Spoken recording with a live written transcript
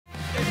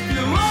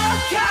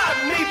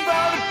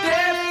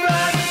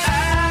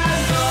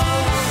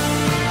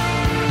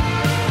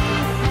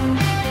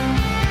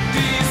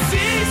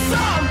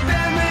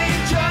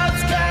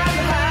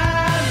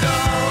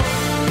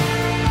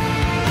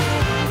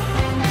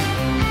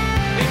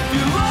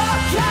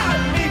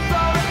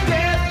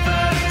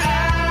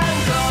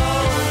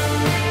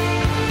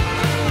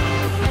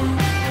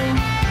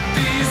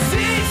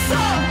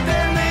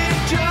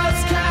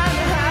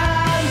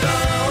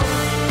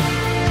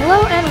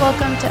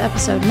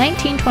episode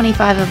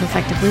 1925 of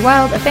Effectively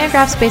Wild, a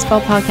Fangraphs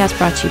baseball podcast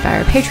brought to you by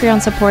our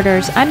Patreon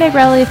supporters. I'm Meg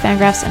Rowley of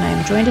Fangraphs, and I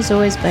am joined as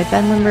always by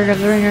Ben Lindbergh of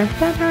The Ringer.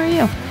 Ben, how are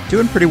you?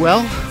 Doing pretty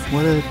well.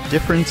 What a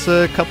difference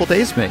a couple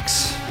days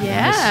makes.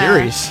 Yeah.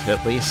 In the series,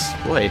 at least.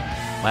 Boy,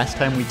 last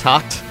time we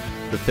talked,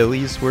 the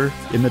Phillies were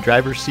in the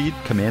driver's seat,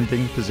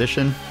 commanding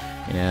position,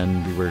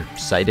 and we were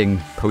citing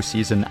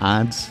postseason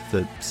odds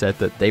that said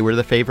that they were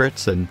the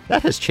favorites, and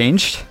that has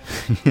changed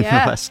in the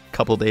last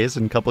couple days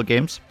and couple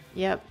games.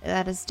 Yep,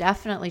 that has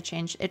definitely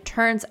changed. It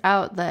turns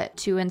out that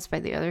 2 wins by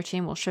the other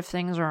team will shift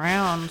things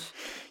around.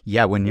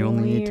 Yeah, when you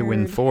only need to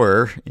win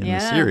 4 in the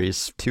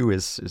series, 2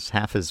 is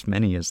half as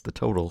many as the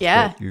total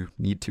that you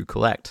need to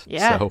collect.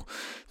 Yeah. So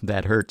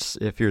that hurts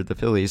if you're the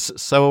Phillies.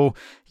 So,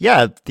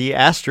 yeah, the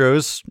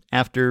Astros,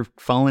 after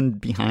falling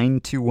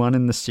behind 2-1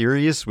 in the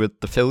series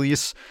with the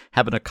Phillies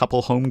having a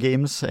couple home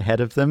games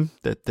ahead of them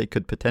that they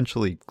could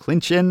potentially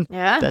clinch in,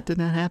 that did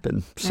not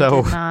happen.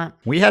 So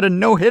we had a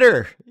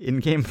no-hitter in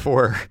Game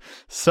 4.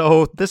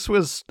 So this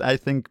was, I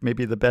think,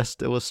 maybe the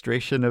best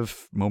illustration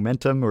of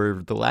momentum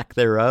or the lack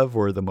thereof,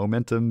 or the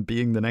momentum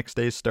being the next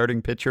day's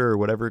starting pitcher, or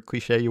whatever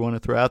cliche you want to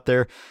throw out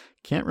there.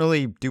 Can't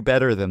really do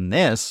better than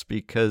this,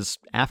 because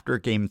after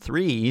Game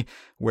 3,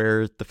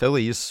 where the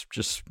Phillies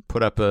just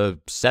put up a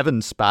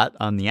 7 spot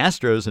on the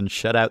Astros and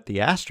shut out the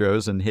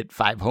Astros and hit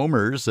 5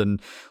 homers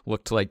and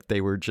looked like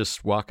they were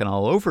just walking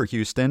all over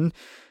Houston,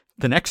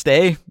 the next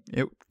day,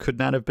 it could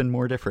not have been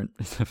more different.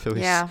 The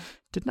Phillies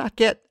did not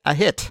get a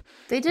hit.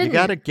 They didn't. You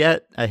got to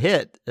get a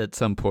hit at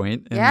some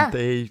point, and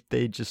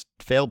they just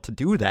failed to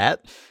do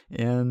that,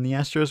 and the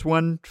Astros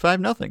won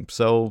 5-0.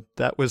 So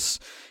that was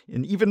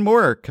an even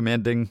more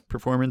commanding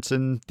performance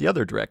in the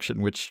other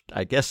direction, which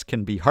I guess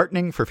can be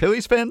heartening for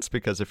Phillies fans,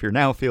 because if you're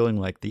now feeling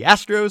like the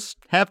Astros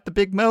have the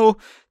big mo,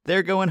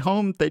 they're going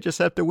home, they just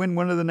have to win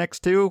one of the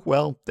next 2.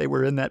 Well, they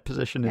were in that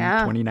position in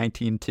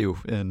 2019 too,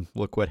 and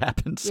look what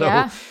happened.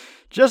 So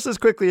just as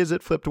quickly as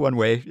it flipped one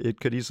way,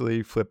 it could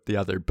easily flip the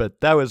other.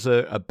 But that was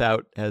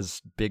about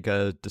as big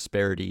a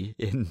disparity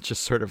in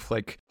just sort of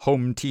like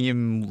home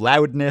team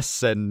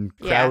loudness and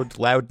crowd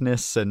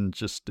loudness and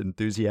just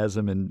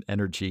enthusiasm and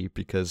energy,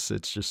 because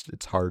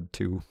it's hard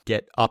to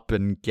get up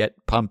and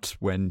get pumped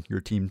when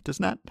your team does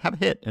not have a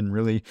hit and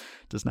really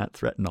does not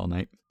threaten all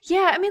night.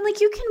 Yeah, I mean,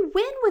 like, you can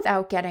win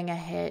without getting a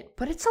hit,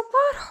 but it's a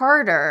lot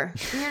harder,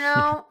 you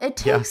know? It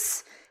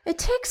takes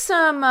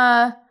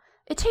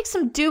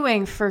some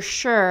doing, for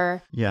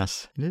sure.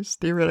 Yes, it is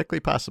theoretically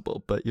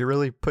possible, but you're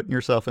really putting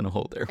yourself in a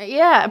hole there.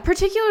 Yeah,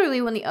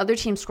 particularly when the other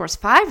team scores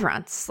 5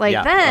 runs.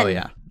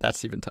 Then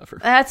that's even tougher.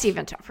 That's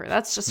even tougher.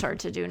 That's just hard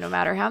to do no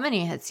matter how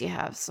many hits you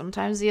have.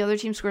 Sometimes the other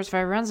team scores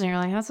 5 runs and you're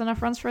like, that's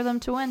enough runs for them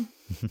to win.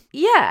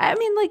 I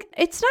mean, like,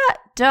 it's not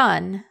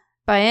done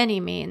by any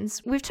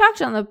means. We've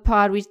talked on the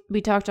pod,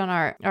 we talked on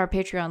our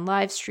Patreon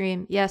live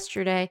stream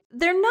yesterday.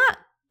 They're not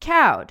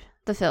cowed,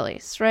 the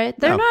Phillies, right?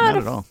 They're not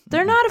at all.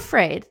 They're not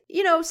afraid.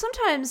 You know,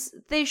 sometimes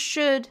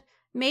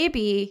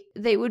maybe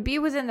they would be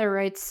within their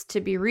rights to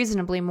be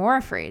reasonably more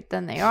afraid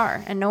than they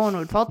are, and no one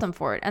would fault them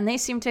for it. And they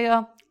seem to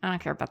go, I don't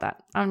care about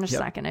that. I'm just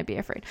not going to be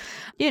afraid.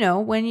 You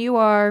know, when you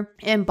are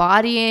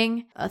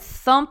embodying a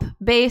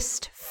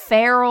thump-based,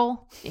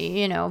 feral,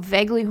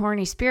 vaguely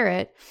horny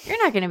spirit,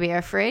 you're not going to be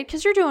afraid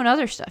because you're doing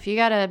other stuff. You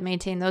got to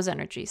maintain those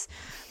energies.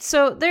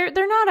 So they're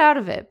not out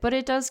of it, but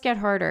it does get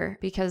harder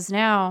because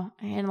now,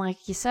 and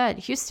like you said,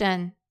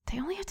 Houston, they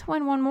only have to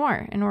win 1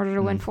 more in order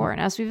to win 4.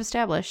 And as we've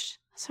established,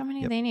 that's how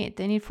many they need.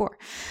 They need 4.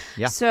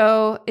 Yeah.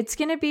 So it's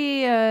gonna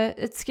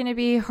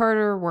be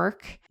harder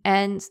work,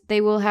 and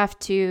they will have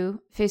to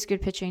face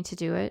good pitching to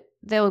do it.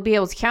 They'll be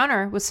able to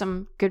counter with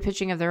some good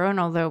pitching of their own,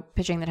 although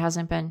pitching that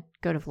hasn't been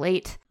good of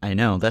late. I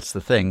know, that's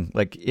the thing.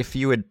 Like, if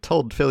you had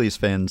told Phillies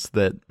fans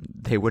that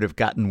they would have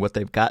gotten what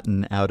they've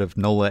gotten out of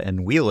Nola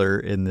and Wheeler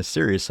in this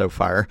series so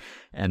far,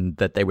 and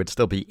that they would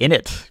still be in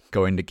it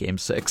going to Game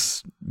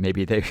 6,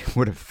 maybe they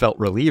would have felt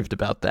relieved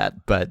about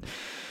that. But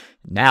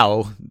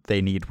now they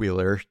need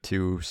Wheeler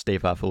to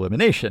stave off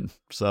elimination.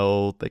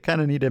 So they kind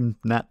of need him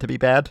not to be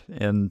bad,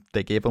 and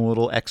they gave him a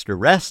little extra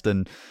rest,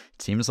 and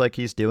it seems like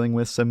he's dealing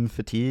with some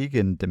fatigue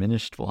and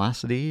diminished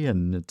velocity,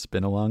 and it's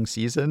been a long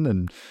season,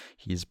 and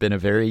he's been a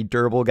very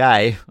durable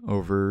guy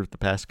over the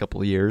past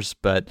couple of years,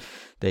 but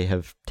they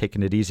have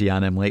taken it easy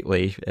on him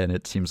lately, and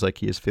it seems like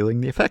he is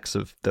feeling the effects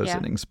of those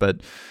innings.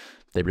 But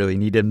they really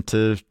need him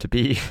to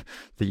be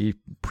the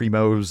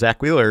primo Zach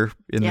Wheeler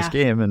in this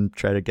game and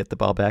try to get the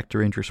ball back to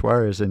Ranger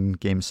Suarez in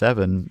Game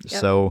 7.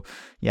 Yep. So,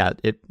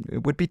 it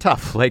would be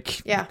tough.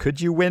 Like, could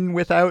you win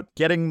without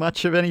getting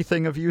much of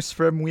anything of use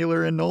from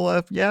Wheeler and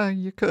Nola? Yeah,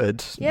 you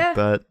could. Yeah.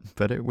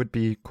 But it would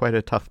be quite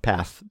a tough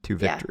path to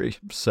victory.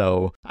 Yeah.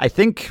 So I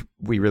think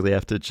we really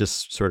have to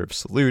just sort of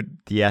salute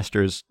the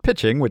Astros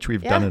pitching, which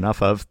we've done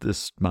enough of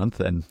this month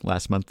and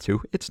last month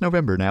too. It's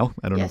November now.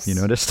 I don't know if you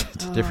noticed.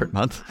 It's a different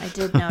month. I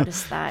did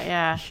notice that,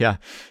 yeah.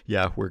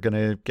 Yeah, we're going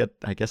to get,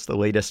 I guess, the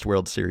latest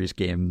World Series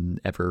game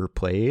ever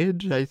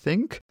played, I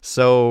think.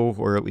 So,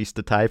 or at least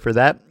a tie for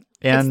that.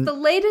 And it's the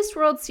latest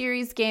World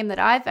Series game that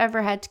I've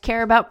ever had to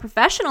care about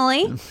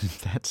professionally.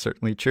 That's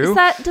certainly true.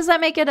 Does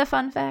that make it a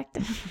fun fact?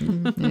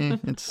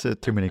 It's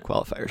too many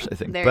qualifiers, I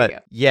think. There But you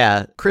go.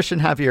 yeah, Christian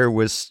Javier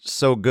was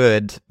so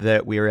good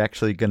that we were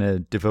actually going to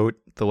devote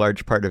the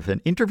large part of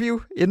an interview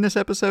in this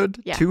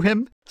episode to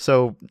him.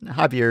 So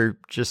Javier,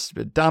 just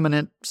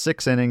dominant,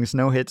 6 innings,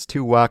 no hits,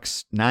 2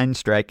 walks, 9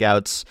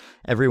 strikeouts.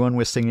 Everyone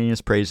was singing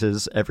his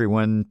praises.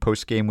 Everyone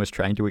post-game was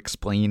trying to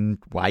explain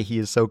why he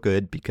is so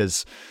good,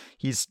 because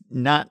he's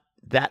not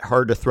that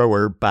hard a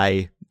thrower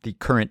by the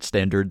current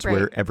standards,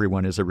 where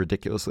everyone is a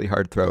ridiculously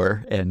hard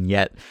thrower, and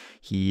yet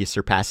he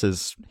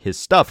surpasses his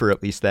stuff, or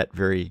at least that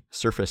very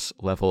surface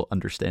level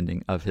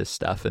understanding of his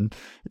stuff. And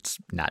it's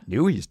not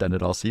new. He's done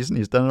it all season.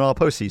 He's done it all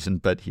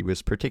postseason, but he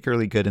was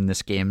particularly good in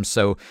this game.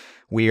 So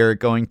we are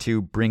going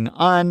to bring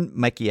on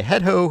Mikey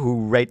Ajedho,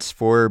 who writes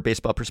for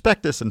Baseball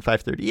Prospectus and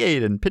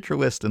 538 and Pitcher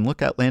List and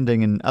Lookout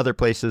Landing and other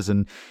places.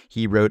 And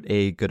he wrote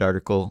a good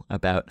article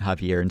about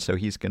Javier. And so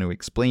he's going to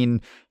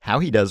explain how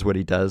he does what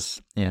he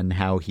does and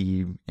how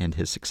he and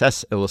his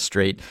success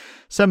illustrate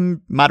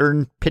some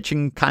modern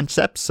pitching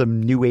concepts,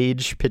 some new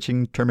age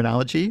pitching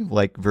terminology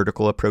like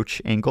vertical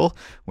approach angle,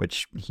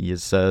 which he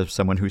is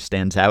someone who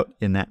stands out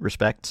in that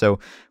respect. So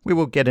we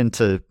will get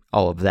into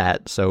all of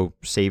that. So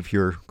save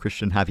your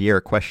Christian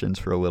Javier questions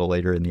for a little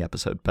later in the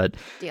episode. But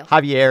Deal.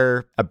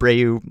 Javier,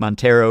 Abreu,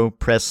 Montero,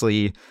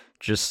 Presley,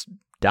 just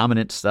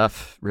dominant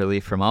stuff really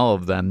from all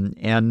of them.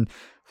 And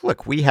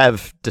look, we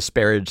have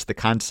disparaged the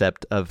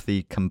concept of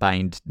the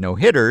combined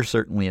no-hitter,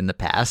 certainly in the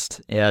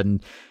past,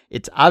 and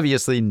it's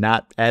obviously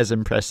not as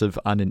impressive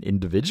on an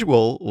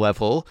individual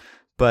level,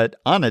 but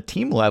on a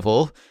team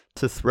level,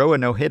 to throw a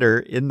no-hitter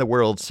in the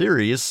World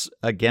Series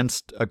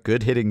against a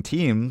good-hitting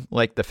team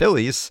like the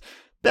Phillies,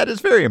 that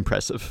is very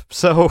impressive.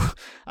 So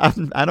I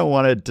don't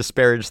want to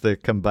disparage the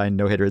combined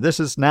no-hitter.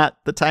 This is not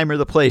the time or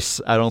the place,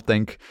 I don't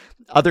think.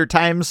 Other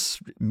times,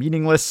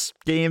 meaningless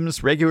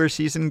games, regular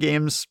season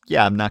games,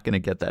 yeah, I'm not going to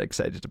get that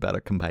excited about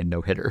a combined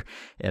no-hitter.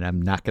 And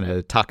I'm not going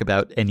to talk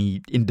about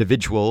any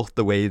individual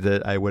the way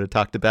that I would have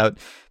talked about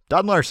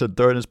Don Larson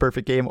throwing his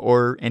perfect game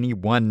or any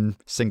one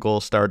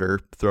single starter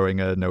throwing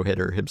a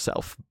no-hitter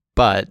himself.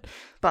 But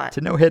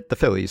to no-hit the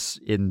Phillies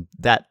in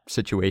that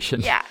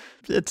situation,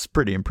 it's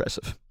pretty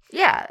impressive.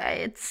 Yeah,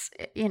 it's,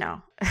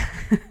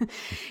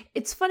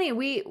 it's funny.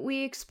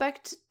 We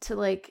expect to,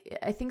 like,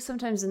 I think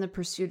sometimes in the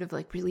pursuit of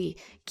like really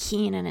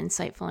keen and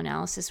insightful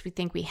analysis, we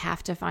think we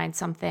have to find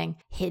something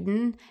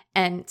hidden,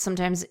 and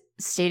sometimes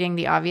stating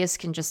the obvious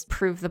can just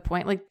prove the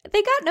point. Like,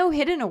 they got no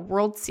hit in a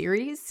World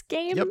Series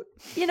game,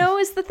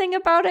 is the thing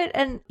about it.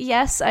 And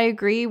yes, I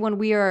agree, when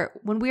we are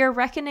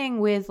reckoning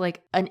with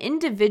like an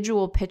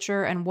individual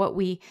pitcher and what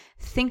we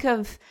think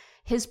of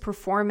his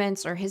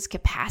performance or his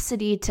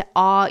capacity to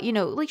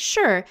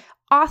sure,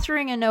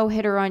 authoring a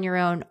no-hitter on your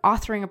own,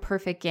 authoring a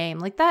perfect game,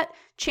 like that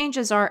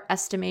changes our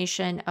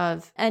estimation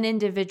of an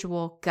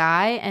individual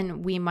guy,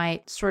 and we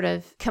might sort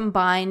of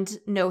combined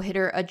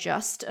no-hitter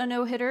adjust a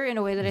no-hitter in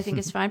a way that I think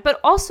is fine. But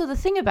also the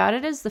thing about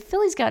it is the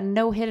Phillies got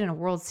no hit in a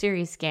World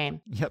Series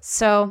game. Yep.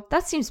 So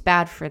that seems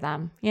bad for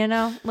them,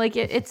 Like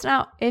it's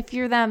not, if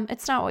you're them,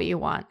 it's not what you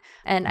want.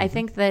 And I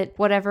think that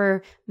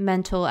whatever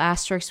mental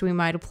asterisks we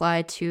might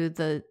apply to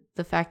the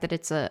fact that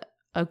it's a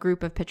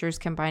group of pitchers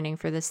combining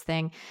for this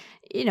thing,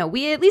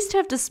 we at least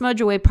have to smudge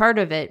away part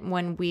of it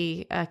when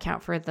we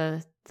account for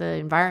the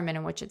environment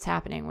in which it's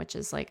happening, which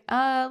is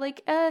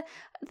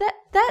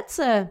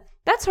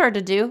that's hard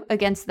to do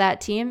against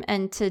that team,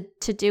 and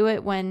to do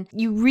it when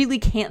you really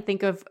can't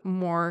think of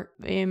more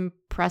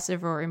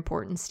impressive or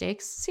important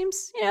stakes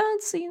seems,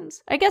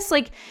 I guess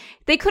like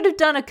they could have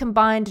done a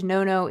combined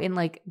no in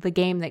like the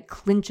game that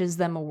clinches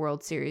them a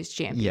World Series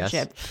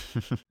championship.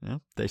 Yes. Yeah,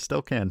 they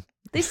still can.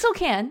 They still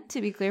can, to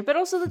be clear, but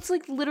also that's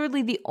like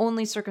literally the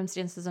only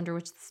circumstances under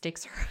which the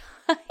stakes are higher.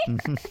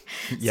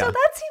 Yeah. So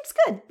that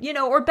seems good,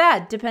 or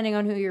bad, depending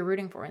on who you're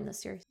rooting for in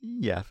this series.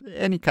 Yeah,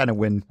 any kind of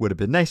win would have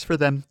been nice for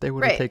them. They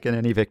would have taken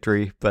any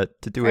victory,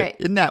 but to do it Right.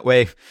 in that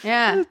way,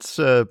 Yeah. it's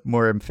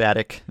more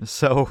emphatic.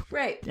 So,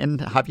 Right. and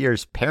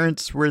Javier's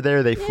parents were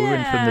there. They flew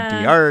in from the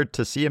Yeah. DR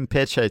to see him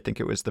pitch. I think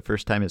it was the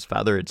first time his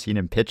father had seen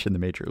him pitch in the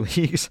major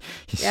leagues.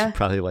 He's Yeah.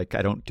 probably like,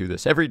 I don't do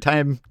this every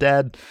time,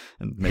 Dad,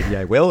 and maybe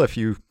I will if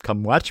you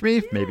come watch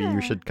me. Maybe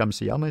you should come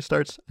see all my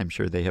starts. I'm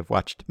sure they have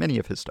watched many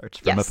of his starts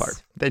from Yes. afar.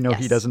 They know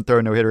he Yes. doesn't throw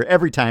a no-hitter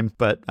every time,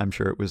 but I'm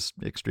sure it was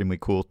extremely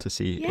cool to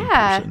see in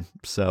Yeah. person.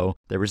 So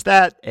there was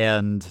that,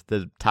 and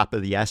the top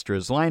of the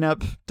Astros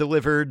lineup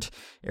delivered.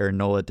 Aaron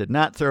Nola did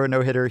not throw a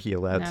no-hitter. He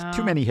allowed No.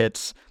 too many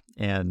hits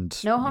and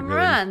No home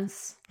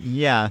runs.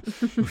 Yeah,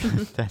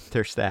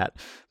 there's that.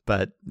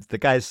 But the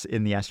guys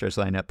in the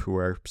Astros lineup who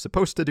are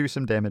supposed to do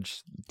some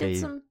damage,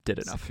 they did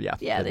enough. Yeah,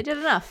 Yeah, they did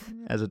enough.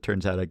 As it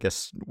turns out, I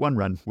guess one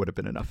run would have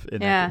been enough in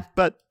that Yeah. game.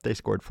 But they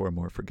scored 4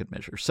 more for good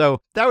measure.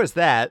 So that was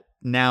that.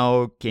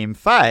 Now, game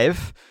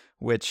 5,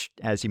 which,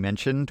 as you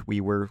mentioned,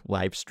 we were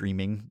live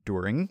streaming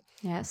during.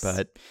 Yes.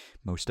 But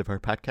most of our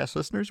podcast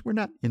listeners were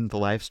not in the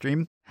live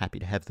stream. Happy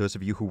to have those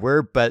of you who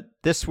were, but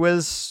this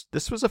was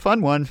a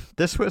fun one.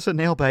 This was a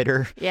nail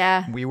biter.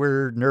 Yeah. We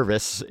were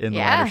nervous in the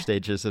latter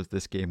stages of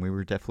this game. We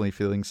were definitely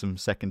feeling some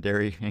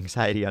secondary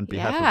anxiety on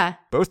behalf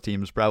of both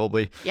teams,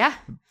 probably. Yeah.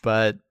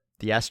 But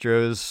the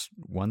Astros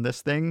won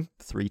this thing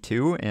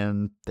 3-2,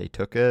 and they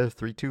took a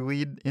 3-2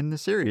 lead in the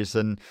series.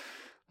 And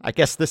I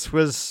guess this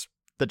was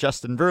the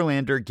Justin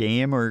Verlander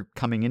game, or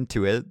coming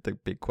into it, the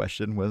big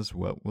question was,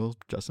 what will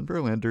Justin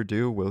Verlander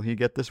do? Will he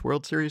get this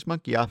World Series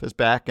monkey off his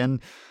back?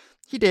 And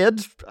he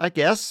did, I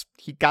guess.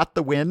 He got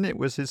the win. It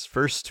was his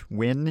first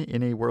win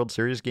in a World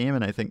Series game,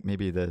 and I think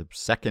maybe the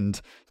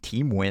second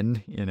team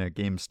win in a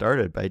game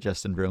started by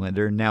Justin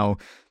Verlander. Now,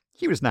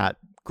 he was not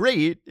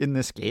great in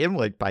this game,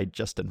 like by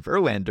Justin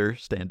Verlander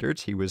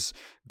standards. He was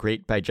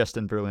great by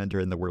Justin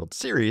Verlander in the World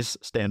Series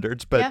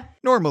standards, but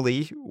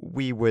normally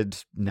we would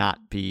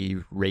not be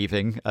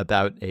raving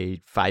about a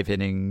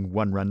 5-inning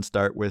 1-run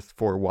start with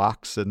 4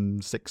 walks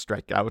and 6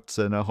 strikeouts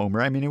and a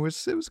homer. I mean, it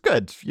was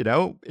good. You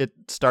know, it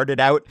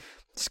started out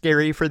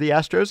scary for the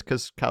Astros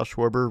because Kyle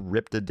Schwarber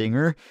ripped a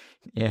dinger,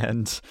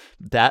 and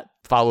that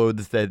followed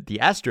the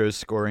Astros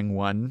scoring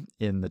one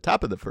in the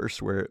top of the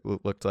first, where it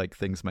looked like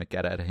things might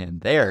get out of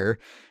hand there,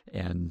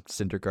 and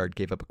Syndergaard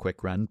gave up a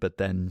quick run, but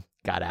then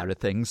got out of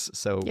things.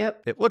 So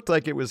it looked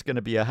like it was going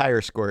to be a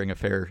higher scoring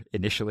affair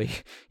initially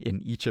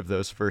in each of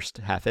those first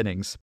half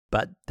innings.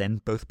 But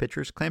then both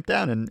pitchers clamped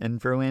down, and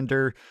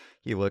Verlander,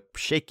 he looked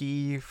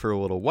shaky for a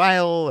little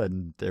while,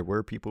 and there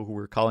were people who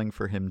were calling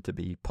for him to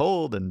be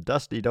pulled, and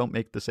Dusty, don't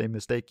make the same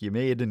mistake you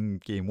made in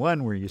game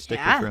 1 where you stick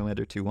with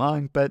Verlander too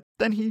long. But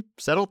then he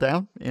settled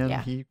down,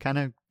 and he kind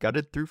of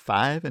gutted through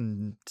 5,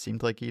 and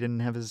seemed like he didn't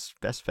have his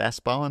best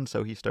fastball, and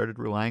so he started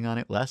relying on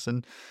it less,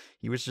 and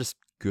he was just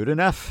good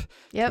enough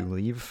to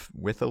leave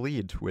with a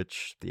lead,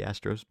 which the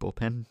Astros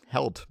bullpen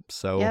held.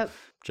 So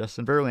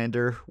Justin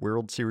Verlander,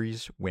 World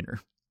Series winner.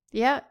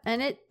 Yeah,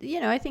 and it,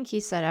 I think he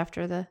said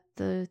after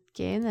the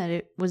game that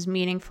it was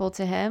meaningful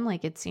to him.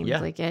 Like, it seemed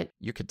like it.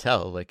 You could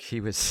tell, like,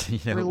 he was,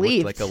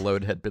 relieved. Looked like a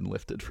load had been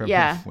lifted from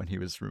him when he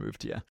was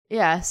removed.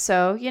 Yeah.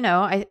 So,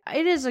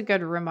 it is a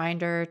good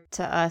reminder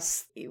to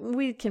us.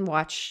 We can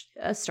watch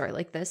a story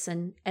like this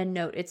and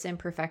note its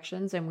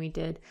imperfections, and we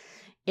did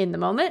in the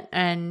moment.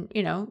 And,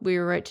 we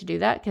were right to do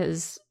that,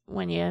 because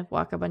when you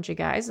walk a bunch of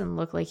guys and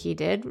look like he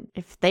did,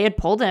 if they had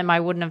pulled him, I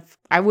would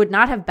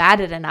not have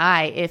batted an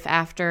eye if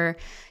after,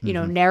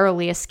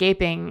 narrowly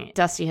escaping,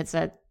 Dusty had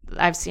said,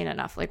 I've seen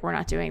enough. Like, we're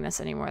not doing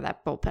this anymore.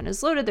 That bullpen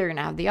is loaded. They're going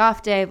to have the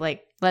off day.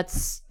 Like,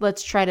 let's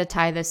try to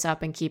tie this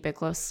up and keep it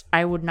close.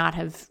 I would not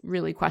have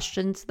really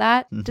questioned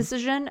that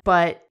decision,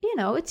 but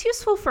it's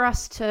useful for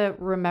us to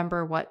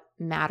remember what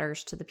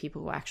matters to the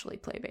people who actually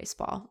play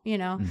baseball,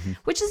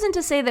 which isn't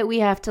to say that we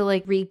have to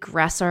like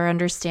regress our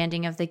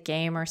understanding of the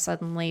game or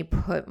suddenly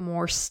put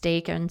more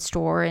stake and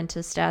store into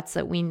stats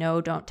that we know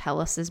don't tell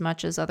us as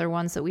much as other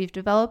ones that we've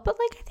developed. But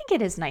like, I think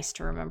it is nice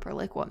to remember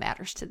like what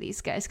matters to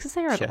these guys, because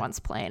they are the ones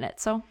playing it.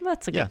 So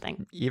that's a good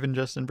thing. Even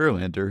Justin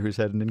Verlander, who's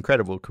had an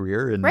incredible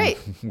career and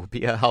will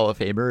be a Hall of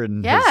Famer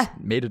and has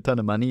made a ton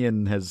of money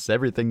and has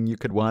everything you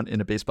could want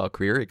in a baseball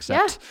career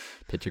except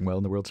pitching well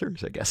in the World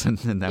Series, I guess.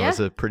 And that was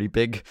a pretty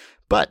big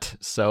but.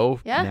 So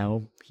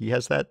now he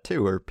has that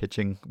too, or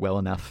pitching well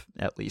enough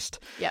at least.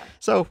 Yeah.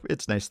 So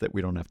it's nice that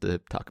we don't have to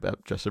talk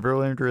about Justin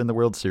Verlander in the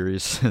World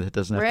Series. That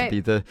doesn't have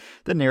to be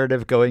the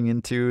narrative going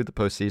into the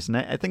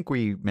postseason. I think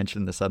we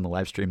mentioned this on the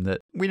live stream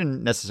that we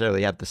didn't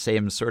necessarily have the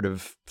same sort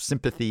of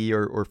sympathy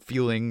or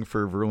feeling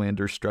for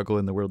Verlander's struggle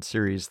in the World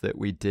Series that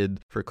we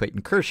did for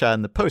Clayton Kershaw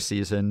in the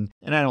postseason.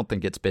 And I don't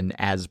think it's been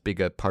as big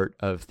a part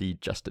of the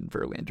Justin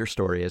Verlander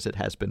story as it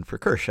has been for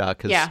Kershaw,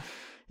 because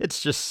it's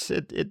just,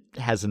 it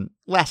hasn't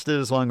lasted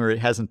as long, or it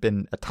hasn't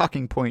been a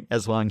talking point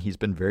as long. He's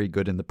been very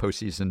good in the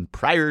postseason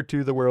prior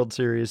to the World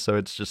Series, so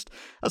it's just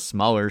a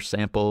smaller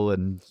sample,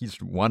 and he's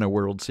won a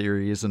World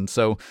Series, and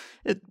so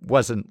it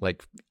wasn't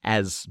like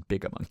as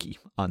big a monkey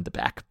on the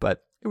back,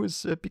 but it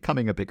was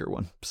becoming a bigger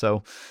one.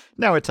 So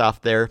now it's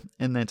off there,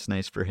 and that's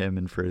nice for him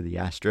and for the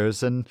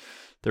Astros. And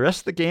the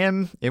rest of the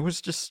game, it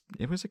was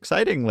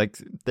exciting. Like,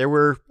 there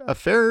were a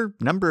fair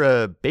number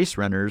of base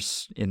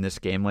runners in this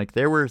game. Like,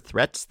 there were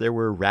threats, there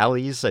were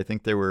rallies. I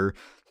think there were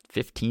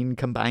 15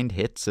 combined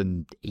hits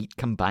and 8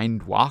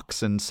 combined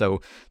walks. And so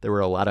there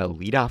were a lot of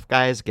leadoff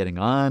guys getting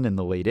on in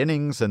the late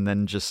innings, and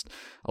then just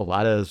a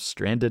lot of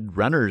stranded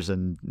runners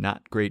and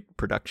not great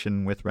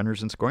production with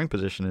runners in scoring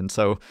position. And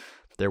so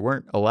there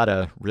weren't a lot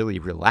of really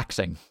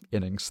relaxing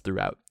innings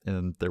throughout.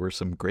 And there were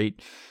some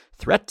great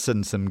threats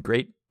and some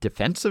great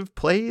defensive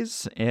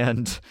plays,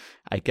 and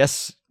I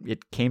guess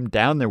it came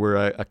down. There were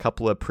a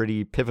couple of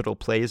pretty pivotal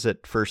plays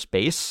at first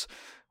base,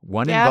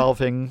 one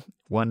involving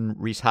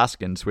Rhys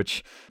Hoskins,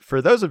 which,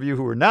 for those of you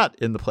who were not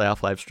in the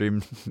playoff live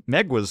stream,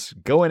 Meg was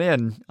going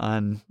in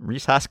on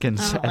Rhys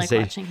Hoskins as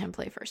watching him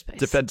play first base.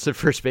 Defensive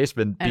first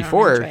baseman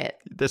before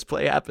this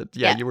play happened.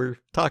 Yeah, you were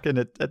talking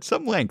at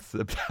some length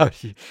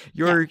about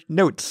your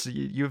notes.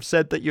 You've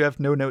said that you have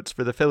no notes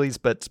for the Phillies,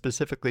 but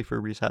specifically for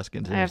Rhys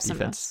Hoskins and his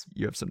defense,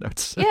 you have some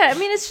notes. Yeah, I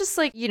mean, it's just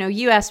like,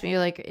 you asked me,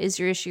 like, is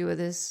your issue with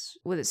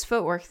his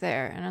footwork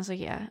there? And I was like,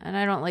 yeah, and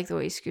I don't like the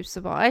way he scoops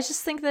the ball. I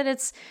just think that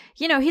it's,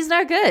 he's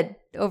not good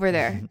over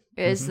there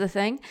is the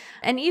thing.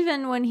 And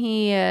even when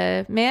he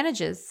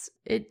manages,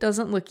 it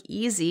doesn't look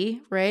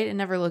easy, right? It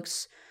never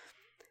looks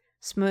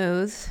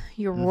smooth.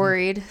 You're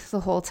worried the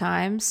whole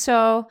time.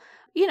 So,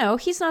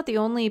 he's not the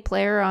only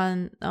player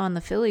on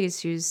the Phillies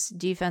whose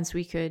defense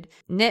we could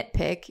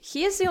nitpick.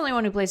 He is the only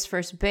one who plays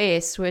first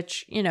base,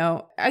 which,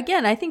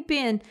 again, I think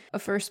being a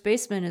first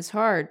baseman is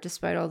hard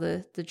despite all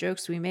the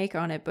jokes we make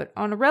on it. But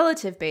on a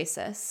relative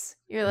basis,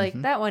 you're like,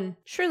 that one,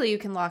 surely you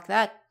can lock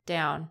that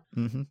down.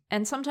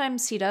 And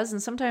sometimes he does,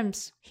 and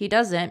sometimes he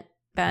doesn't,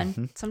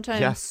 Ben.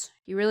 Sometimes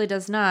he really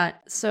does not.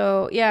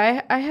 So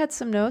yeah, I had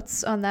some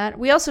notes on that.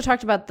 We also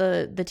talked about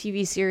the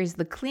TV series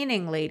The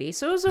Cleaning Lady.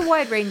 So it was a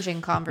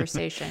wide-ranging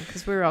conversation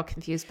because we were all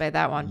confused by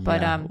that one.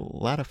 But a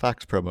lot of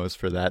Fox promos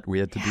for that. We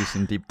had to do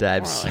some deep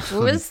dives.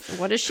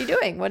 What is she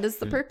doing? What is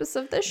the purpose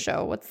of this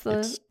show? What's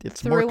the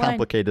It's more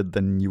complicated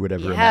than you would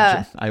ever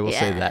imagine. I will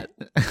say that.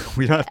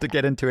 We don't have to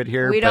get into it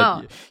here. We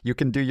don't. You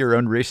can do your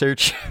own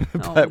research.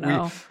 But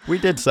we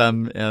did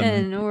some.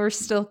 And we're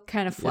still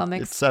kind of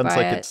flummoxed. It sounds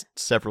like it's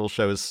several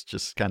shows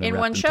just kind of in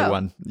one into show.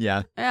 One.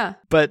 Yeah. Yeah.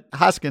 But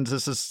Hoskins,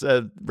 this is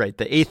right.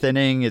 The eighth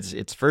inning.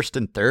 It's first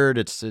and third.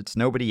 It's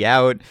nobody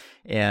out,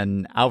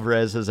 and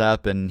Alvarez is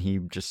up, and he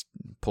just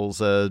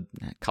pulls a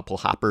couple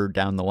hopper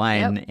down the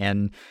line,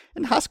 and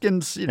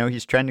Hoskins,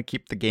 he's trying to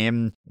keep the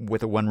game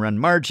with a 1-run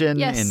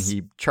margin, and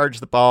he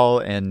charged the ball,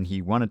 and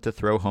he wanted to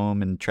throw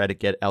home and try to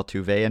get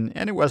Altuve,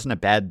 and it wasn't a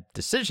bad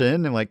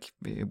decision, and like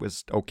it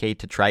was okay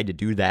to try to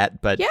do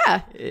that, but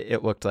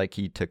it looked like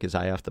he took his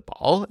eye off the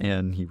ball,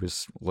 and he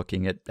was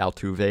looking at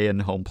Altuve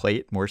and home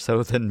plate more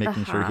so than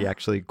making sure he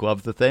actually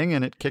gloved the thing,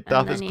 and it kicked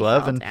off his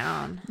glove, and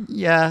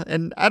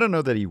and I don't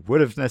know that he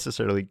would have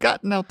necessarily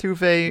gotten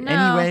Altuve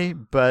anyway,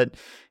 but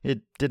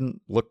it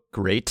didn't look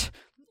great.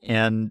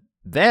 And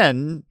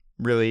then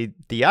really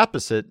the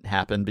opposite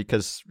happened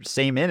because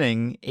same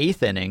inning,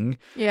 eighth inning.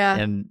 Yeah.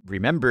 And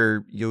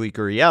remember, Yuli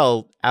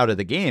Gurriel out of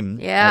the game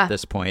at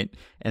this point.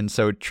 And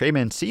so Trey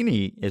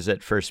Mancini is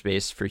at first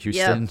base for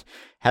Houston,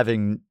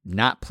 having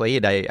not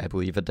played, I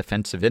believe, a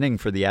defensive inning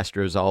for the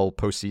Astros all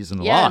postseason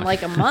long. Yeah, in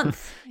like a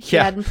month. He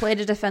hadn't played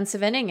a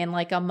defensive inning in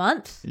like a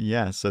month.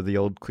 Yeah, so the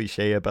old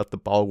cliche about the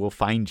ball will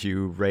find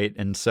you, right?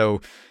 And so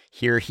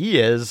here he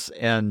is,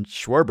 and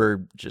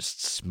Schwarber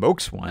just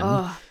smokes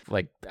one.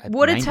 Like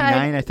would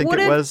 99, I think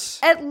it was.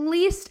 At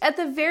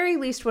the very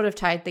least, would have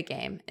tied the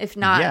game, if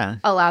not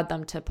allowed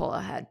them to pull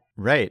ahead.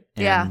 Right.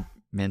 And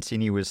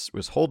Mancini was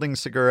holding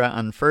Segura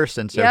on first,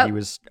 and so he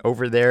was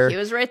over there. He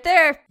was right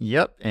there.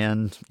 Yep,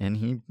 and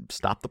he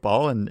stopped the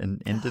ball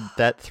and ended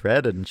that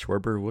thread, and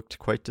Schwarber looked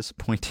quite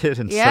disappointed.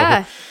 And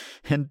so,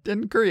 and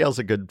Gurriel's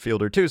a good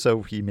fielder too,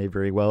 so he may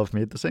very well have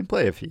made the same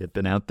play if he had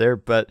been out there.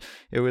 But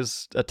it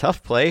was a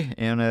tough play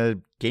and a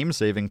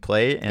game-saving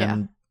play,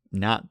 and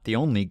not the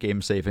only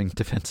game-saving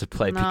defensive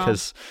play,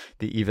 because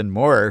the even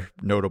more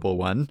notable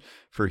one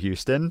for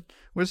Houston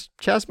was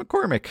Chas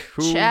McCormick,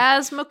 who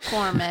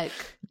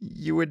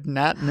you would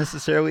not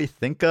necessarily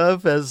think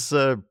of as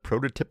a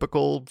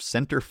prototypical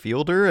center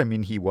fielder. I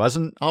mean, he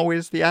wasn't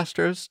always the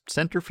Astros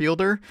center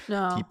fielder.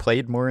 No. He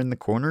played more in the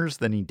corners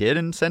than he did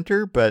in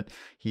center, but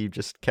he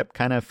just kept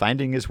kind of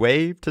finding his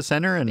way to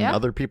center, and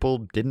other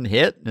people didn't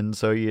hit. And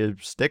so you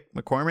stick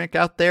McCormick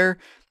out there,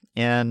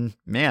 and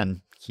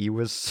man, he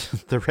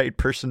was the right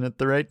person at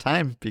the right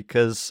time,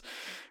 because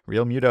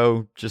Real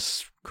Muto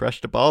just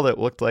crushed a ball that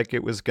looked like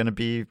it was going to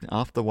be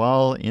off the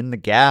wall in the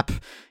gap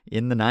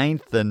in the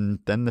ninth, and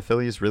then the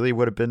Phillies really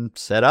would have been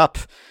set up.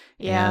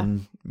 Yeah.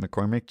 And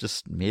McCormick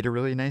just made a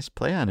really nice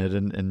play on it.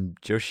 And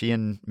Joe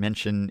Sheehan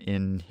mentioned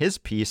in his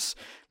piece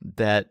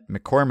that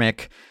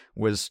McCormick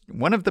was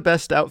one of the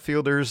best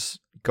outfielders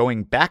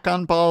going back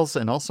on balls,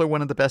 and also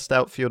one of the best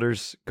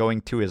outfielders going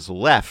to his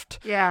left.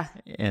 Yeah.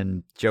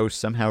 And Joe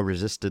somehow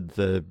resisted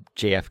the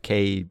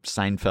JFK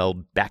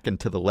Seinfeld back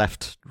into the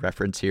left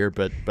reference here,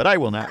 but I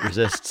will not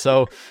resist.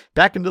 So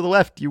back into the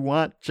left, you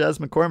want Chas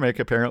McCormick,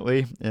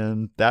 apparently,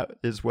 and that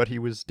is what he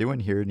was doing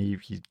here. And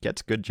he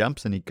gets good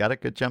jumps, and he got a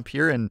good jump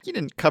here. And he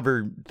didn't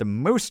cover the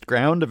most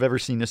ground I've ever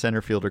seen a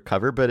center fielder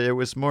cover, but it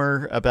was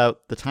more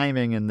about the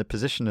timing and the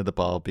position of the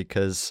ball,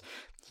 because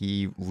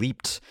he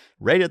leaped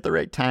right at the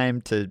right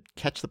time to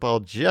catch the ball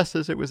just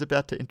as it was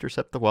about to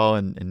intercept the wall.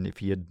 And if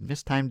he had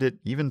mistimed it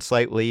even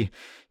slightly,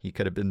 he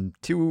could have been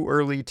too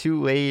early,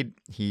 too late.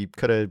 He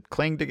could have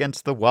clanged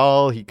against the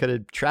wall. He could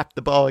have trapped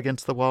the ball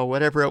against the wall.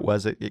 Whatever it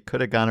was, it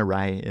could have gone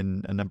awry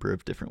in a number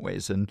of different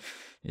ways. And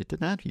it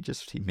did not.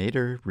 He made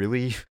a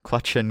really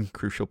clutch and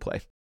crucial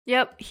play.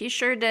 Yep, he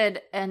sure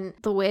did. And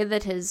the way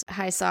that his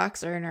high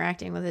socks are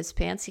interacting with his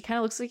pants, he kind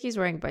of looks like he's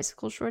wearing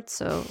bicycle shorts.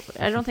 So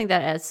I don't think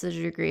that adds to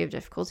the degree of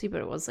difficulty,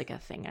 but it was like a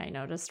thing I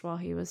noticed while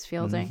he was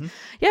fielding. Mm-hmm.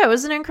 Yeah, it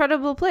was an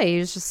incredible play. He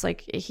was just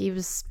like, he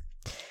was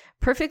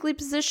perfectly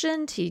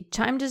positioned. He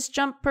timed his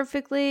jump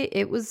perfectly.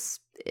 It was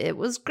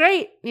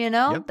great, you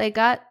know? Yep. They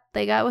got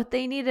what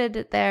they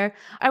needed there.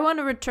 I want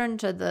to return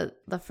to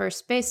the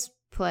first base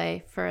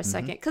play for a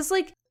second, because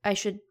like I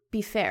should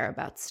be fair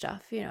about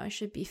stuff, you know, I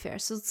should be fair.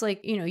 So it's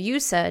like, you know, you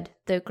said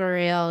that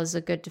Gurriel is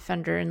a good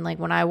defender, and like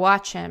when I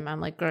watch him, I'm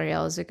like,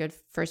 Gurriel is a good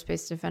first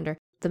base defender.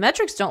 The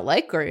metrics don't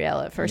like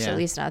Gurriel at first, at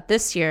least not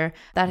this year.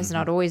 That has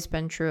not always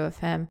been true of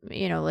him.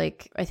 You know,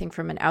 like I think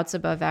from an outs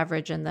above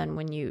average, and then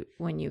when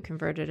you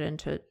convert it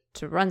into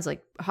runs,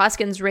 like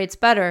Hoskins rates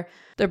better.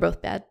 They're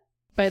both bad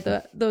by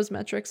those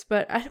metrics.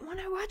 But when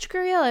I watch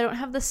Gurriel, I don't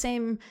have the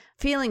same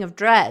feeling of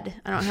dread.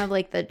 I don't have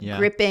like the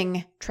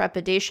gripping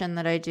trepidation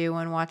that I do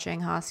when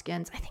watching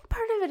Hoskins. I think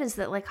part of it is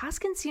that like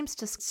Hoskins seems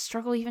to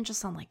struggle even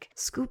just on like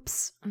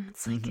scoops. And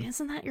it's like,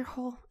 isn't that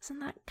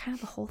kind of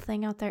the whole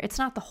thing out there? It's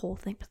not the whole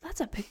thing, but that's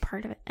a big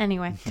part of it.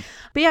 Anyway.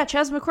 But yeah,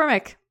 Chas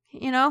McCormick,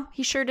 you know,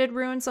 he sure did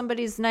ruin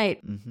somebody's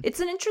night. It's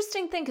an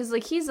interesting thing because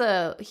like he's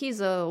a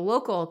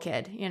local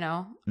kid, you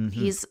know,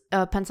 he's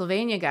a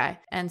Pennsylvania guy.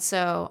 And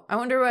so I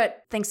wonder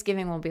what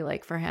Thanksgiving will be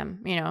like for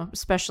him, you know,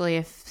 especially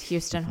if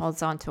Houston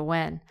holds on to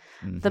win.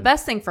 The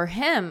best thing for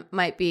him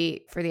might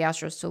be for the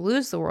Astros to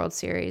lose the World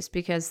Series,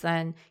 because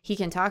then he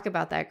can talk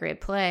about that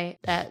great play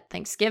at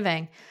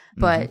Thanksgiving,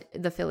 but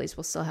the Phillies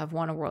will still have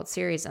won a World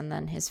Series, and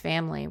then his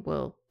family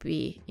will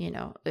be, you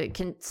know, it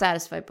can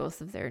satisfy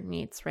both of their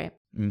needs, right?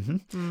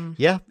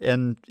 Yeah,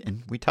 and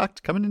we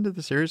talked coming into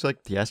the series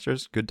like the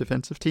Astros good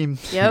defensive team,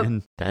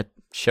 and that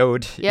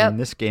showed in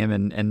this game.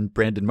 And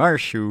Brandon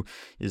Marsh, who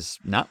is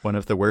not one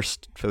of the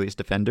worst Phillies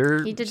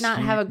defenders, he did not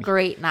have a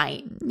great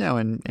night. No,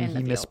 and he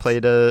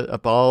misplayed a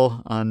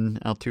ball on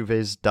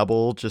Altuve's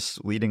double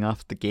just leading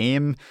off the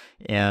game,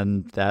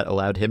 and that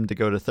allowed him to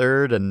go to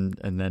third, and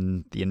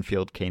then the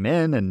infield came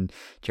in, and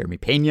Jeremy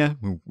Pena,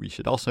 who we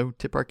should also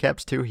tip our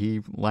caps to,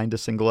 he lined a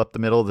single up the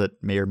middle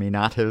that may or may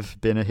not have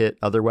been a hit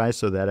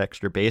otherwise, so that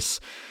extra base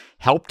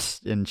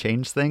helped and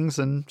changed things.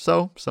 And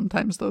so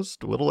sometimes those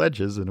little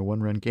edges in a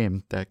one-run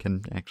game, that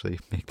can actually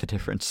make the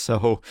difference.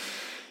 So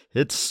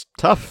it's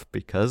tough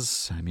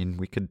because, I mean,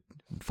 we could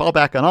fall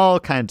back on all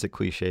kinds of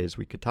cliches.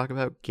 We could talk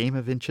about game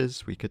of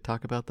inches. We could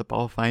talk about the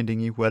ball finding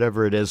you,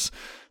 whatever it is.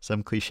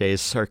 Some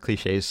cliches are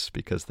cliches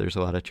because there's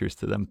a lot of truth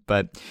to them.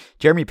 But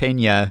Jeremy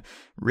Pena,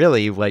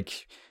 really,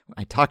 like,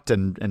 I talked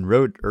and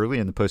wrote early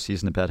in the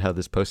postseason about how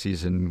this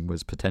postseason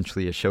was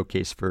potentially a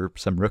showcase for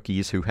some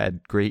rookies who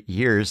had great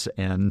years.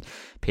 And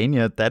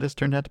Pena, that has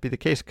turned out to be the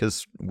case,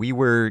 because we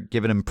were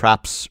giving him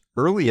props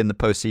early in the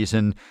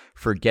postseason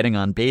for getting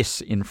on base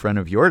in front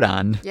of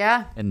Yordan.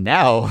 Yeah. And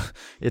now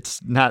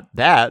it's not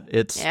that.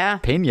 It's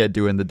Pena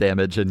doing the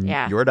damage. And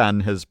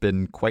Yordan has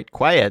been quite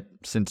quiet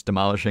since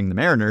demolishing the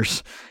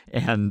Mariners.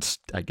 And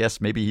I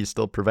guess maybe he's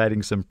still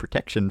providing some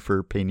protection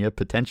for Pena,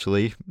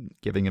 potentially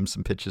giving him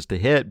some pitches to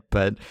hit.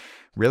 But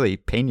really,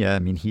 Pena, I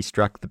mean, he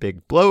struck the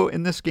big blow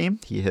in this game.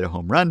 He hit a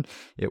home run.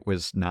 It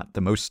was not the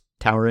most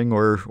towering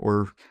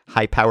or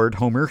high-powered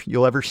homer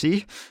you'll ever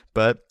see,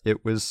 but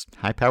it was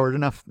high-powered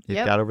enough. It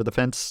got over the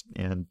fence,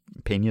 and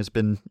Pena's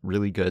been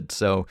really good.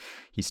 So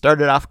he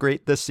started off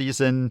great this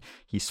season.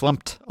 He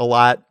slumped a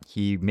lot.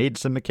 He made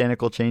some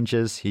mechanical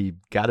changes. He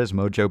got his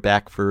mojo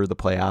back for the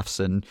playoffs,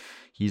 and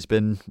he's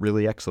been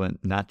really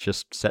excellent, not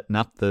just setting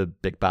up the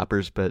big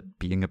boppers, but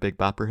being a big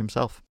bopper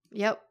himself.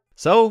 Yep.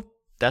 So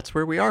that's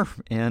where we are.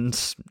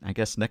 And I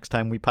guess next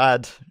time we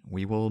pod,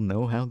 we will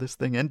know how this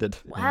thing ended.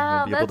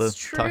 Wow, and we'll be able that's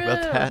to true. talk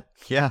about that.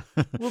 Yeah.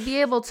 We'll be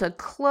able to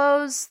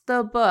close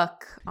the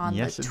book on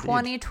Yes, the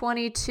indeed.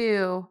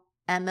 2022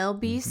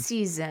 MLB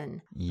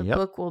season. The Yep.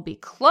 book will be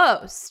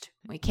closed.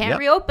 We can't Yep.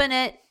 reopen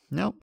it.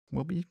 No,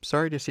 we'll be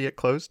sorry to see it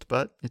closed,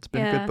 but it's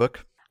been a good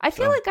book. I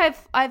feel So- like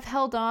I've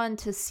held on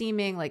to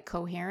seeming like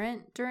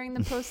coherent during the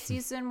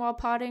postseason while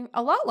potting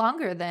a lot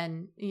longer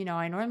than, you know,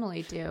 I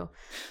normally do.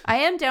 I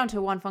am down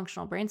to one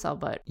functional brain cell,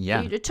 but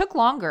it took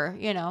longer,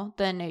 you know,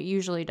 than it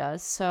usually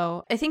does.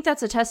 So I think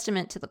that's a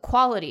testament to the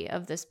quality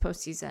of this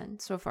postseason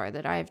so far,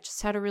 that I've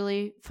just had a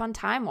really fun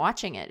time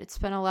watching it. It's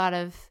been a lot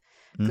of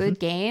good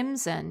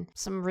games and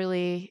some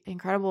really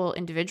incredible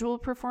individual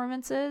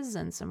performances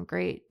and some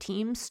great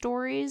team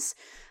stories.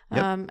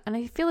 Yep. And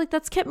I feel like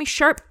that's kept me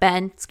sharp,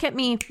 Ben. It's kept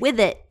me with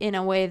it in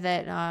a way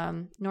that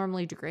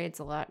normally degrades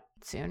a lot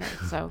sooner.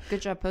 So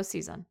good job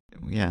postseason.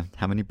 Yeah.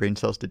 How many brain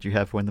cells did you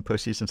have when the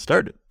postseason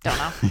started? Don't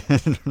know. I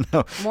don't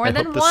know. More I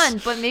than hope this-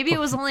 one, but maybe it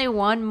was only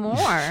one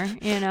more,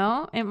 you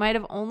know? It might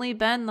have only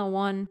been the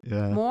one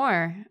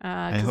more.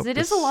 Because hope it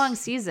is a this- long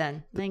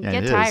season. Then Yeah,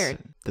 get it is. tired.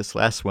 This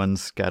last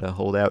one's got to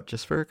hold out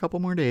just for a couple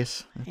more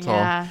days. That's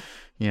all.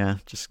 Yeah,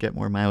 just get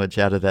more mileage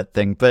out of that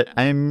thing. But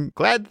I'm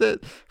glad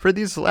that for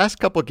these last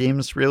couple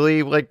games,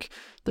 really, like,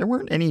 there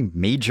weren't any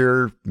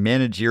major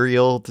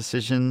managerial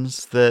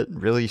decisions that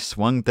really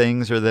swung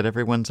things or that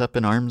everyone's up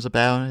in arms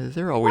about.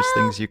 There are always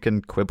things you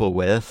can quibble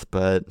with,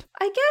 but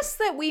I guess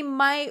that we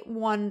might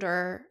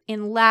wonder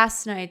in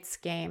last night's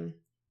game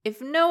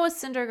if Noah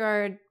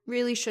Syndergaard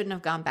really shouldn't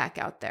have gone back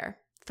out there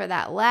for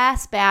that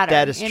last batter.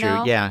 that is you true.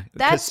 know? Yeah.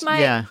 That's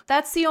 'Cause,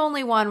 that's the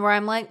only one where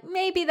I'm like,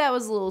 maybe that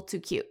was a little too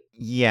cute.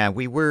 Yeah,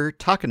 we were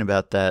talking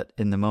about that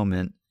in the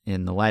moment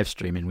in the live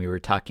stream, and we were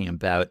talking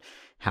about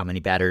how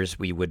many batters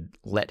we would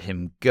let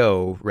him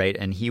go, right?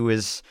 And he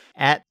was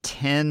at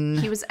 10.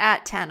 He was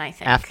at 10, I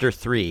think. After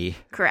 3.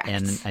 Correct.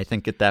 And I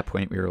think at that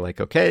point we were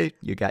like, okay,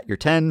 you got your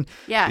 10.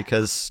 Yeah.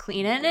 Because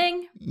clean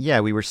inning.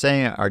 Yeah, we were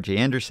saying RJ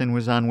Anderson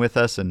was on with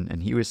us,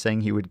 and he was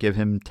saying he would give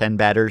him 10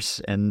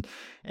 batters, and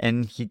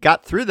he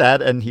got through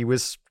that, and he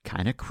was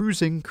kind of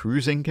cruising.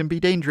 Cruising can be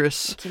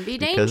dangerous. It can be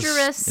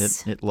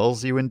dangerous. It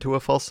lulls you into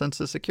a false sense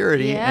of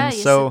security. Yeah, and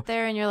you so, sit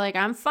there and you're like,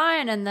 I'm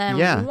fine. And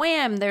then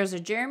wham, there's a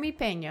Jeremy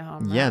Pena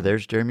home run. Yeah,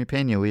 there's Jeremy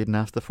Pena leading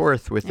off the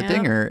 4th with the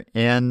dinger.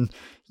 And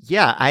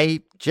yeah,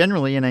 I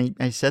generally, and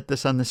I said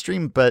this on the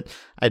stream, but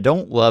I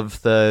don't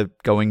love the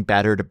going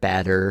batter to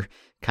batter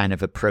kind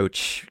of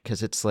approach,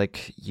 because it's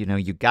like, you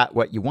got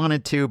what you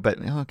wanted to, but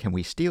can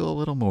we steal a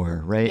little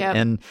more, right?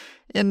 Yep.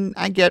 And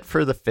I get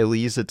for the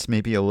Phillies, it's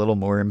maybe a little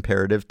more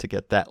imperative to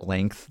get that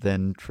length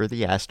than for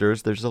the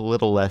Astros. There's a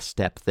little less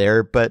depth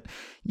there, but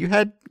you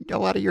had a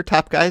lot of your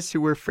top guys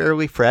who were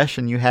fairly fresh,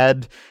 and you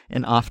had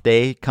an off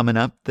day coming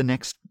up the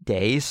next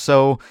day,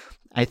 so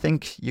I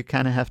think you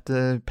kind of have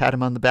to pat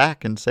him on the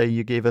back and say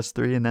you gave us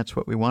 3 and that's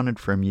what we wanted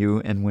from you.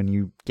 And when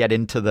you get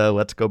into the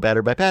let's go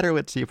batter by batter,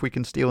 let's see if we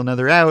can steal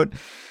another out,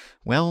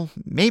 well,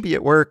 maybe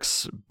it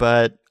works,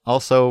 but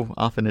also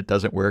often it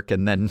doesn't work.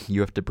 And then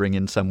you have to bring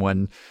in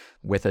someone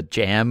with a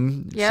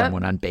jam,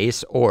 someone on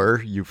base,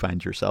 or you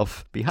find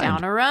yourself behind.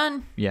 Down a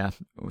run. Yeah.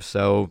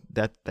 So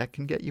that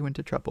can get you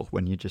into trouble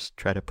when you just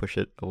try to push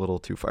it a little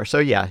too far. So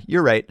yeah,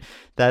 you're right.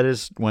 That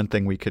is one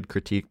thing we could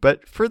critique.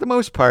 But for the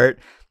most part,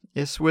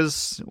 this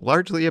was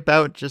largely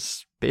about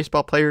just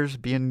baseball players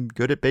being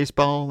good at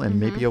baseball and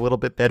maybe a little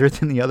bit better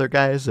than the other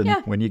guys. And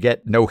when you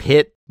get no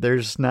hit,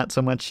 there's not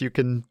so much you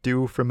can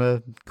do from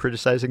a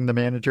criticizing the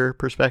manager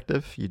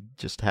perspective. You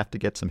just have to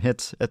get some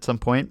hits at some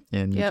point,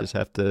 and you just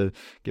have to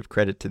give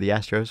credit to the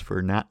Astros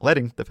for not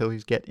letting the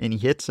Phillies get any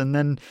hits. And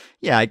then,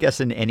 I guess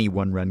in any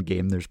one-run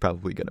game, there's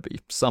probably going to be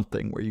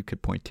something where you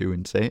could point to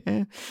and say,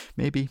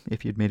 maybe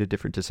if you'd made a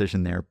different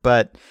decision there.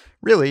 But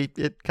really,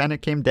 it kind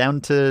of came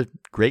down to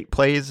great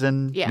plays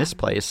and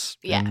misplays.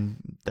 Yeah. And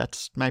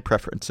that's my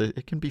preference.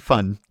 It can be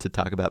fun to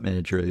talk about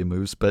managerial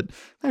moves, but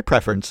my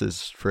preference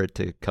is for it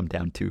to come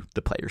down to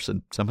the players,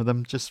 and some of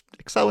them just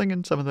excelling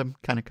and some of them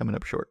kind of coming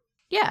up short.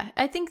 Yeah,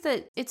 I think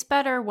that it's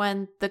better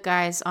when the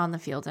guys on the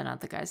field and not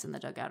the guys in the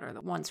dugout are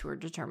the ones who are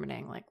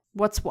determining like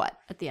what's what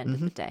at the end of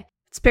the day.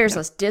 It spares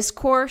us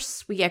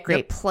discourse. We get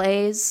great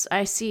plays.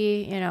 I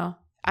see,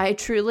 I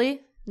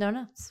truly no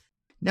notes.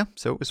 Yeah,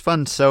 so it was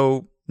fun.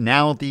 So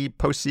now the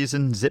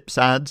postseason zips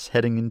odds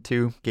heading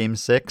into Game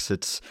 6.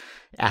 It's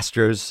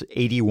Astros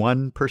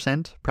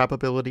 81%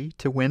 probability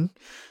to win.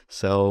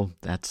 So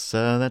that's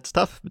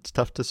tough. It's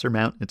tough to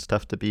surmount. It's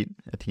tough to beat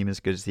a team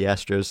as good as the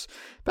Astros.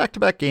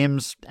 Back-to-back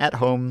games at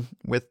home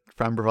with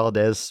Framber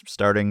Valdez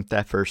starting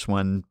that first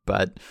one,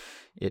 but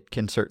it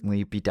can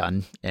certainly be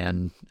done.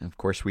 And of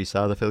course, we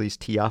saw the Phillies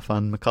tee off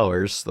on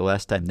McCullers the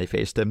last time they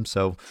faced him.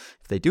 So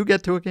if they do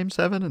get to a Game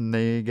 7 and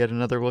they get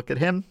another look at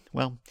him,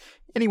 well,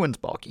 anyone's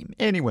ball game,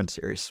 anyone's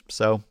series.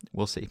 So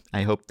we'll see.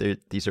 I hope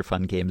these are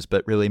fun games,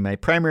 but really my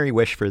primary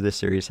wish for this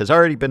series has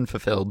already been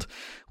fulfilled,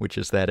 which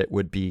is that it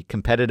would be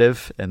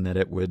competitive and that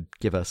it would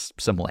give us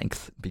some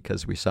length,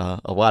 because we saw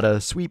a lot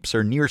of sweeps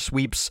or near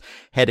sweeps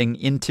heading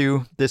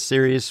into this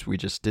series. We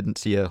just didn't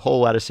see a whole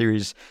lot of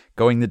series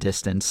going the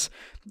distance,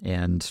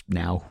 and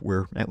now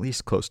we're at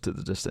least close to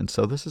the distance.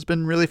 So this has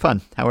been really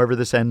fun. However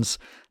this ends,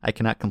 I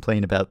cannot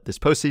complain about this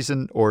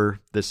postseason or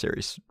this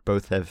series.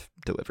 Both have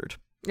delivered.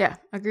 Yeah,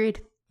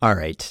 agreed. All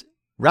right.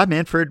 Rob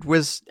Manfred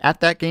was at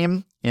that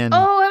game. And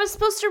I was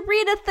supposed to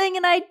read a thing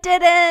and I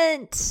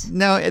didn't.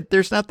 No,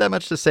 there's not that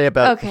much to say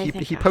about it.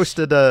 Okay, he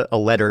posted a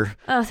letter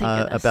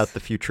about the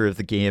future of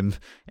the game,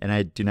 and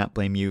I do not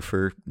blame you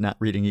for not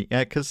reading it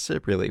yet, because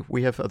really,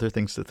 we have other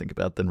things to think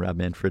about than Rob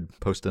Manfred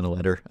posting a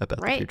letter about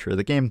the future of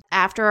the game.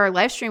 After our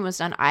live stream was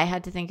done, I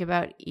had to think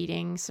about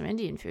eating some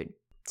Indian food.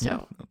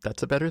 So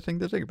that's a better thing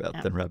to think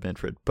about than Rob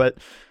Manfred. But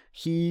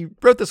he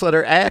wrote this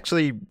letter. I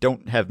actually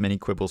don't have many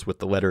quibbles with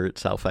the letter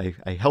itself. I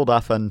held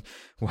off on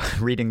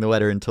reading the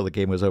letter until the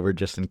game was over,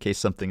 just in case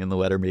something in the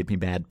letter made me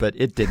mad, but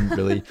it didn't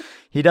really.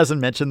 He doesn't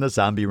mention the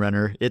zombie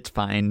runner. It's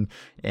fine.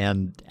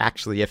 And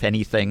actually, if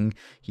anything,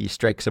 he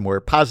strikes a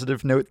more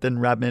positive note than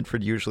Rob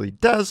Manfred usually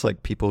does.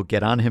 Like, people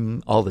get on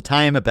him all the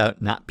time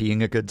about not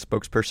being a good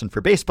spokesperson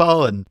for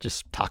baseball and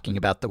just talking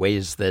about the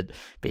ways that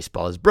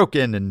baseball is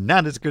broken and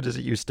not as good as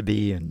it used to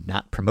be and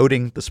not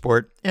promoting the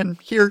sport. And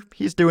here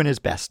he's doing his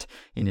best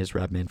in his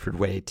Rob Manfred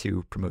way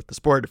to promote the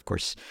sport. Of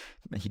course,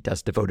 he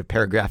does devote a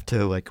paragraph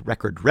to like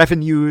record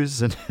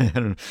revenues, and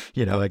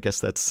I guess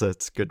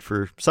that's good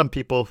for some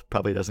people.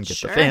 Probably doesn't get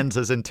the fans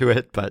as into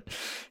it, but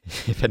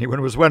if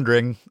anyone was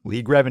wondering,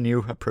 league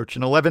revenue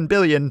approaching 11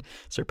 billion,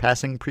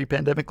 surpassing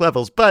pre-pandemic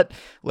levels. But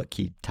look,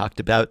 he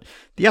talked about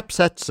the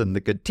upsets and the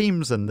good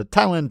teams and the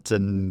talent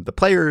and the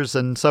players,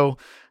 and so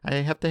I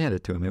have to hand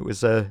it to him. It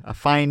was a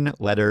fine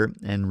letter,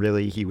 and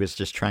really he was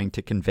just trying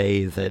to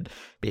convey that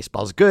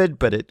baseball's good,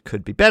 but it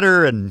could be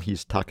better, and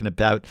he's talking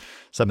about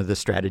some of the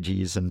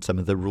strategies and some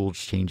of the rules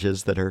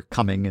changes that are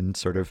coming and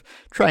sort of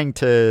trying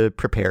to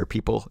prepare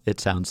people,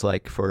 it sounds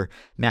like, for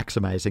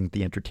maximizing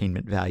the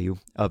entertainment value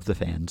of the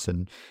fans.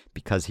 And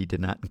because he did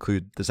not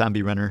include the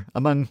zombie runner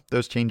among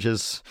those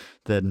changes,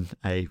 then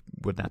I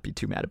would not be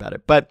too mad about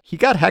it. But he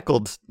got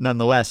heckled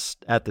nonetheless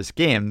at this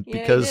game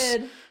because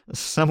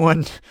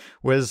someone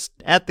was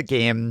at the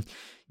game,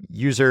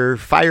 user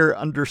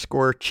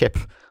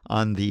fire_chip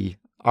on the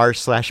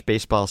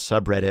r/baseball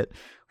subreddit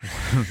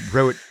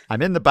wrote,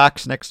 "I'm in the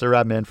box next to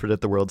Rob Manfred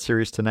at the World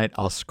Series tonight.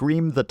 I'll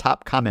scream the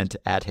top comment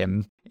at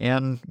him,"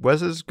 and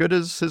was as good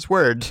as his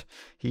word.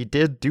 He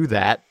did do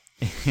that.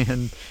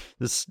 And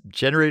this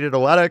generated a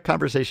lot of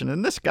conversation.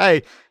 And this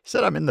guy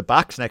said, "I'm in the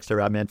box next to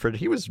Rob Manfred."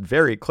 He was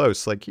very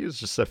close. Like, he was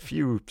just a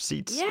few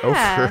seats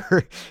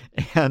over.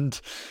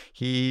 And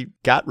he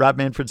got Rob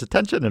Manfred's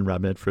attention, and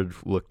Rob Manfred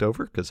looked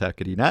over, because how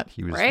could he not?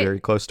 He was very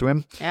close to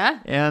him. Yeah.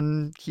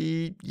 And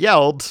he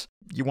yelled,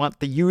 "You want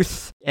the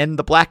youth and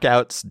the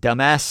blackouts,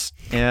 dumbass."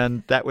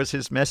 And that was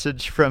his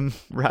message from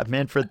Rob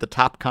Manfred. The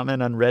top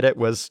comment on Reddit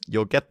was,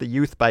 "You'll get the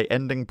youth by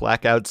ending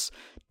blackouts,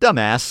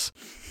 dumbass."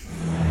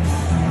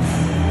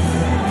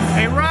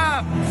 Hey,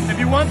 Rob, if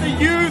you want the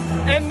youth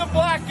and the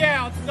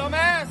blackouts,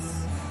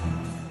 dumbass.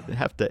 They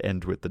have to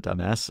end with the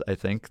dumbass, I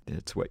think.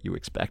 It's what you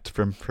expect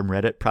from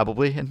Reddit,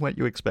 probably, and what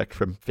you expect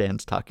from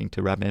fans talking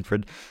to Rob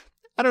Manfred.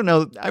 I don't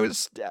know. I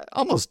was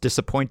almost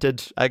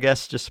disappointed, I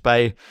guess, just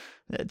by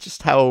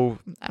just how,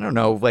 I don't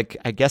know, like,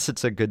 I guess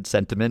it's a good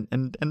sentiment.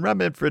 And Rob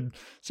Manfred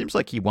seems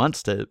like he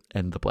wants to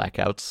end the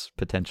blackouts,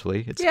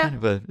 potentially. It's kind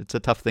of it's a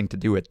tough thing to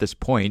do at this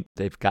point.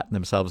 They've gotten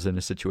themselves in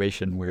a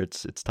situation where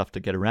it's tough to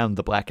get around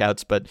the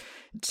blackouts, but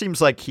it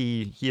seems like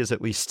he has at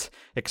least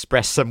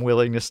expressed some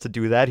willingness to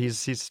do that.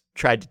 He's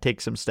tried to take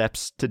some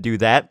steps to do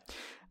that.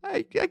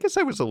 I guess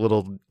I was a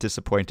little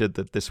disappointed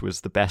that this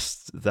was the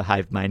best the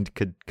hive mind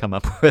could come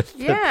up with.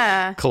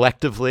 Yeah.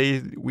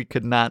 Collectively, we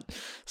could not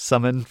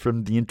summon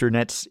from the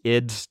internet's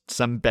id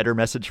some better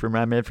message from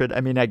Rob Manfred. I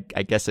mean, I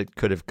guess it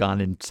could have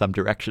gone in some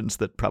directions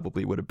that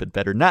probably would have been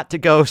better not to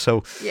go.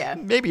 So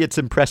maybe it's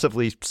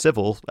impressively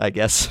civil, I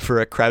guess,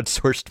 for a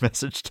crowdsourced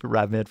message to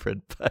Rob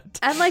Manfred. But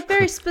and like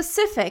very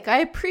specific. I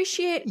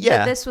appreciate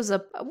that this was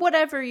a,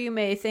 whatever you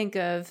may think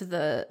of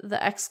the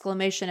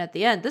exclamation at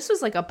the end, this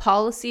was like a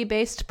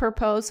policy-based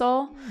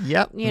proposal.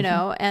 You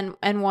know,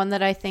 and one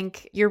that I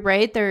think you're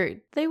right,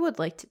 they would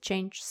like to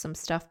change some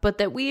stuff, but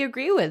that we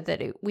agree with,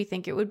 that we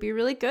think it would be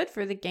really good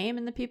for the game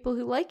and the people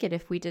who like it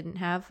if we didn't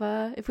have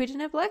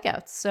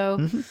blackouts. So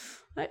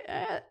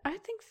I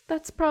think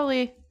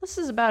this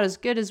is about as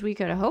good as we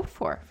could have hoped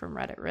for from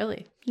Reddit,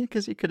 really. Yeah,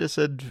 because you could have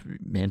said,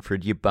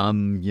 "Manfred, you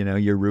bum,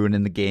 you're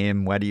ruining the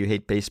game. Why do you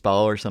hate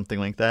baseball?" or something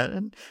like that.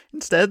 And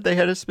instead, they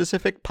had a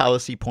specific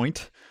policy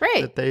point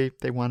that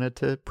they wanted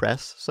to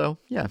press. So,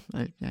 yeah,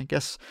 I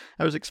guess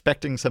I was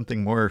expecting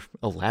something more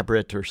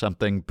elaborate or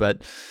something,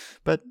 but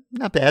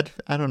not bad.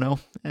 I don't know.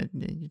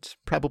 It's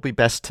probably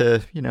best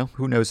to,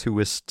 who knows who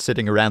was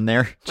sitting around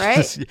there. Right.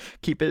 Just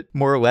keep it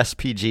more or less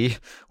PG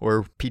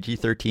or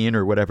PG-13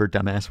 or whatever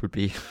dumbass would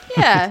be.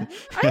 Yeah.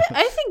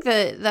 I think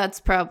that's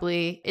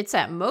probably, it's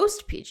at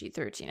most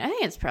PG-13. I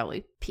think it's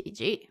probably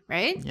PG,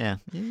 right? Yeah.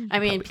 I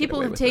mean,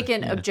 people have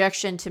taken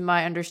objection to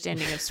my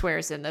understanding of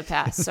swears in the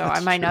past, so I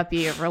might not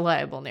be a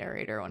reliable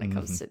narrator when it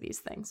comes to these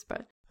things,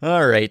 but...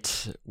 All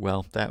right.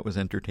 Well, that was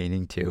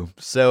entertaining too.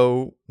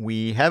 So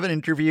we have an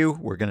interview.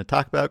 We're going to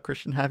talk about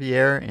Christian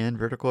Javier and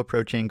Vertical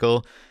Approach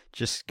Angle.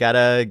 Just got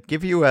to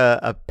give you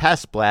a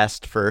pass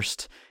blast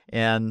first.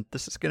 And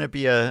this is going to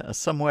be a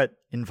somewhat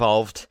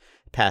involved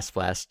pass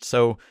blast.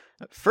 So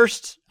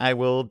first, I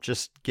will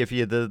just give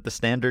you the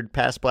standard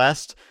pass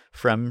blast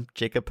from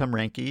Jacob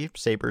Pomranke,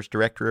 Sabres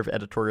Director of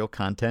Editorial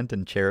Content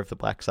and Chair of the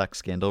Black Sox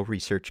Scandal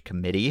Research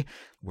Committee.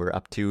 We're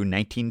up to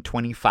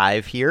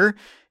 1925 here.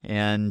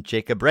 And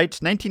Jacob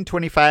writes,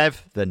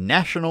 1925, the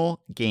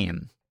national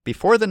game.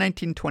 Before the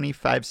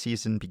 1925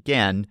 season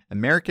began,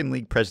 American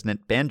League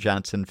President Ban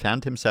Johnson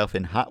found himself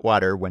in hot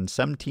water when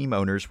some team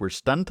owners were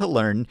stunned to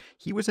learn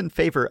he was in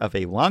favor of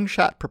a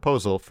long-shot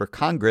proposal for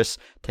Congress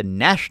to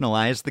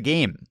nationalize the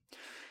game.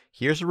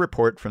 Here's a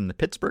report from the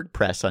Pittsburgh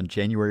Press on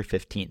January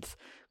 15th.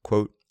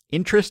 Quote,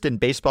 "Interest in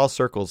baseball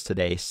circles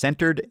today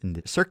centered in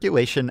the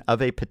circulation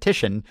of a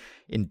petition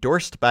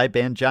endorsed by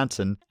Ban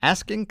Johnson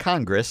asking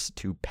Congress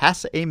to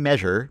pass a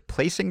measure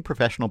placing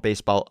professional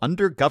baseball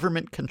under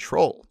government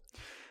control.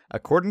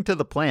 According to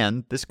the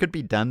plan, this could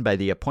be done by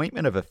the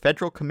appointment of a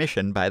federal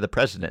commission by the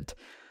president.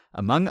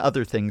 Among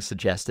other things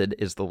suggested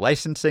is the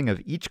licensing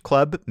of each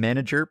club,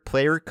 manager,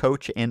 player,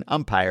 coach, and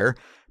umpire,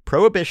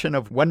 prohibition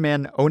of one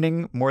man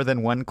owning more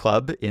than one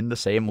club in the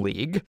same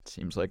league,"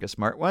 seems like a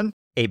smart one,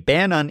 "a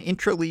ban on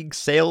intra-league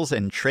sales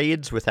and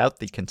trades without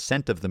the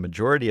consent of the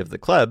majority of the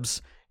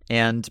clubs,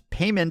 and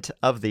payment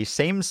of the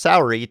same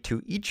salary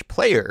to each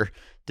player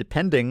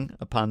depending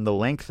upon the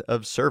length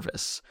of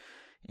service."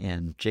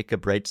 And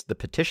Jacob writes, the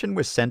petition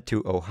was sent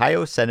to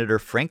Ohio Senator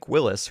Frank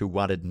Willis, who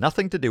wanted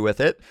nothing to do with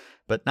it,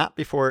 but not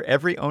before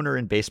every owner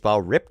in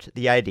baseball ripped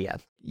the idea.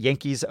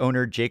 Yankees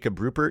owner Jacob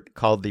Ruppert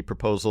called the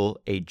proposal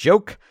a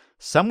joke.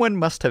 Someone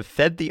must have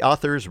fed the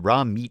authors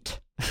raw meat.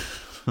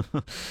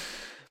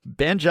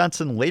 Ban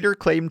Johnson later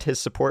claimed his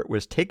support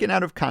was taken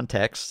out of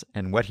context,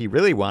 and what he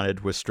really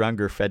wanted was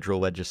stronger federal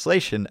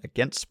legislation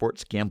against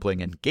sports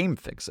gambling and game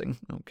fixing.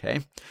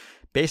 Okay.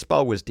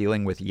 Baseball was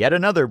dealing with yet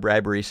another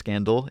bribery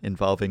scandal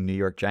involving New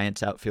York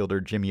Giants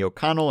outfielder Jimmy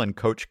O'Connell and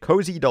coach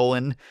Cozy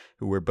Dolan,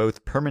 who were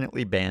both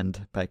permanently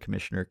banned by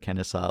Commissioner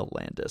Kennesaw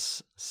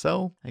Landis.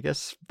 So I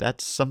guess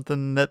that's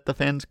something that the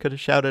fans could have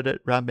shouted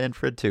at Rob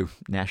Manfred to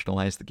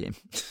nationalize the game.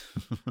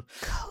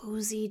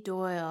 Cozy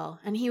Doyle.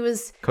 And he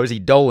was... Cozy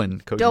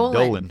Dolan.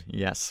 Dolan.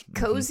 Yes.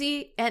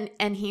 Cozy,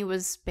 and he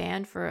was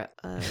banned for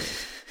a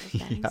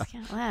betting Yeah.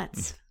 scandal.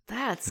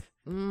 That's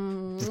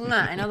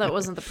I know that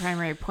wasn't the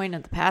primary point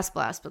of the pass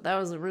blast, but that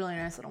was a really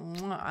nice little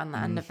on the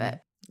end of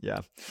it. Yeah.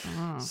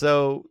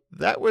 So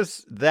that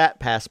was that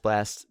pass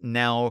blast.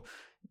 Now,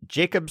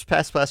 Jacob's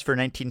pass blast for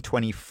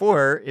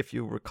 1924, if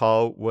you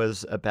recall,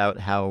 was about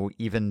how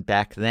even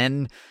back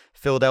then,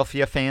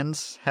 Philadelphia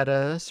fans had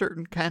a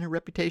certain kind of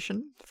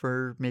reputation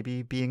for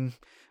maybe being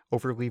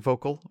overly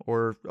vocal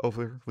or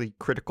overly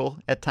critical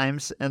at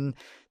times. And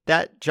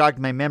that jogged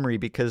my memory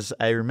because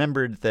I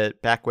remembered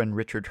that back when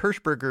Richard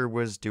Hirschberger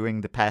was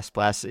doing the pass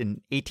blast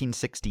in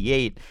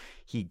 1868,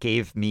 he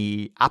gave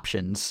me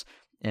options.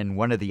 And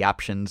one of the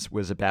options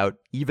was about,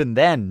 even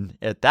then,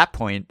 at that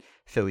point,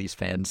 Phillies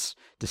fans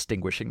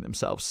distinguishing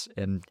themselves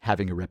and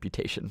having a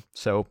reputation.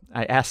 So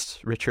I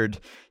asked Richard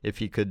if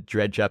he could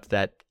dredge up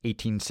that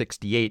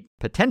 1868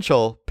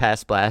 potential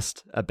pass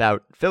blast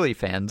about Philly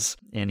fans,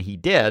 and he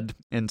did.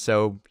 And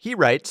so he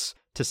writes,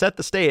 to set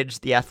the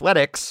stage, the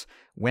Athletics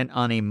went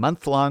on a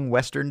month-long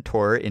Western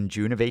tour in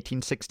June of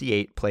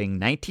 1868, playing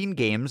 19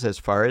 games as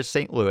far as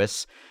St.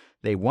 Louis.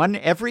 They won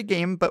every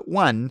game but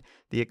one,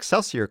 the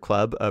Excelsior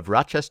Club of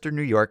Rochester,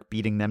 New York,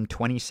 beating them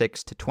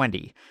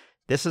 26-20.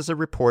 This is a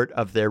report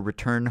of their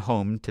return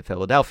home to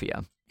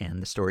Philadelphia.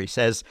 And the story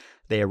says,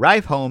 they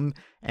arrive home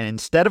and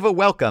instead of a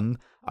welcome,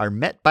 are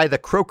met by the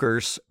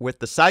Croakers with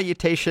the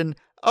salutation,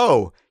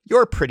 "Oh,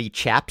 you're pretty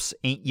chaps,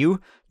 ain't you,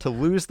 to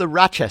lose the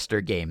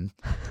Rochester game,"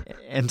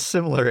 and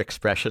similar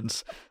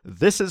expressions.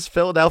 This is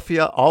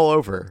Philadelphia all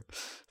over.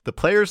 The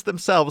players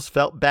themselves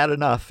felt bad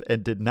enough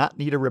and did not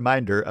need a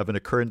reminder of an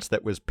occurrence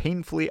that was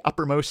painfully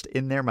uppermost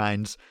in their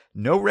minds.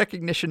 No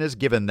recognition is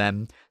given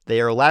them.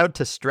 They are allowed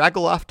to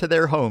straggle off to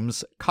their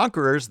homes,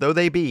 conquerors though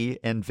they be,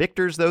 and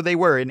victors though they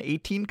were in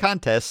 18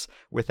 contests,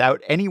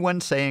 without anyone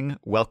saying,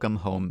 "Welcome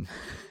home."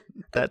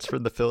 That's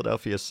from the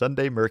Philadelphia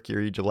Sunday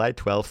Mercury, July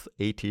 12th,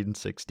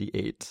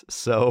 1868.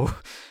 So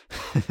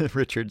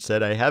Richard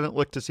said, I haven't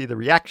looked to see the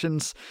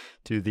reactions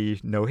to the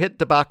no-hit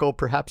debacle.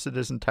 Perhaps it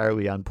is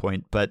entirely on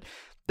point, but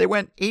they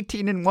went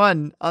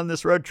 18-1 on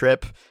this road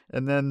trip,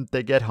 and then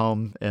they get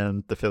home,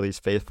 and the Phillies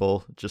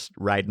faithful just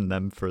riding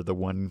them for the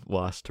one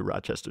loss to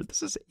Rochester.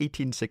 This is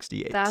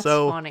 1868. That's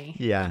so funny.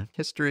 Yeah,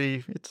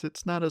 history,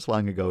 it's not as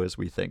long ago as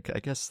we think. I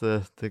guess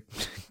the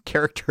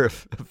character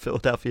of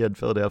Philadelphia and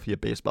Philadelphia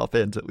baseball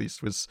fans, at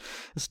least, was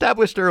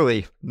established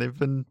early. They've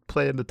been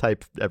playing the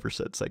type ever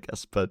since, I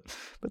guess. But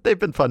they've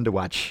been fun to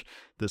watch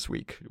this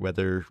week,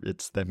 whether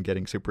it's them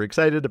getting super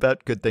excited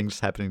about good things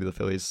happening to the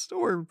Phillies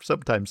or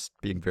sometimes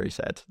being very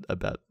sad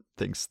about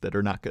things that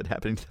are not good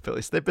happening to the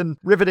Phillies. They've been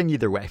riveting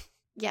either way.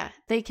 Yeah,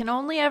 they can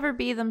only ever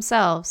be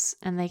themselves,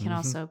 and they can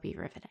also be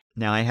riveting.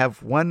 Now, I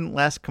have one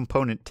last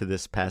component to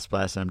this pass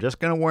blast, and I'm just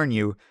going to warn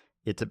you,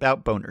 it's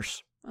about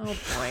boners. Oh,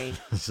 boy.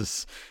 This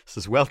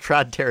is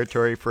well-trod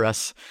territory for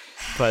us,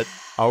 but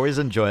always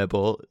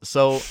enjoyable.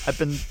 So I've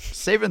been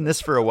saving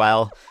this for a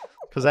while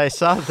because I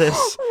saw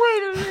this.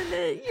 Wait a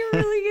minute. You're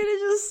really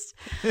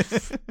going to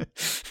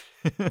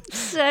just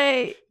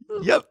say...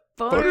 Yep.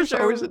 Boners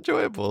are always are-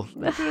 enjoyable.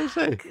 What can I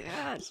say?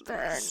 God,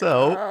 Ben.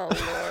 So,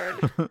 Oh,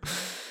 Lord.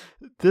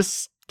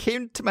 this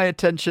came to my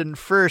attention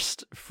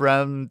first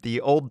from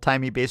the Old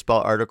Timey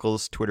Baseball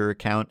Articles Twitter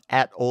account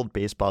at Old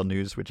Baseball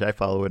News, which I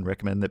follow and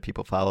recommend that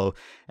people follow.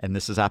 And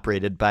this is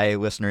operated by a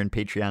listener and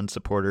Patreon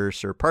supporter,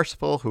 Sir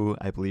Parsifal, who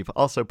I believe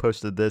also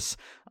posted this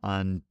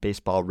on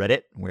Baseball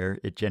Reddit, where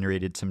it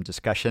generated some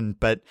discussion.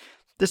 But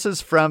this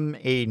is from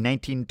a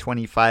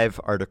 1925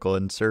 article,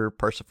 and Sir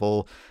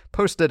Parsifal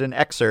posted an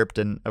excerpt.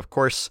 And of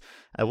course,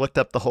 I looked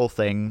up the whole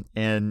thing,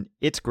 and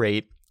it's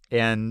great.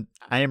 And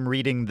I am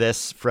reading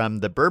this from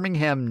the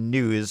Birmingham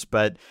News,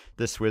 but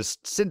this was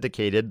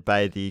syndicated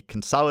by the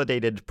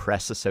Consolidated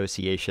Press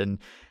Association.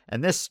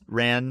 And this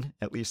ran,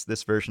 at least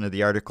this version of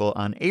the article,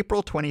 on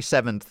April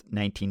 27th,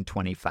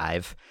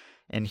 1925.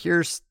 And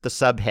here's the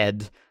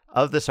subhead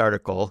of this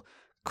article.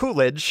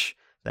 Coolidge,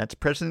 that's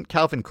President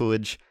Calvin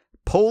Coolidge,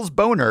 pulls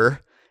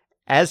boner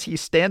as he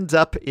stands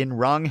up in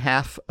wrong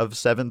half of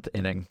seventh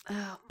inning.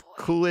 Oh,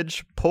 boy.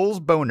 Coolidge pulls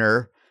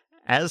boner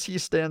as he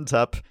stands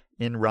up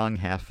in wrong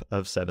half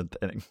of seventh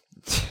inning.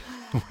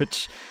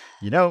 Which,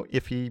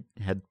 if he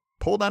had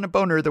pulled on a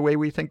boner the way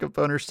we think of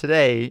boners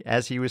today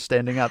as he was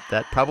standing up,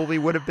 that probably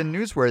would have been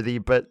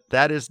newsworthy, but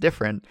that is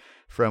different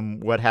from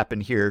what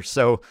happened here.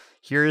 So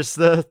here's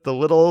the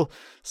little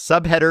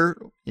subheader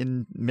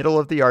in middle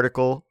of the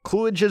article,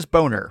 Coolidge's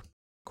boner,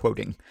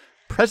 quoting,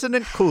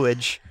 President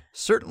Coolidge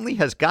certainly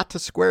has got to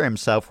square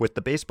himself with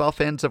the baseball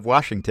fans of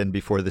Washington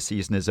before the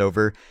season is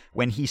over.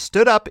 When he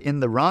stood up in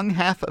the wrong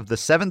half of the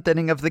 7th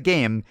inning of the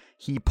game,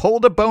 he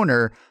pulled a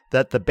boner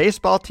that the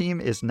baseball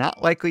team is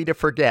not likely to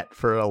forget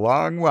for a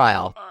long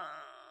while.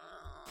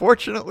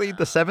 Fortunately,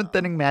 the 7th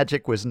inning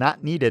magic was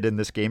not needed in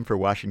this game, for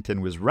Washington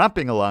was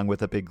romping along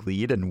with a big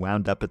lead and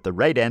wound up at the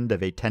right end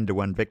of a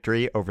 10-1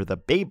 victory over the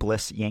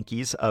babeless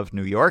Yankees of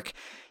New York.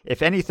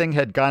 If anything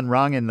had gone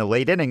wrong in the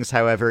late innings,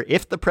 however,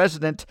 if the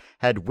president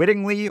had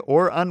wittingly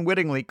or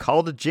unwittingly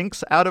called a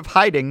jinx out of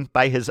hiding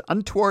by his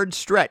untoward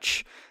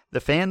stretch, the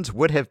fans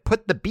would have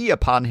put the bee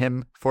upon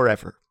him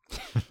forever.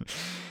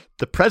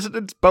 The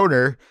president's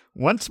boner,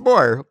 once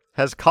more,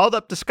 has called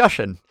up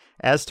discussion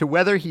as to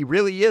whether he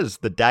really is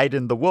the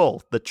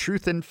dyed-in-the-wool, the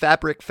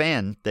truth-in-fabric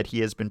fan that he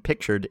has been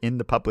pictured in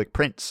the public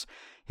prints.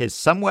 His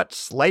somewhat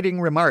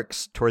slighting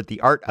remarks toward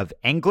the art of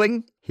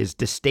angling, his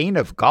disdain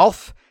of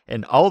golf,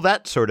 and all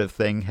that sort of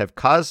thing have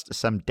caused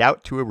some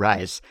doubt to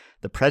arise.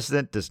 The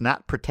president does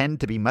not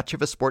pretend to be much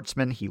of a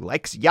sportsman. He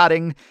likes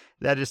yachting.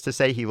 That is to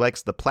say, he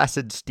likes the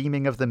placid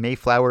steaming of the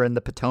Mayflower and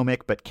the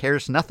Potomac, but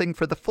cares nothing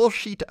for the full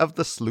sheet of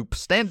the sloop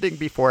standing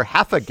before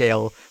half a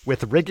gale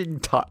with rigging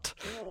taut.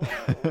 Oh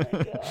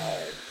my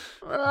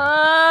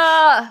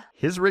God.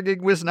 His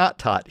rigging was not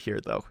taut here,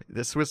 though.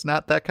 This was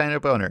not that kind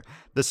of boner.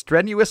 The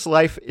strenuous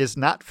life is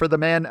not for the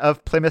man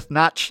of Plymouth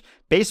Notch.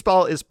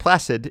 Baseball is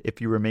placid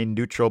if you remain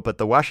neutral, but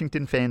the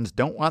Washington fans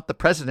don't want the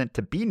president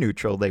to be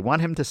neutral. They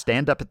want him to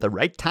stand up at the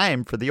right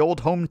time for the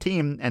old home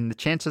team, and the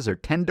chances are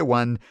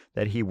 10-1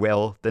 that he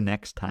will the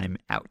next time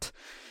out.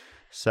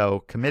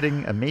 So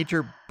committing a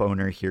major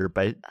boner here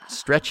by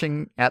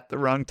stretching at the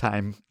wrong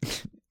time.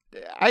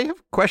 I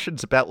have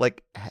questions about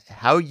like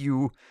how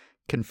you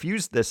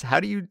confuse this. How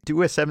do you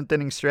do a 7th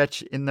inning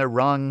stretch in the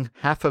wrong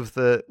half of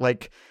the,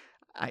 like,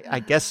 I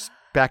guess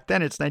back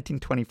then it's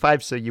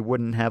 1925, so you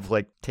wouldn't have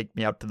like Take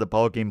Me Out to the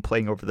Ball Game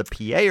playing over the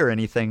PA or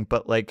anything.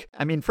 But like,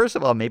 I mean, first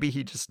of all, maybe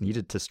he just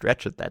needed to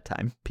stretch at that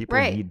time. People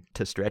need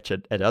to stretch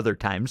at other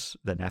times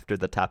than after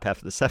the top half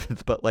of the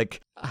 7th. But like,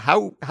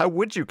 how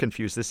would you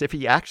confuse this if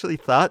he actually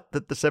thought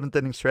that the 7th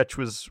inning stretch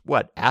was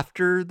what,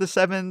 after the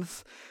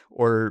 7th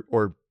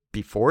or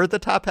before the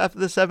top half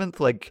of the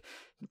 7th? Like,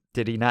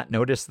 did he not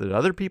notice that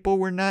other people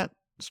were not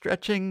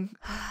stretching?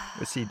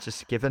 Was he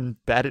just given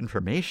bad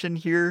information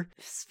here?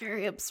 He's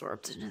very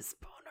absorbed in his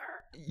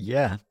boner.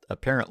 Yeah,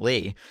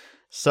 apparently.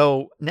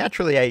 So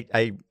naturally,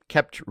 I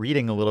kept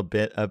reading a little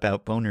bit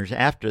about boners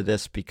after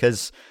this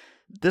because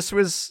this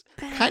was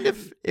kind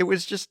of, it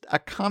was just a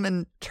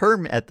common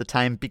term at the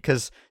time,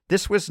 because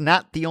this was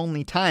not the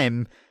only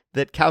time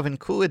that Calvin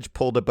Coolidge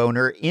pulled a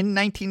boner. In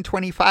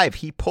 1925,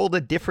 he pulled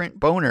a different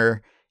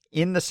boner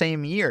in the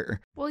same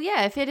year. Well,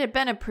 yeah, if it had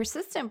been a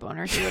persistent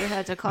boner, he would have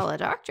had to call a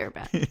doctor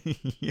back.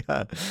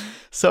 Yeah.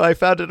 So I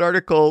found an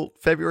article,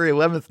 February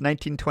 11th,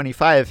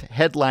 1925,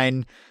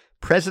 headline,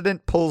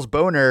 President Pulls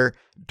Boner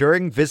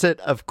During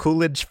Visit of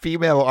Coolidge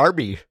Female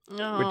Army,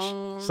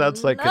 which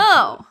sounds like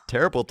a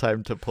terrible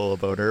time to pull a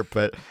boner,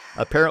 but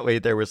apparently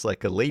there was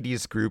like a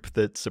ladies group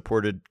that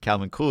supported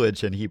Calvin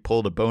Coolidge, and he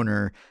pulled a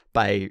boner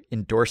by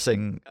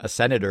endorsing a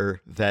senator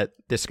that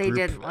this group...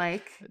 They didn't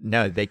like?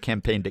 No, they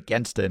campaigned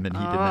against him, and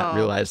he did not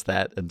realize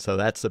that, and so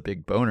that's a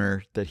big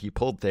boner that he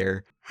pulled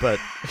there. But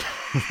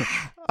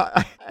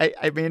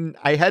I mean,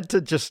 I had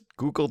to just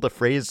Google the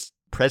phrase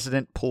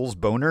President Pulls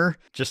Boner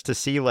just to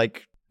see,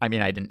 like, I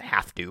mean, I didn't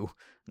have to,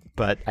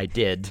 but I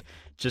did,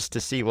 just to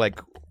see, like,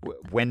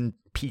 when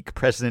peak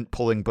president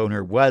pulling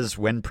boner was,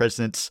 when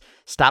presidents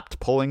stopped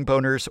pulling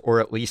boners, or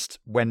at least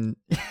when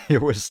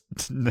it was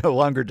no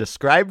longer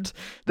described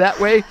that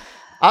way.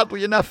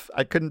 Oddly enough,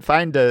 I couldn't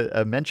find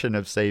a mention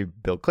of, say,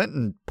 Bill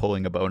Clinton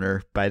pulling a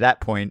boner. By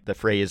that point, the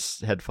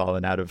phrase had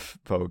fallen out of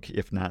vogue,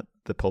 if not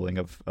the pulling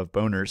of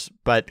boners.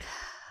 But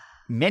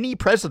many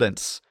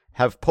presidents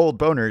have pulled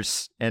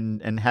boners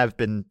and have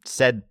been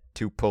said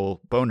to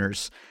pull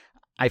boners.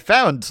 I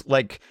found,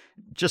 like,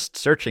 just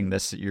searching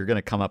this, you're going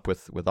to come up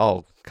with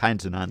all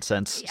kinds of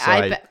nonsense.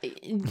 So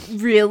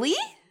Really?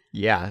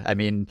 Yeah, I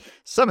mean,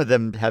 some of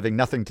them having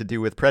nothing to do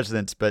with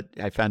presidents, but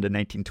I found a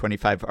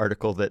 1925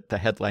 article that the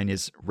headline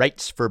is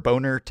Rights for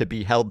Boner to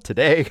be Held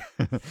Today.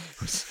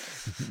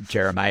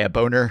 Jeremiah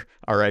Boner,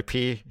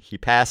 R.I.P., he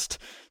passed.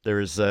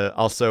 There's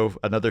also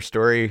another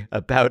story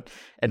about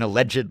an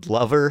alleged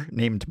lover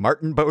named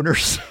Martin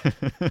Boners.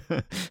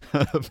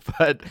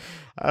 But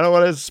I don't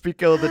want to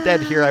speak ill of the dead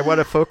here. I want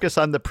to focus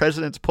on the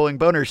presidents pulling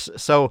boners.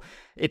 So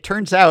it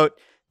turns out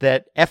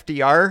that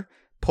FDR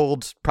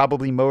pulled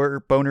probably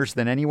more boners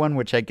than anyone,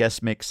 which I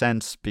guess makes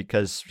sense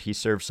because he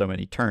served so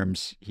many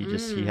terms.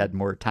 He had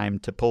more time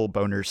to pull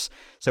boners.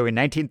 So in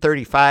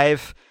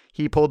 1935,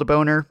 he pulled a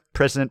boner.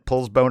 President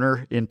pulls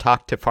boner in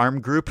Talk to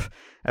Farm Group.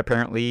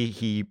 Apparently,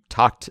 he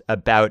talked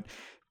about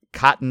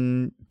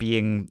cotton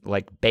being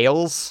like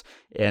bales.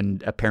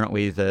 And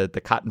apparently the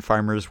cotton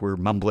farmers were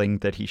mumbling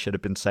that he should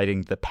have been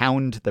citing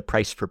the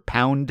price for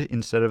pound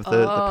instead of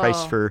the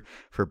price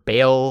for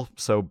bale.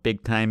 So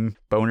big time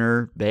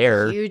boner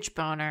there. Huge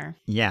boner.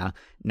 Yeah.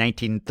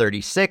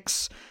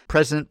 1936,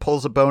 President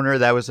pulls a boner.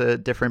 That was a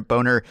different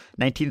boner.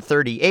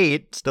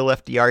 1938, still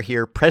FDR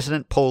here,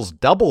 President pulls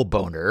double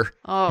boner.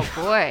 Oh,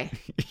 boy.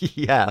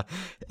 Yeah.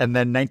 And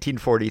then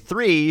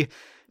 1943,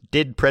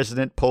 did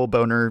President pull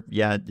boner?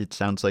 Yeah, it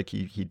sounds like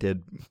he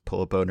did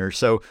pull a boner.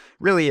 So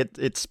really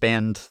it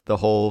spanned the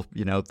whole,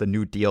 the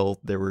New Deal.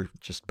 There were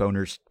just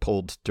boners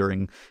pulled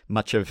during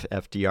much of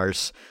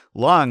FDR's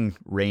long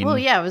reign. Well,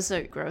 yeah, it was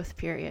a growth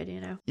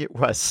period, It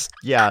was,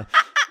 yeah.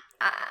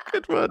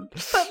 Good one.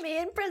 Put me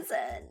in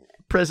prison.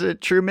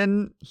 President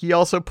Truman, he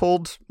also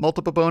pulled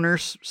multiple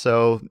boners.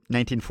 So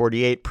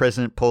 1948,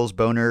 President pulls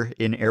boner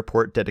in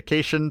airport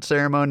dedication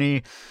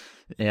ceremony.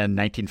 And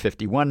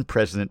 1951,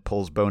 President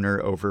pulls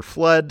boner over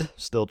flood.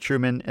 Still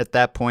Truman at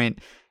that point.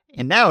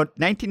 And now,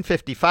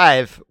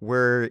 1955,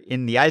 we're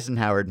in the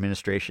Eisenhower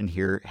administration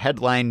here.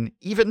 Headline,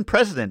 even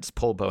presidents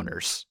pull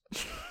boners.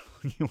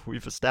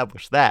 We've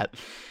established that.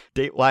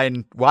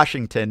 Dateline,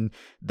 Washington,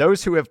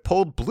 those who have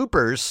pulled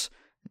bloopers,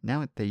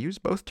 now they use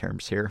both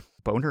terms here.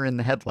 Boner in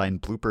the headline,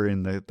 blooper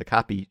in the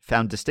copy,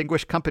 found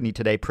distinguished company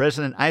today.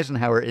 President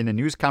Eisenhower, in a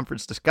news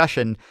conference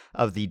discussion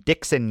of the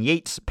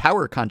Dixon-Yates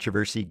power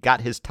controversy,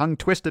 got his tongue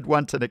twisted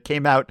once and it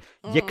came out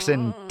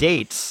Yixon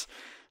dates.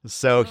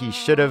 So he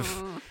should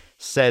have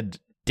said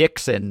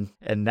Dixon,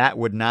 and that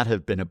would not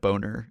have been a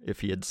boner if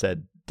he had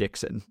said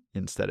Dixon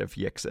instead of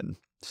Yixon.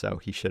 So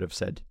he should have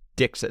said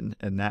Dixon,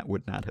 and that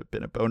would not have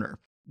been a boner.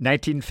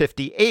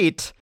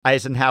 1958,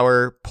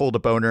 Eisenhower pulled a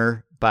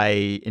boner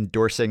by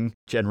endorsing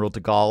General de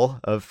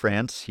Gaulle of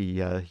France.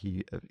 He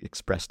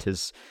expressed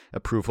his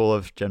approval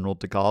of General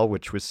de Gaulle,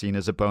 which was seen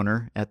as a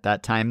boner at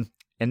that time.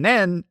 And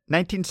then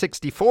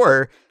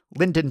 1964,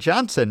 Lyndon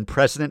Johnson,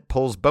 president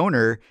pulls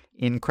boner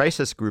in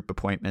crisis group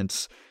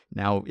appointments.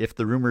 Now, if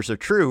the rumors are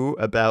true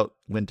about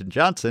Lyndon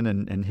Johnson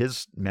and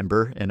his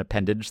member and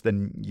appendage,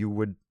 then you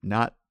would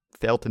not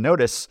fail to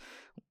notice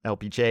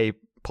LBJ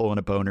pulling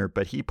a boner,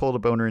 but he pulled a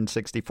boner in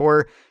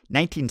 64.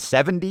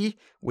 1970,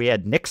 we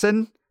had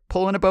Nixon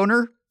pulling a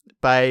boner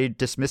by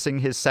dismissing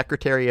his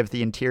Secretary of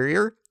the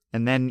Interior.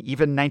 And then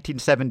even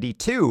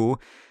 1972,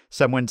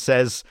 someone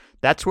says,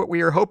 that's what we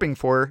are hoping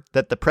for,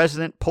 that the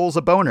president pulls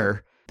a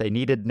boner. They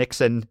needed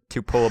Nixon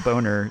to pull a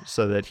boner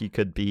so that he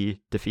could be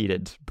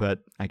defeated. But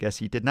I guess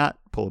he did not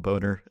pull a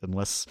boner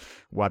unless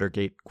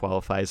Watergate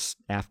qualifies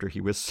after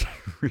he was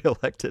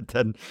reelected.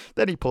 Then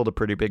he pulled a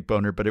pretty big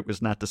boner, but it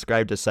was not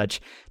described as such.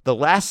 The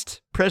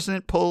last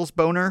president pulls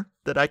boner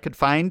that I could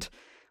find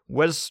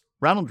was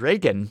Ronald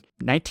Reagan,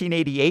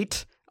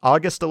 1988,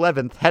 August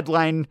 11th,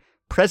 headline,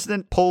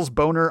 President pulls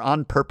boner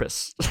on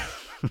purpose.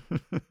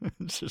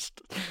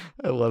 Just,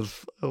 I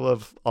love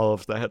all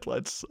of the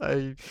headlines.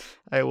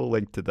 I will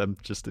link to them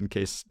just in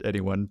case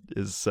anyone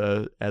is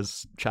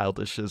as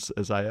childish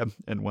as I am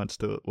and wants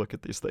to look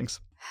at these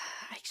things.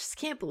 I just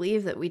can't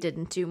believe that we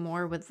didn't do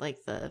more with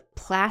like the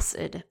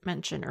Placid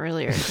mention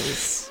earlier,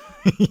 because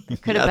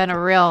it could have been a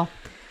real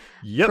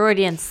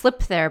Freudian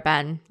slip there,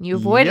 Ben. You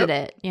avoided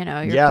it. You're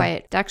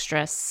quite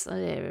dexterous.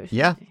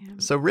 Yeah.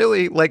 So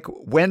really, like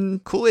when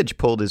Coolidge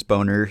pulled his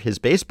boner, his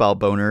baseball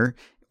boner,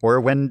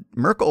 or when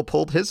Merkel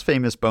pulled his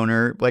famous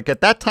boner, like at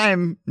that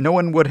time, no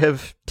one would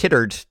have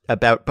tittered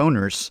about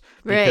boners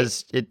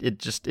because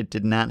it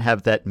did not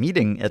have that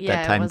meaning at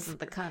that time. Yeah, it wasn't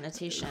the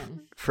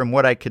connotation. From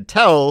what I could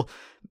tell,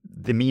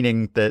 the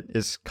meaning that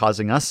is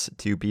causing us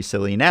to be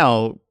silly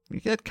now,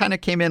 it kind of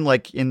came in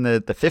like in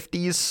the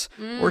 50s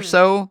or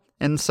so.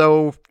 And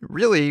so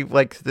really,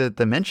 like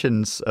the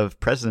mentions of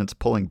presidents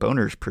pulling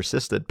boners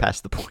persisted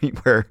past the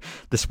point where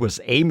this was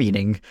a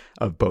meaning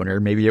of boner.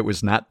 Maybe it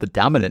was not the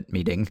dominant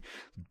meaning,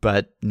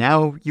 but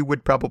now you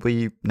would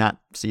probably not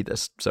see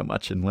this so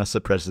much unless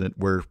a president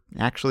were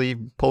actually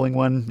pulling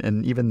one.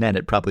 And even then,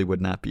 it probably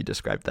would not be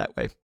described that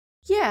way.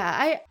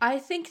 Yeah, I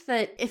think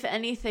that if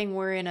anything,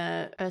 we're in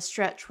a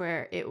stretch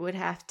where it would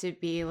have to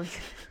be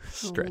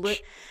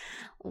like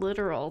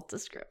literal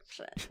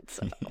description.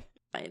 So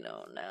I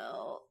don't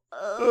know.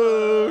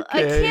 Okay.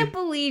 I can't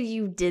believe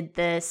you did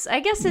this.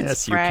 I guess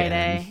it's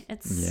Friday.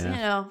 It's,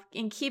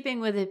 in keeping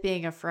with it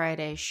being a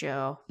Friday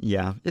show.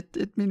 Yeah.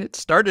 It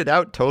started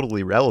out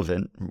totally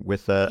relevant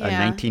with a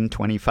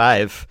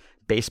 1925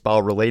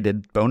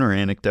 baseball-related boner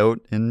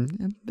anecdote,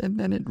 and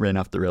then it ran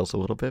off the rails a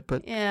little bit.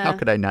 But how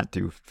could I not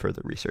do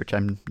further research?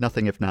 I'm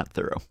nothing if not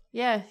thorough.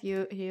 Yeah,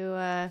 you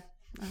I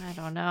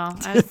don't know.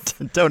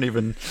 Don't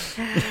even.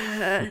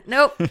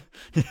 Nope.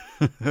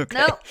 Okay.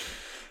 Nope.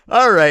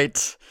 All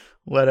right.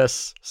 Let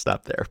us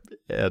stop there,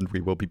 and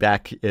we will be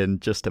back in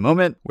just a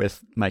moment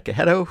with Mike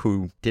Ahedo,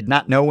 who did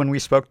not know when we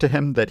spoke to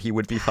him that he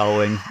would be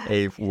following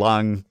a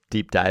long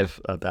deep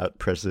dive about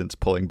presidents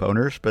pulling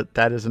boners, but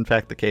that is in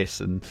fact the case,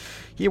 and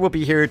he will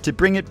be here to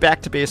bring it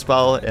back to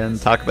baseball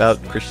and talk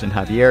about Christian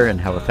Javier and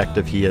how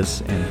effective he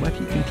is and what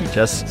he can teach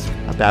us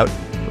about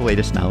the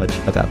latest knowledge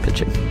about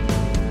pitching.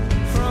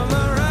 From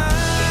a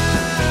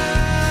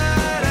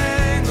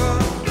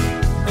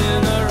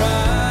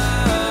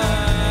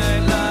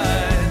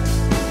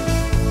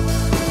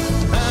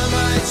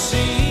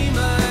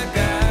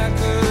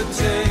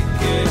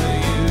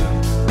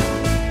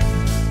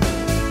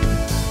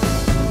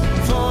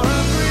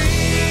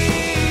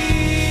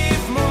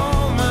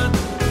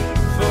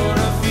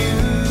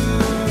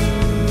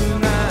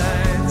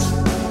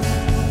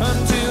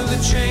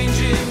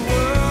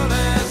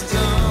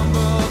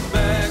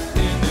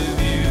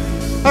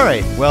All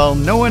right, well,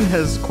 no one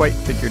has quite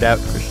figured out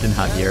Christian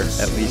Javier,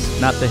 at least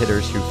not the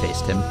hitters who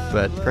faced him,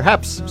 but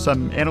perhaps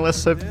some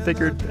analysts have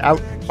figured out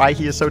why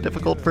he is so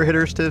difficult for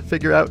hitters to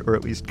figure out, or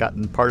at least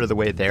gotten part of the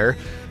way there.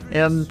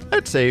 And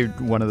I'd say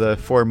one of the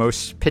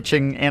foremost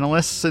pitching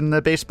analysts in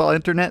the baseball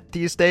internet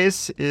these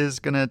days is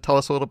going to tell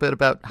us a little bit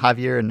about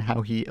Javier and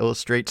how he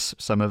illustrates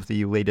some of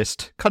the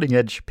latest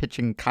cutting-edge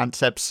pitching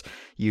concepts.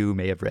 You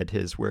may have read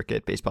his work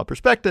at Baseball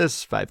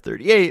Prospectus,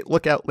 538,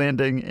 Lookout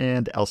Landing,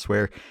 and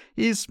elsewhere.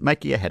 He's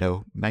Mikey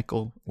Ajeto.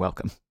 Michael,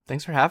 welcome.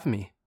 Thanks for having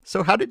me.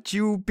 So how did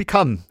you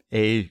become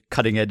a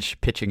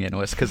cutting-edge pitching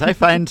analyst? Because I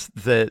find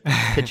that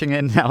pitching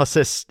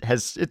analysis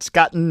it's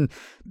gotten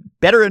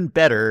better and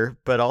better,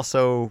 but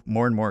also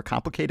more and more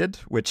complicated,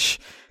 which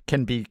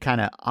can be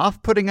kind of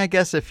off-putting, I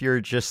guess, if you're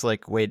just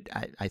like, wait,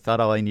 I thought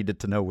all I needed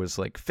to know was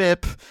like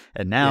FIP,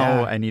 and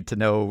now I need to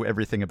know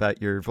everything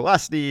about your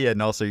velocity and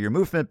also your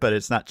movement, but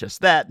it's not just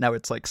that. Now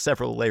it's like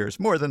several layers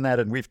more than that,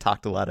 and we've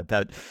talked a lot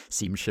about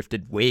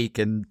seam-shifted wake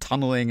and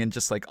tunneling and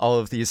just like all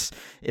of these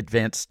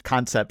advanced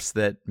concepts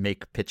that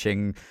make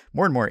pitching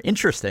more and more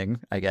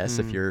interesting, I guess,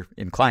 if you're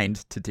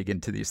inclined to dig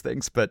into these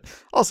things, but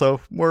also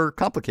more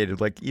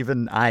complicated. Like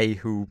even I,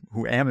 who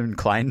am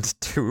inclined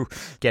to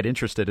get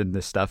interested in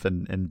this stuff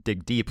and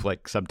dig deep,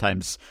 like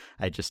sometimes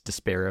I just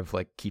despair of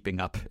like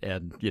keeping up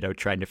and,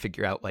 trying to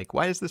figure out like,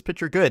 why is this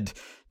pitcher good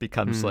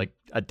becomes like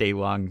a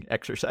day-long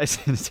exercise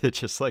into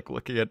just like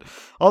looking at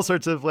all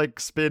sorts of like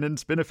spin and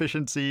spin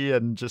efficiency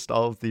and just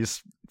all of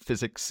these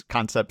physics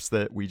concepts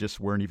that we just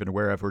weren't even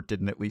aware of or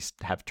didn't at least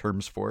have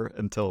terms for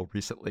until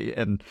recently.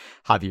 And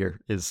Javier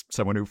is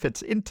someone who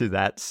fits into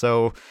that.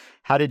 So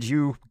how did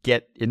you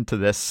get into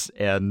this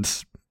and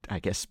I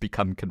guess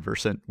become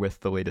conversant with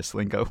the latest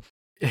lingo?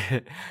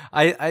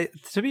 I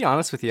to be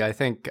honest with you, I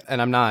think,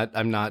 and I'm not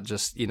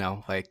just,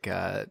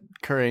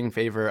 currying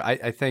favor.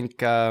 I think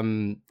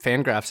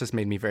Fangraphs has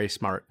made me very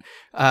smart,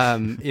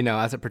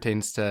 as it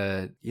pertains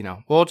to,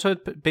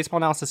 to baseball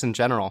analysis in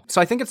general. So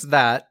I think it's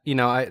that,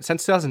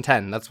 since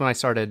 2010, that's when I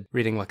started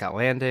reading Lookout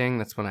Landing.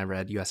 That's when I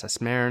read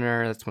USS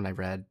Mariner. That's when I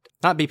read,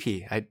 not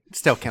BP. I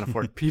still can't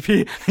afford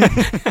BP.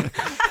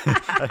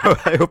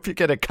 I hope you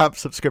get a comp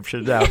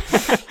subscription now.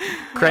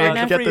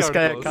 Craig, get this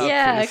guy a comp.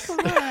 Yeah, please. come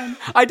on.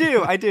 I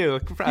do.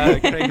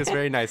 Craig is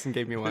very nice and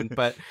gave me one,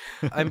 but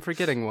I'm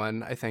forgetting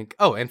one, I think.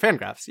 Oh, and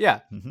Fangraphs, yeah.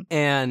 Mm-hmm.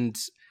 And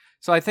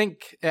so I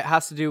think it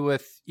has to do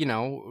with,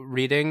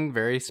 reading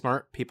very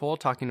smart people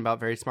talking about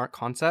very smart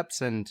concepts.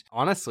 And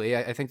honestly,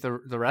 I think the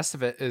rest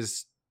of it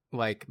is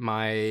like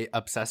my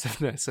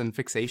obsessiveness and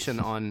fixation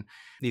on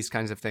these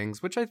kinds of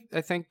things, which I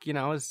think,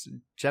 is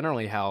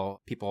generally how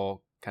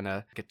people kind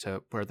of get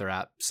to where they're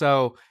at.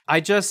 So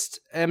I just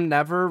am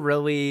never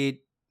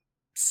really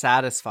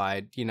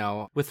satisfied,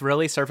 with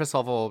really surface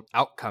level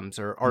outcomes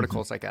or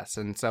articles, I guess.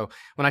 And so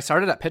when I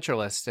started at Pitcher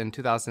List in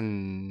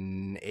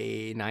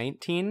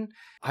 2019,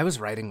 I was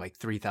writing like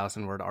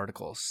 3,000 word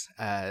articles.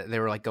 They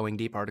were like going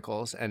deep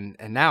articles. And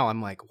now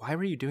I'm like, why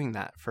were you doing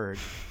that for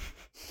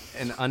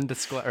an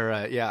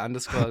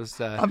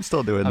undisclosed I'm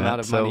still doing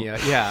amount that, of money?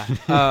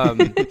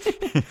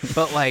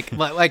 But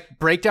like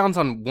breakdowns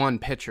on one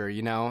pitcher,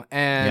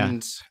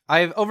 and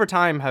I've over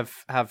time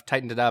have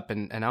tightened it up,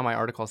 and now my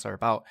articles are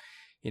about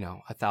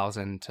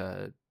 1,000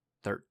 to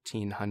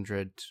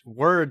 1,300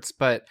 words.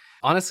 But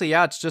honestly,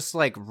 it's just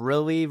like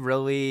really,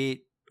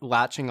 really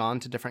latching on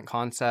to different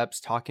concepts,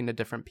 talking to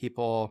different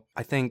people.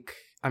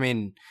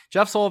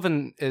 Jeff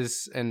Sullivan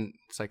is, and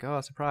it's like, oh,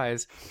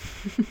 surprise,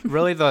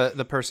 really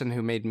the person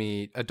who made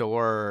me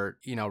adore,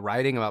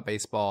 writing about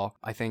baseball.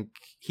 I think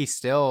he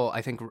still,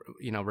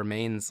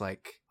 remains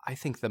like, I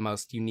think the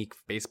most unique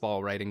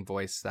baseball writing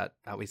voice that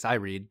at least I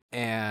read.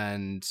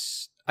 And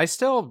I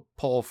still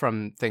pull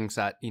from things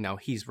that,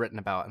 he's written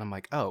about. And I'm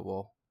like, oh,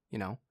 well,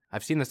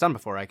 I've seen this done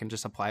before. I can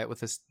just apply it with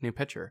this new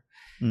pitcher.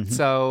 Mm-hmm.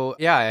 So,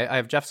 I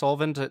have Jeff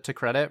Sullivan to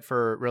credit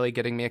for really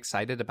getting me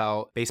excited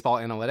about baseball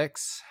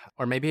analytics.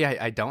 Or maybe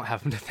I don't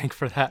have him to thank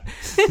for that.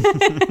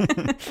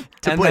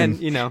 To blame.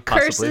 Then,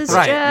 curses,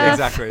 right, Jeff.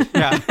 Exactly.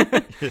 Yeah.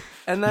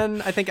 And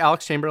then I think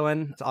Alex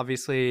Chamberlain is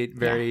obviously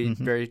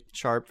very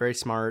sharp, very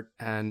smart.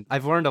 And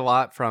I've learned a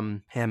lot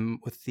from him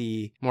with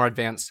the more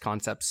advanced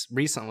concepts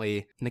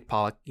recently. Nick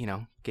Pollock,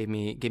 gave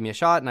me a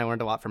shot, and I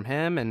learned a lot from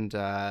him and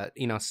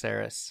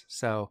Saris.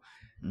 So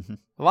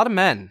a lot of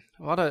men,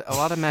 a lot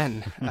of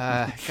men.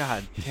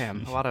 God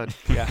damn, a lot of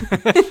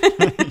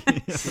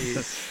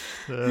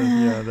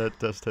that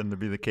does tend to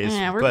be the case.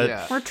 Yeah,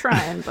 we're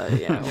trying, but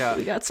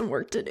we got some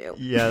work to do.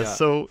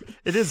 So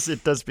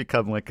it does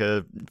become like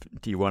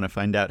do you want to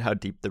find out how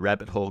deep the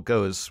rabbit hole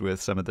goes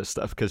with some of this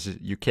stuff? Because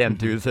you can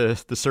do the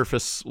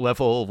surface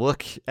level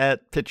look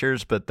at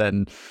pitchers, but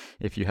then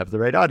if you have the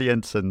right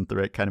audience and the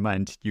right kind of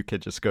mind, you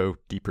could just go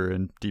deeper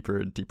and deeper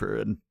and deeper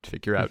and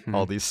figure out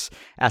all these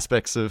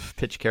aspects of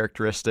pitch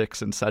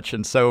characteristics and such.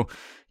 And so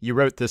you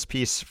wrote this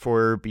piece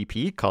for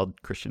BP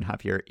called Christian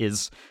Javier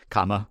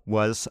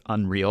was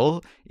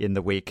unreal in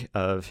the wake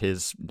of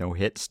his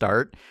no-hit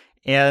start.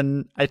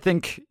 And I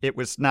think it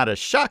was not a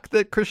shock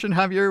that Christian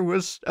Javier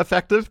was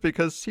effective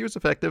because he was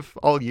effective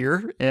all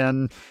year.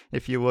 And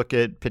if you look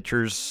at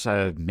pitchers,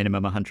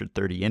 minimum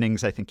 130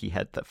 innings, I think he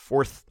had the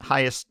 4th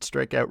highest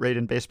strikeout rate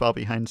in baseball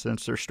behind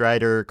Spencer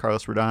Strider,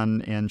 Carlos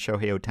Rodon, and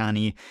Shohei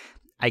Ohtani.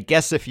 I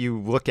guess if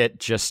you look at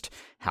just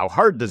how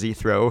hard does he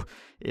throw,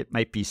 it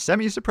might be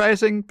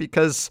semi-surprising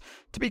because,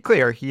 to be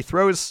clear, he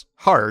throws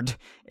hard,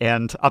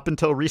 and up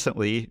until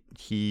recently,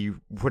 he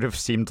would have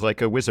seemed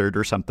like a wizard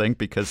or something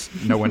because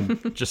no one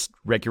just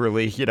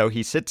regularly,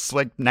 he sits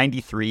like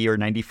 93 or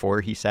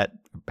 94. He sat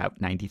about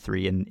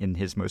 93 in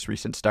his most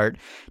recent start,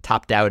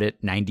 topped out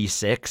at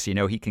 96.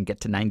 He can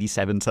get to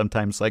 97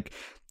 sometimes. Like,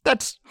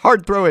 that's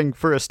hard throwing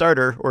for a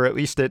starter, or at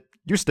least it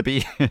used to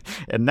be,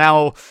 and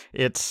now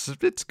it's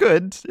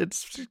good.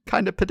 It's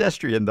kind of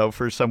pedestrian, though,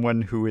 for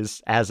someone who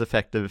is as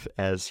effective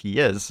as he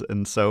is,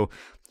 and so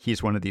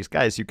he's one of these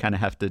guys you kind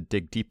of have to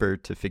dig deeper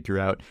to figure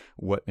out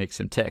what makes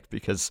him tick,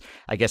 because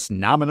I guess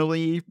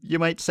nominally you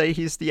might say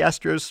he's the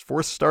Astros'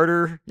 4th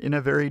starter in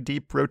a very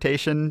deep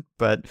rotation,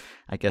 but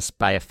I guess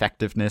by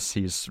effectiveness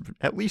he's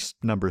at least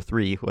number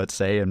 3, let's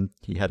say, and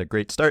he had a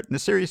great start in the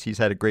series. He's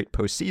had a great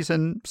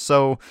postseason,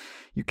 so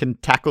you can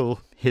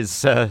tackle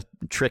his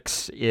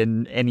tricks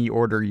in any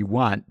order you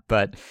want,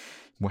 but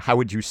how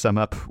would you sum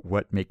up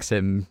what makes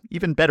him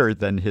even better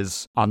than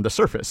his, on the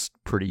surface,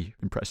 pretty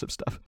impressive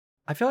stuff?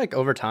 I feel like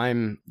over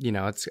time,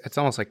 it's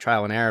almost like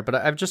trial and error, but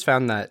I've just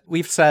found that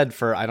we've said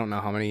for I don't know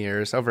how many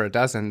years, over a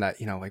dozen,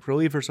 that, like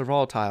relievers are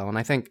volatile. And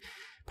I think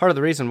part of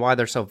the reason why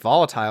they're so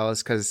volatile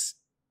is because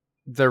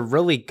they're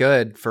really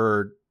good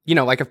for,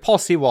 like if Paul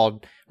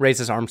Sewald raised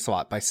his arm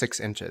slot by 6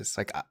 inches,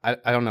 like I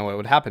don't know what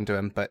would happen to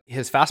him, but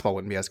his fastball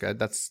wouldn't be as good.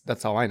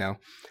 That's all I know.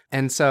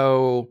 And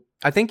so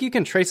I think you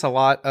can trace a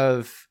lot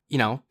of,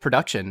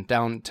 production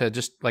down to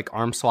just like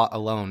arm slot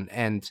alone.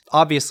 And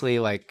obviously,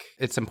 like,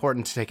 it's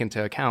important to take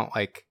into account,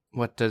 like,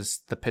 what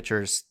does the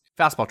pitcher's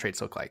fastball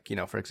traits look like,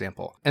 for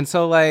example. And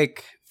so,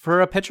 like,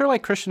 for a pitcher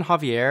like Christian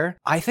Javier,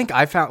 I think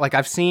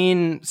I've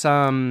seen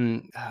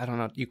some, I don't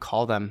know what you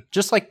call them,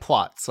 just like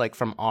plots, like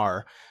from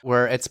R,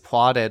 where it's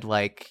plotted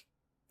like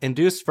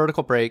induced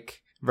vertical break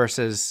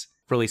versus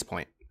release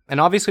point. And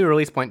obviously,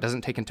 release point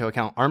doesn't take into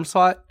account arm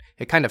slot.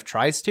 It kind of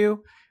tries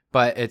to,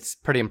 but it's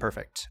pretty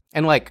imperfect.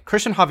 And like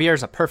Christian Javier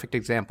is a perfect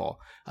example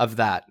of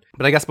that.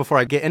 But I guess before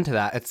I get into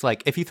that, it's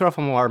like if you throw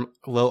from a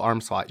low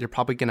arm slot, you're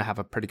probably going to have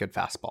a pretty good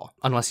fastball,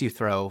 unless you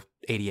throw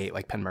 88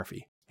 like Penn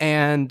Murphy.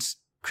 And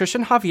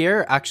Christian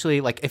Javier actually,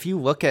 like if you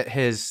look at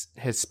his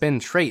spin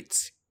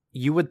traits,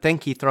 you would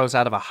think he throws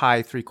out of a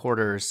high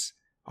 3/4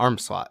 arm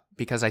slot,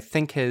 because I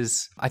think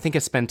his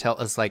spin tilt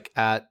is like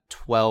at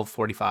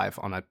 1245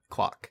 on a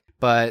clock.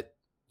 But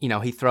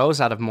he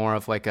throws out of more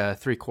of like a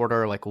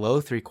 3/4, like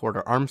low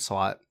 3/4 arm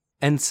slot.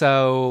 And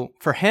so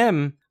for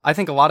him, I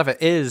think a lot of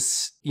it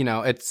is,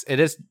 it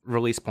is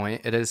release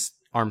point. It is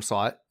arm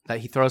slot that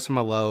he throws from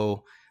a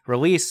low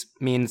release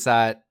means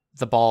that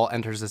the ball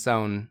enters the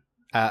zone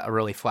at a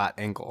really flat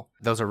angle.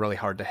 Those are really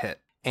hard to hit.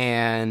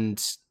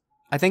 And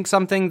I think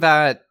something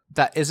that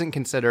isn't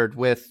considered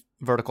with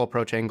vertical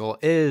approach angle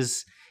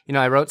is,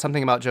 I wrote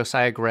something about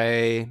Josiah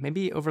Gray,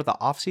 maybe over the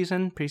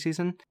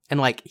preseason, and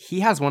like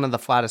he has one of the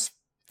flattest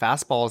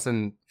fastballs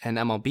in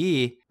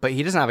MLB, but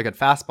he doesn't have a good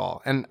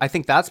fastball. And I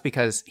think that's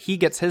because he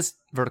gets his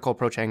vertical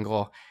approach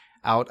angle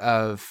out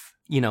of,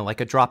 like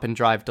a drop and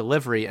drive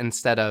delivery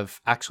instead of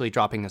actually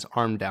dropping his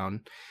arm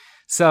down.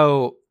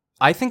 So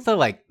I think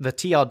the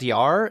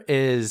TLDR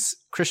is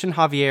Christian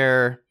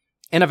Javier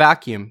in a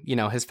vacuum.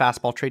 His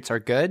fastball traits are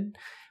good,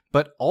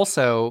 but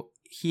also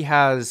he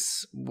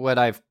has what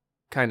I've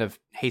kind of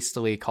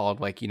hastily called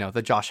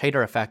the Josh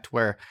Hader effect,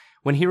 where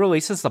when he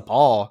releases the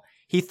ball,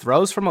 he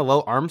throws from a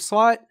low arm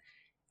slot,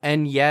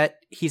 and yet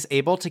he's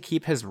able to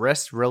keep his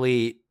wrist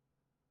really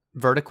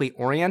vertically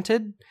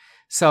oriented.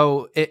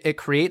 So it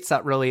creates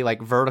that really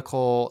like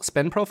vertical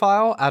spin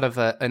profile out of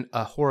a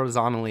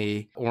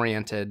horizontally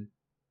oriented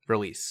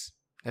release,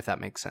 if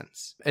that makes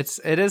sense.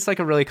 It is like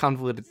a really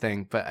convoluted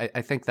thing, but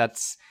I think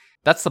that's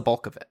the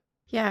bulk of it.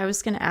 Yeah, I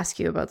was going to ask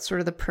you about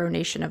sort of the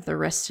pronation of the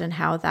wrist and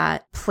how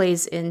that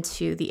plays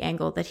into the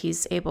angle that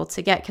he's able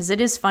to get. Because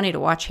it is funny to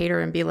watch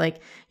Hader and be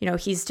like,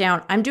 he's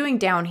down. I'm doing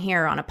down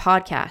here on a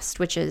podcast,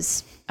 which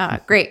is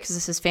great because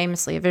this is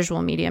famously a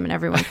visual medium and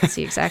everyone can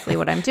see exactly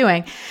what I'm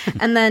doing.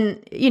 And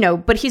then,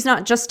 but he's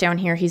not just down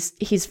here.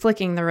 He's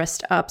flicking the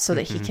wrist up so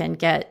that he can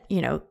get,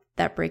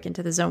 that break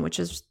into the zone, which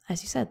is,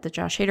 as you said, the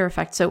Josh Hader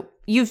effect. So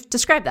you've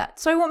described that.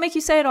 So I won't make you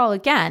say it all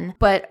again.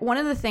 But one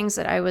of the things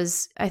that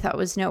I thought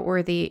was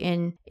noteworthy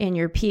in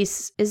your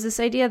piece is this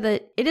idea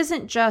that it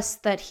isn't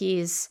just that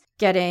he's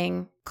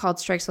getting called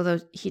strikes, although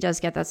he does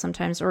get that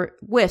sometimes, or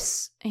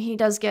whiffs. He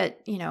does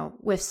get,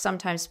 whiffs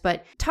sometimes.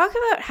 But talk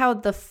about how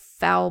the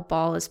foul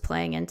ball is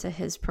playing into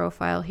his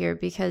profile here,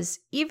 because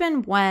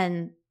even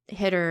when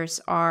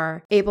hitters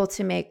are able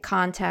to make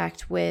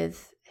contact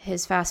with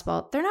his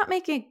fastball, they're not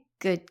making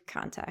good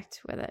contact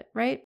with it,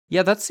 right?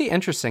 Yeah, that's the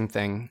interesting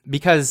thing,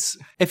 because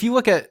if you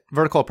look at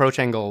vertical approach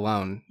angle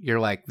alone, you're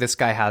like, this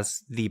guy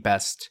has the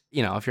best,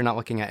 if you're not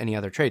looking at any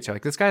other traits, you're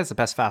like, this guy has the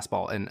best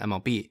fastball in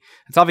MLB.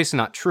 It's obviously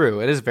not true.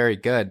 It is very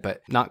good,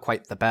 but not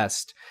quite the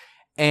best.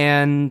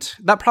 And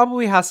that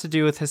probably has to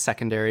do with his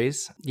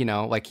secondaries.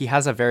 Like he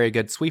has a very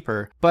good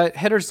sweeper, but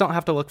hitters don't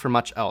have to look for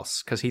much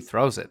else because he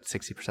throws it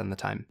 60% of the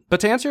time. But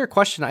to answer your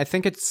question, I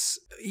think it's,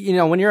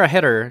 when you're a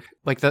hitter,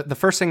 like the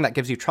first thing that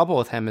gives you trouble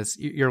with him is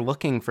you're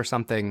looking for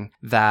something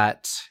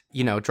that,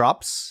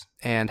 drops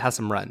and has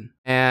some run.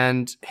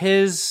 And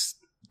his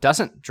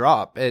doesn't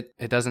drop. It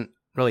doesn't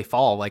really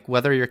fall. Like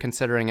whether you're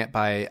considering it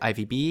by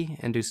IVB,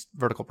 induced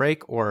vertical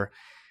break, or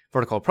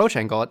vertical approach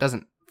angle, it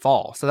doesn't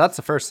fall. So that's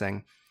the first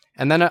thing.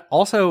 And then it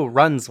also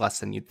runs less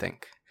than you'd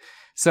think.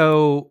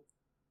 So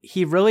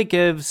he really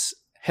gives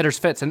hitters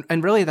fits.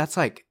 And really that's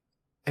like,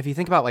 if you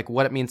think about like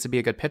what it means to be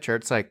a good pitcher,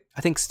 it's like,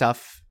 I think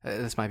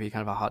this might be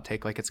kind of a hot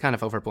take. Like it's kind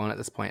of overblown at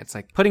this point. It's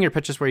like putting your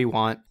pitches where you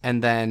want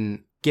and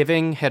then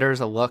giving hitters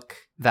a look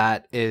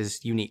that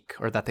is unique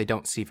or that they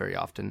don't see very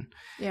often.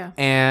 Yeah.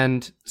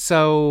 And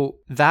so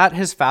that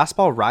his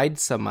fastball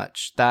rides so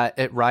much that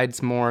it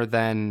rides more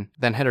than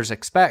hitters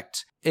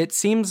expect. It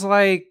seems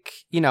like,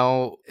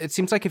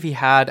 if he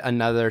had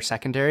another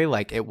secondary,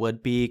 like it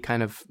would be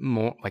kind of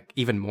more like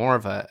even more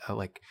of a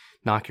like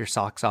knock your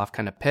socks off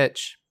kind of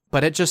pitch.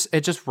 But it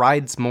just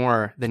rides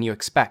more than you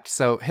expect.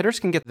 So hitters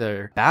can get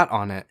their bat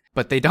on it,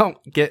 but they don't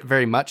get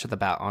very much of the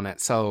bat on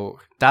it. So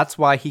that's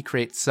why he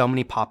creates so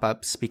many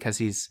pop-ups, because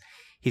he's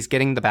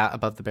getting the bat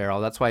above the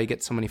barrel. That's why he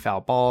gets so many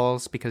foul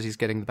balls, because he's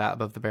getting the bat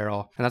above the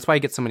barrel. And that's why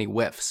he gets so many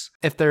whiffs.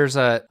 If there's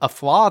a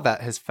flaw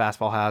that his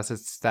fastball has,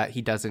 it's that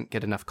he doesn't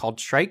get enough called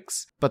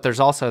strikes. But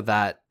there's also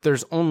that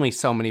there's only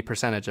so many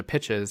percentage of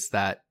pitches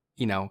that,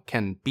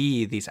 can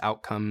be these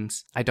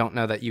outcomes. I don't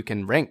know that you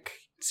can rank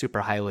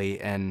super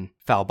highly in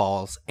foul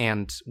balls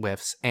and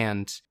whiffs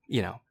and,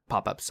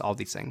 pop-ups, all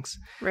these things.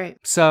 Right.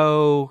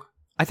 So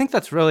I think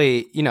that's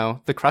really,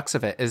 the crux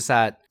of it is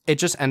that it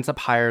just ends up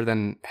higher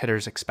than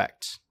hitters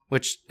expect,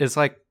 which is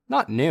like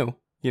not new,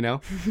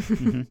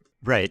 Mm-hmm.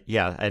 Right,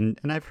 yeah. And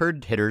I've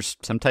heard hitters,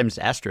 sometimes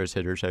Astros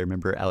hitters, I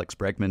remember Alex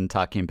Bregman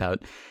talking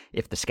about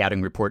if the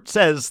scouting report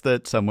says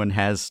that someone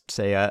has,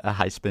 say, a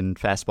high spin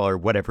fastball or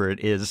whatever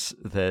it is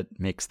that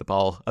makes the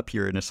ball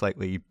appear in a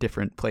slightly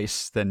different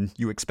place than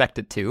you expect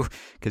it to,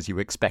 because you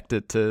expect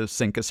it to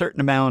sink a certain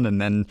amount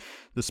and then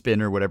the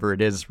spin or whatever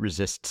it is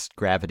resists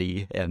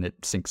gravity and it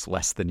sinks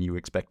less than you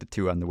expect it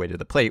to on the way to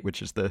the plate,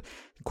 which is the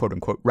quote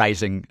unquote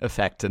rising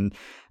effect. And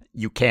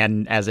you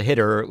can, as a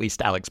hitter, or at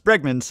least Alex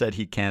Bregman said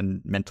he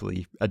can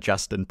mentally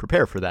adjust and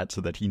prepare for that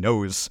so that he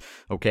knows,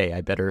 okay,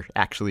 I better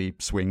actually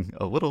swing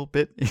a little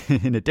bit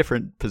in a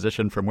different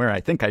position from where I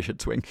think I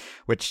should swing,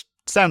 which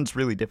sounds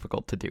really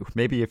difficult to do.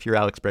 Maybe if you're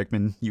Alex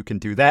Bregman, you can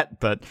do that,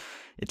 but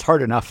it's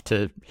hard enough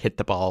to hit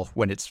the ball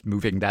when it's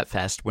moving that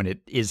fast, when it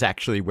is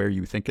actually where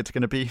you think it's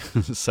going to be.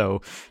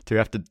 So to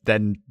have to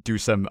then do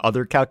some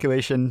other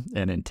calculation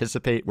and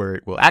anticipate where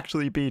it will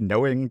actually be,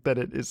 knowing that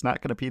it is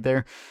not going to be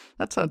there,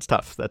 that sounds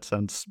tough. That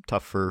sounds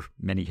tough for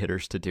many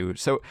hitters to do.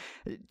 So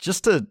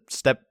just to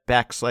step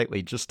back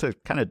slightly, just to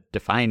kind of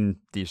define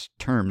these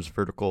terms,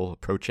 vertical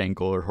approach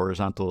angle or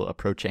horizontal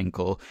approach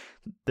angle,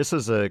 this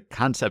is a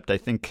concept I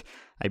think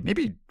I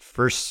maybe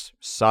first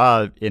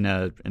saw in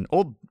an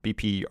old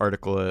BP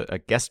article, a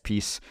guest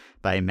piece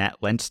by Matt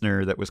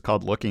Lentzner that was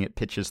called Looking at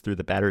Pitches Through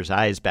the Batter's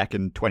Eyes back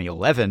in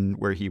 2011,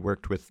 where he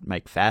worked with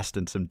Mike Fast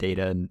and some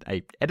data. And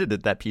I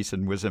edited that piece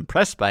and was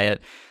impressed by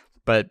it,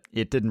 but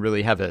it didn't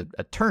really have a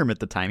term at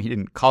the time. He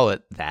didn't call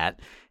it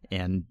that.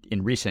 And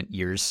in recent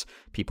years,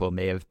 people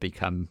may have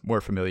become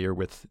more familiar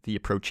with the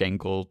approach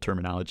angle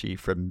terminology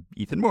from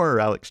Ethan Moore or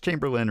Alex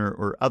Chamberlain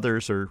or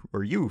others, or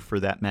you for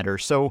that matter.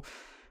 So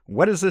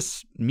what does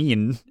this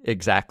mean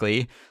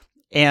exactly?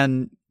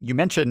 And you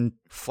mentioned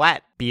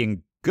flat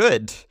being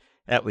good,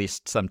 at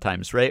least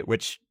sometimes, right?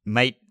 Which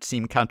might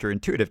seem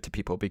counterintuitive to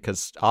people,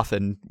 because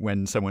often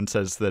when someone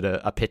says that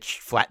a pitch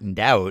flattened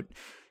out,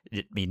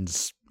 it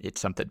means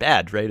it's something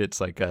bad, right? It's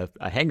like a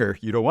hanger.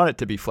 You don't want it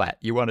to be flat.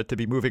 You want it to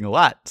be moving a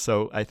lot.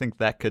 So I think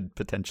that could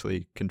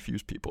potentially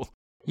confuse people.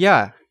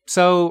 Yeah.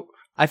 So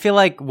I feel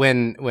like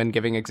when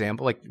giving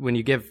example, like when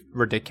you give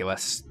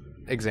ridiculous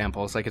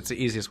examples, like it's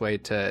the easiest way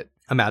to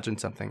imagine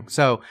something.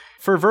 So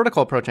for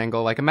vertical approach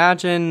angle, like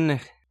imagine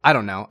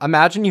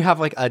you have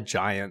like a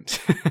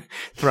giant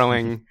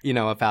throwing,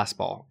 a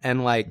fastball,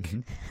 and like,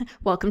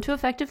 welcome to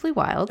Effectively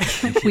Wild.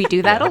 We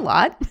do that a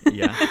lot.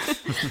 Yeah.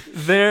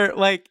 They're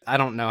like, I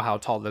don't know how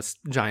tall this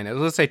giant is.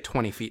 Let's say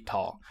 20 feet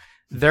tall.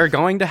 They're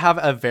going to have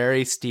a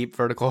very steep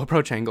vertical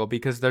approach angle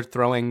because they're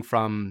throwing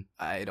from,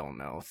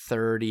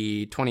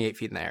 28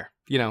 feet in the air.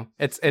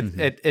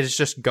 It is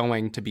just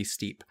going to be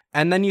steep.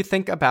 And then you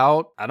think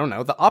about,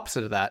 the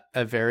opposite of that,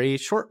 a very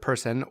short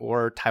person,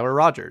 or Tyler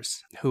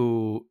Rogers,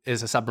 who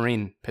is a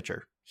submarine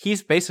pitcher.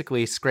 He's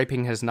basically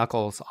scraping his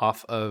knuckles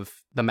off of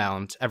the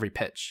mound every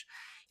pitch.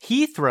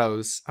 He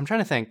throws, I'm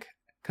trying to think,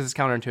 because it's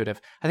counterintuitive,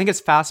 I think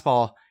his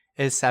fastball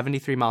is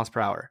 73 miles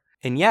per hour.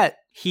 And yet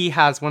he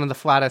has one of the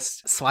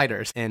flattest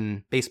sliders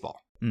in baseball.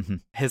 Mm-hmm.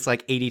 His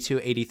like 82,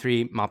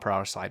 83 mile per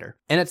hour slider.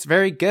 And it's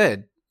very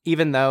good,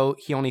 even though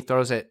he only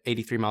throws it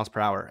 83 miles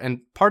per hour. And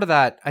part of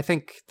that, I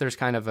think there's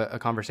kind of a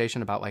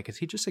conversation about like, is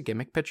he just a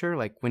gimmick pitcher?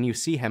 Like when you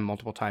see him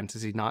multiple times,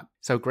 is he not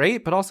so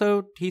great? But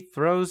also he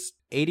throws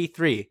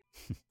 83.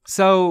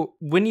 So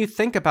when you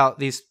think about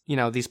these,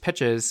 these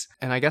pitches,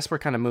 and I guess we're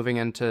kind of moving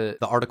into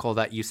the article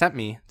that you sent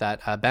me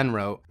that Ben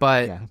wrote,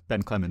 but yeah,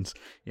 Ben Clemens.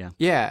 Yeah.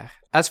 Yeah.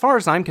 As far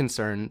as I'm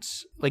concerned,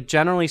 like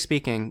generally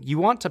speaking, you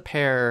want to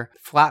pair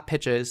flat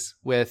pitches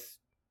with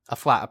a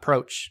flat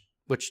approach,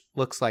 which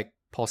looks like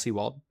Paul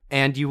Sewald.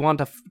 And you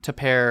want to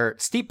pair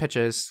steep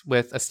pitches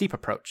with a steep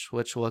approach,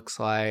 which looks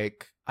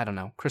like, I don't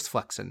know, Chris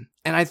Flexen.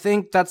 And I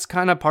think that's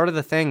kind of part of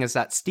the thing is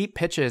that steep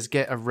pitches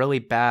get a really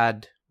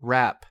bad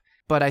rap.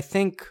 But I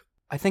think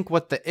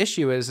what the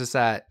issue is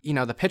that,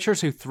 the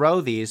pitchers who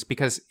throw these,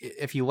 because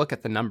if you look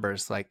at the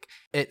numbers, like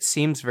it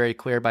seems very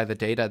clear by the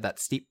data that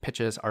steep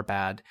pitches are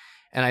bad.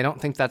 And I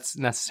don't think that's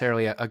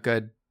necessarily a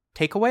good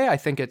takeaway. I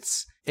think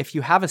it's if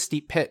you have a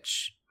steep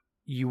pitch,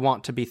 you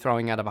want to be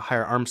throwing out of a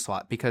higher arm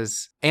slot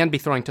and be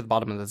throwing to the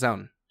bottom of the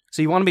zone.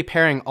 So you want to be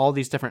pairing all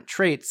these different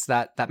traits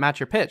that match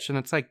your pitch. And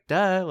it's like,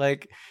 duh,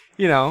 like,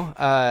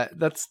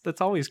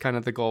 that's always kind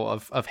of the goal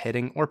of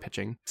hitting or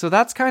pitching. So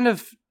that's kind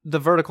of the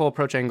vertical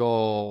approach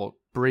angle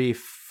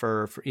brief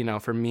for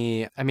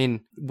me. I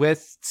mean,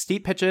 with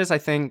steep pitches, I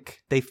think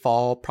they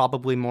fall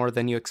probably more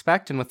than you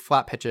expect. And with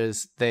flat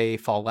pitches, they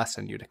fall less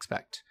than you'd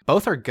expect.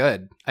 Both are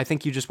good. I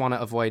think you just want to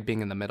avoid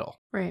being in the middle.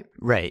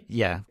 Right.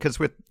 Yeah. Because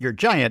with your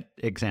giant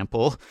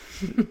example,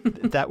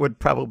 that would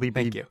probably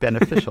be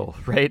beneficial,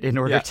 right? In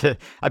order to,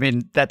 I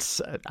mean,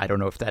 I don't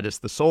know if that is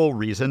the sole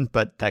reason,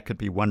 but that could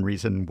be one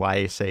reason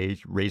why, say,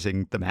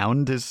 raising the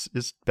mound is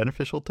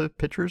beneficial to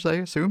pitchers, I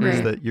assume,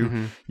 is that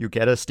you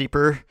get a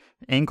steeper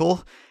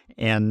angle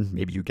and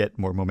maybe you get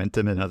more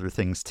momentum and other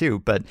things too.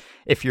 But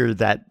if you're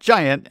that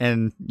giant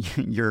and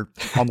you're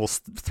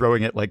almost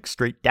throwing it like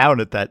straight down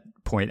at that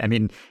point, I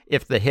mean,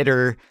 if the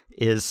hitter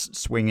is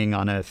swinging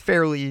on a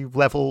fairly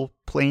level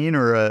plane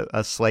or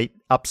a slight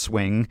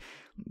upswing,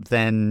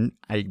 then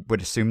I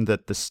would assume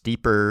that the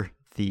steeper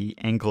the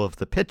angle of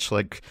the pitch,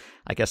 like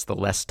I guess the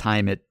less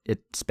time it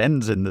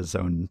spends in the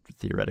zone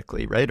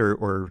theoretically, right?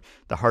 Or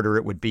the harder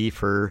it would be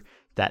for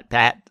that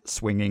bat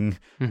swinging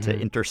to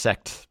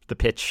intersect the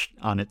pitch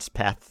on its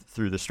path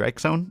through the strike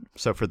zone.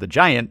 So for the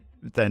giant,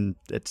 then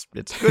it's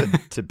good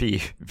to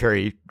be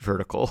very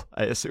vertical,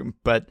 I assume.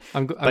 But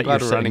I'm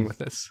glad we're running with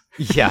this.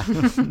 Yeah.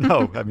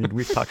 No, I mean,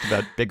 we've talked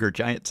about bigger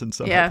giants in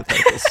some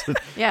hypotheticals.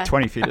 Yeah.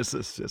 20 feet is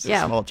a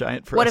small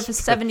giant for us. What if a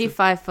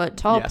 75-foot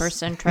tall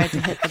person tried to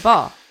hit the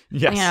ball?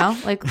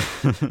 Yes. Like,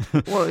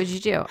 what would you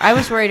do? I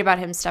was worried about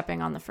him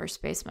stepping on the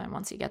first baseman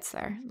once he gets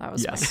there. That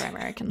was my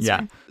primary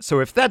concern. Yeah.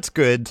 So if that's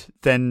good,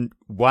 then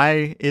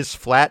why is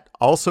flat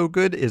also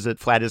good? Is it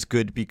flat is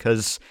good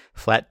because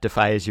flat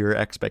defies your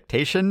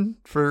expectation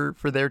for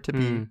there to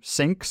be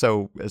sink?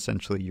 So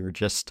essentially you're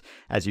just,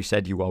 as you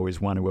said, you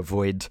always want to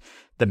avoid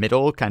the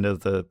middle, kind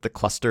of the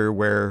cluster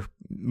where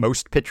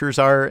most pitchers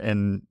are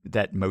and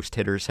that most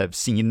hitters have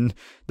seen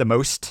the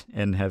most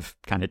and have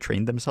kind of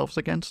trained themselves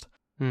against.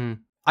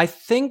 I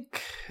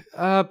think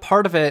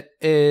part of it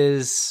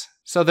is,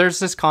 so there's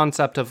this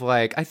concept of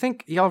like, I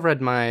think y'all read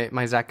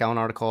my Zach Gallen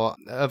article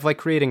of like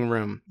creating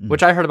room,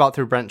 which I heard about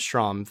through Brent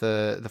Strom,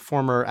 the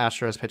former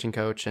Astros pitching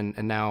coach and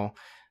now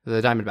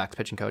the Diamondbacks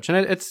pitching coach. And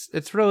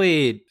it's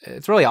really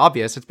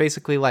obvious. It's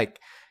basically like,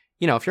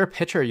 if you're a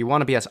pitcher, you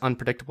want to be as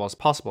unpredictable as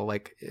possible.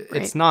 Like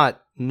it's not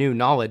new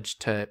knowledge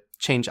to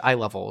change eye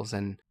levels.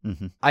 And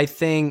I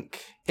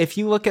think if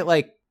you look at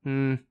like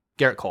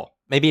Garrett Cole,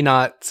 maybe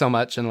not so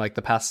much in like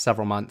the past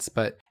several months,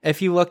 but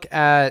if you look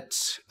at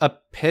a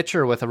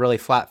pitcher with a really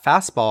flat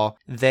fastball,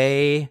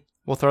 they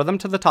will throw them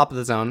to the top of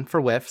the zone for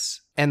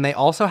whiffs. And they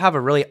also have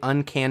a really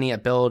uncanny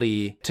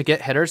ability to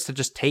get hitters to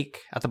just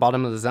take at the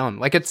bottom of the zone.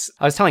 Like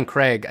I was telling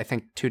Craig, I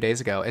think 2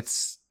 days ago,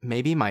 it's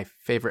maybe my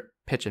favorite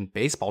pitch in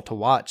baseball to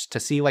watch, to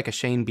see like a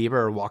Shane Bieber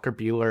or Walker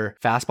Buehler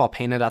fastball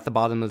painted at the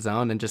bottom of the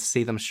zone and just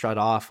see them strut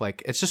off.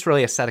 Like it's just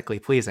really aesthetically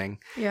pleasing.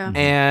 Yeah.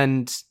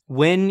 And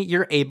when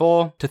you're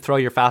able to throw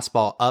your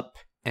fastball up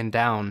and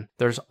down,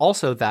 there's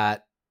also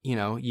that,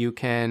 you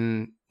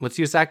can, let's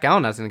use Zach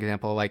Gallen as an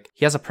example. Like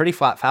he has a pretty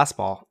flat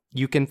fastball.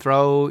 You can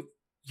throw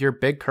your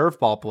big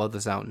curveball below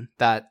the zone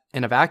that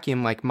in a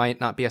vacuum, like might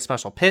not be a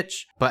special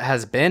pitch, but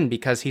has been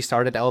because he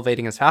started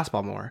elevating his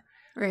fastball more.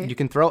 Right. You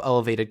can throw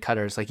elevated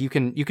cutters. Like you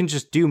can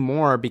just do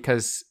more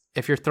because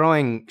if you're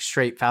throwing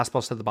straight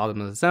fastballs to the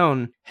bottom of the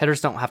zone, hitters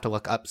don't have to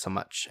look up so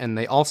much. And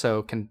they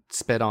also can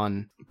spit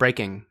on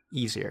breaking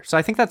easier. So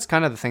I think that's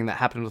kind of the thing that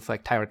happened with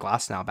like Tyler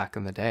Glasnow back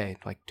in the day,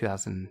 like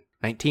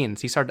 2019.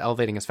 So he started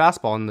elevating his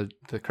fastball and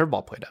the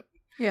curveball played up.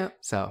 Yeah.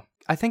 So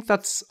I think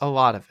that's a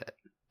lot of it.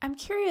 I'm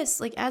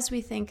curious, like as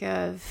we think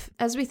of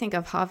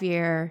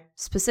Javier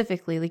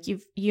specifically, like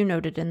you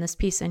noted in this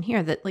piece in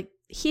here that like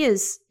he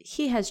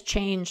has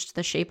changed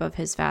the shape of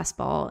his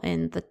fastball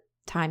in the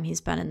time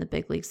he's been in the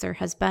big leagues. There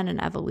has been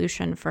an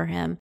evolution for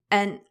him.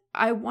 And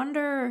I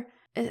wonder,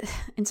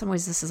 in some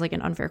ways this is like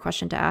an unfair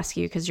question to ask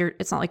you because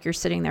it's not like you're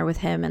sitting there with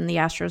him and the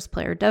Astros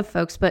player dev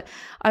folks, but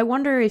I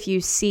wonder if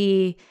you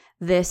see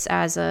this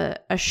as a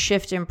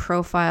shift in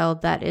profile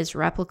that is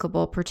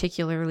replicable,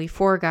 particularly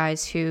for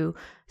guys who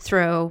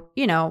throw,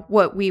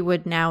 what we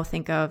would now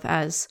think of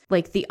as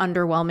like the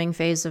underwhelming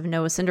phase of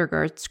Noah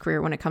Syndergaard's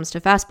career when it comes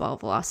to fastball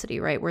velocity,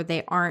 right? Where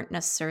they aren't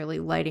necessarily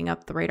lighting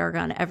up the radar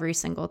gun every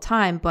single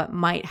time, but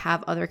might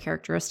have other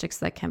characteristics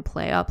that can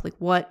play up. Like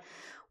what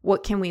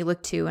can we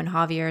look to in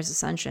Javier's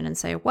ascension and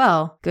say,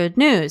 well, good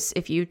news.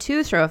 If you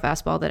too throw a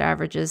fastball that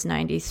averages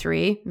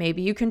 93,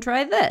 maybe you can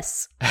try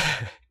this.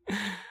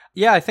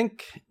 Yeah, I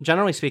think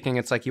generally speaking,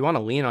 it's like you want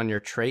to lean on your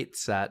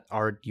traits that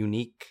are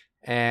unique.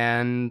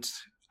 And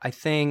I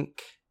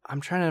think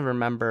I'm trying to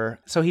remember.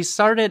 So he's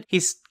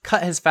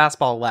cut his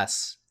fastball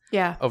less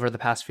over the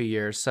past few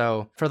years.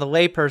 So for the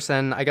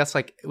layperson, I guess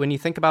like when you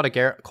think about a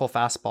Garrett Cole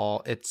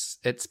fastball,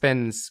 it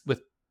spins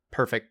with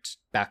perfect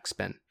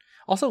backspin.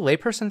 Also,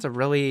 layperson's a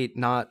really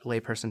not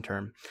layperson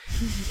term.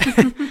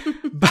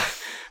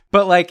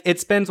 But like it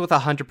spins with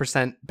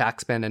 100%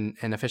 backspin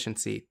and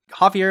efficiency.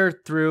 Javier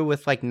threw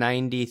with like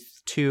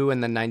 92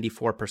 and then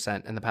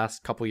 94%. In the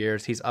past couple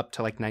years, he's up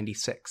to like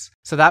 96.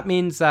 So that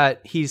means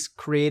that he's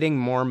creating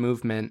more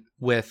movement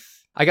with,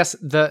 I guess,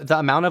 the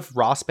amount of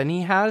raw spin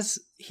he has,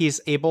 he's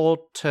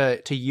able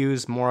to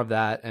use more of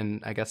that.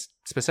 And I guess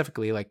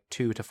specifically like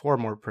 2 to 4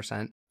 more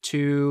percent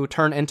to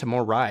turn into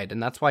more ride.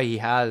 And that's why he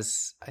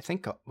has, I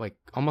think, like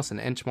almost an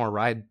inch more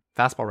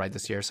fastball ride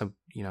this year. So,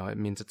 it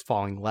means it's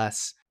falling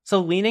less. So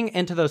leaning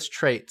into those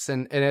traits,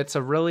 and it's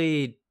a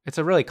really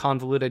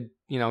convoluted,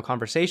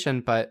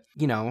 conversation, but,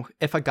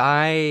 if a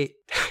guy,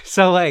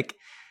 so like,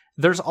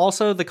 there's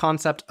also the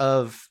concept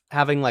of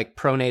having like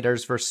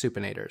pronators versus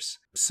supinators.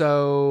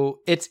 So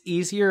it's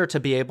easier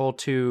to be able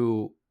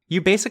to, you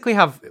basically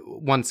have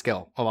one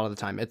skill a lot of the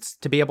time. It's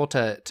to be able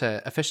to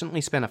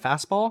efficiently spin a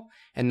fastball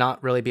and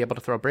not really be able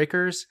to throw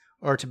breakers,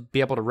 or to be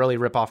able to really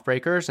rip off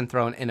breakers and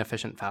throw an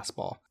inefficient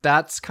fastball.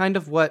 That's kind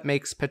of what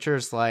makes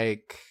pitchers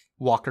like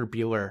Walker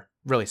Buehler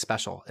really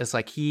special. Is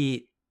like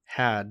he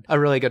had a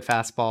really good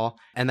fastball,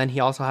 and then he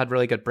also had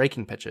really good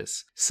breaking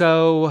pitches.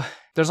 So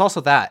there's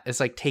also that. It's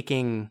like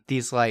taking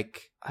these,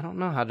 like, I don't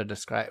know how to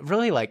describe,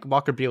 really, like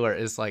Walker Buehler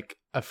is like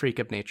a freak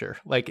of nature.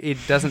 Like it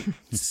doesn't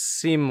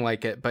seem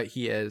like it, but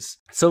he is.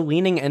 So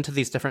leaning into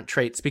these different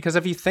traits, because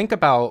if you think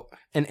about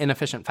an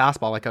inefficient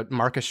fastball, like a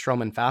Marcus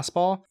Stroman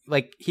fastball,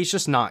 like he's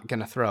just not going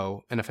to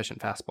throw an efficient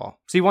fastball.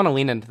 So you want to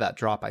lean into that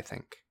drop, I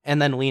think,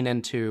 and then lean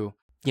into,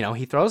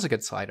 he throws a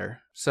good slider.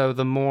 So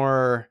the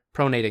more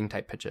pronating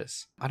type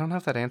pitches. I don't know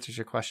if that answers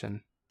your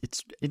question.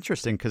 It's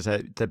interesting because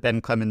the Ben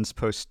Clemens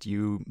post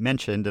you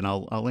mentioned, and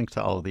I'll link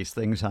to all of these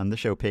things on the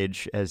show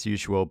page as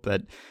usual,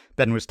 but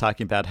Ben was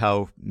talking about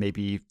how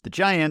maybe the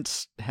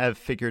Giants have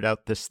figured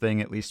out this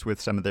thing, at least with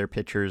some of their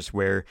pitchers,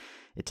 where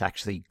it's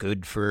actually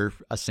good for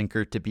a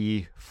sinker to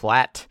be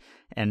flat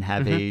and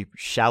have a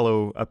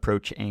shallow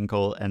approach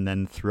angle and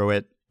then throw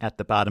it at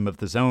the bottom of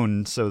the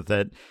zone so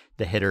that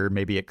the hitter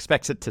maybe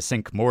expects it to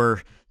sink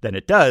more than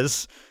it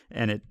does,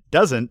 and it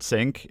doesn't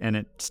sink, and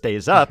it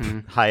stays up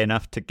high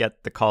enough to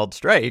get the called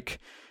strike.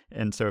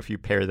 And so if you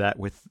pair that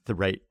with the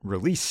right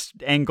release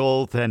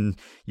angle, then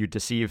you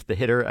deceive the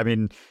hitter. I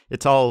mean,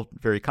 it's all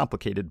very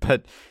complicated,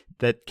 but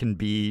that can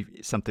be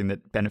something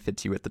that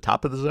benefits you at the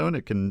top of the zone.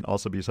 It can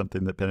also be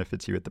something that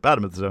benefits you at the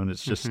bottom of the zone.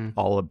 It's just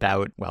all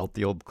about, well,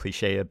 the old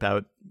cliche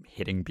about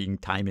hitting being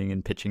timing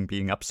and pitching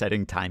being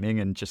upsetting timing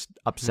and just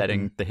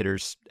upsetting the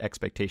hitter's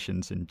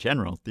expectations in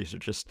general. These are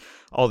just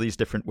all these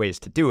different ways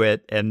to do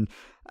it. And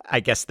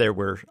I guess there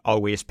were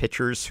always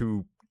pitchers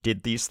who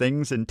did these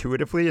things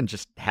intuitively and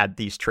just had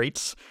these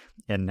traits.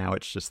 And now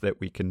it's just that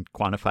we can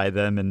quantify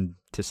them and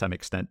to some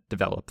extent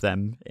develop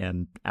them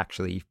and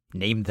actually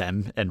name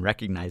them and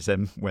recognize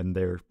them when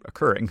they're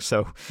occurring.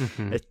 So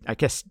I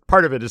guess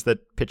part of it is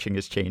that pitching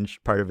has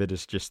changed. Part of it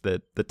is just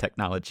that the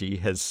technology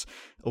has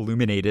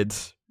illuminated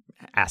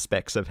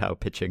aspects of how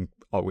pitching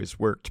always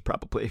worked,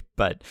 probably.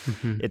 But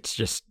it's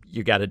just,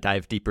 you got to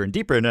dive deeper and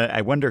deeper. And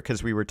I wonder,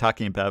 because we were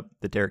talking about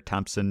the Derek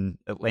Thompson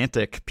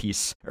Atlantic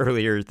piece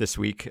earlier this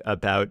week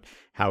about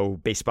how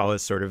baseball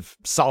is sort of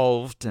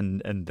solved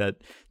and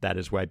that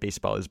is why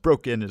baseball is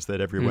broken, is that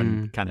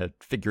everyone kind of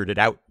figured it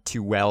out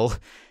too well.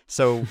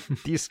 So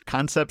these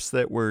concepts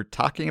that we're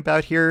talking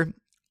about here,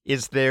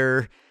 is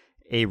there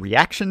a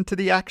reaction to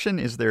the action?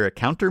 Is there a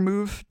counter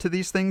move to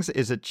these things?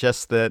 Is it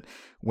just that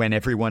when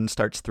everyone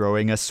starts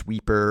throwing a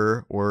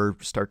sweeper or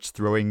starts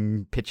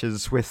throwing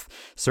pitches with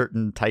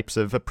certain types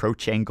of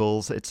approach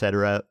angles,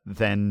 etc.,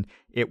 then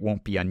it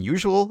won't be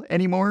unusual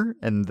anymore,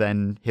 and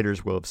then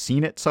hitters will have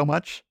seen it so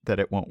much that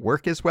it won't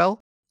work as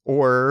well?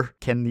 Or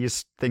can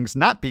these things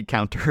not be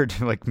countered?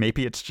 Like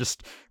maybe it's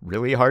just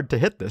really hard to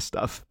hit this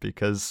stuff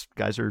because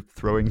guys are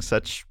throwing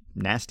such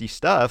nasty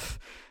stuff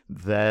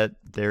that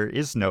there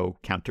is no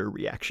counter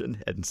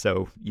reaction. And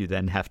so you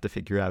then have to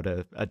figure out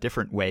a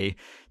different way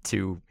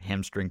to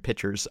hamstring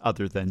pitchers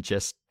other than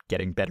just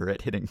getting better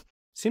at hitting.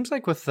 Seems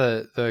like with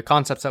the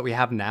concepts that we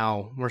have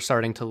now, we're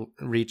starting to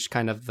reach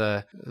kind of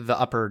the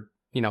upper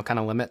kind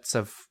of limits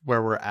of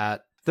where we're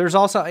at. There's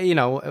also,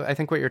 I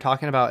think what you're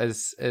talking about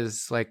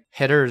is like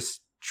hitters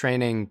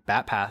training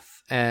bat path.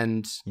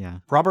 And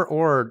Robert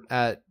Orr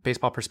at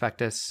Baseball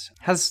Prospectus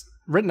has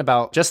written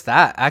about just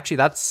that. Actually,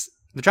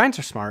 the Giants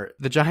are smart.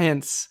 The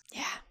Giants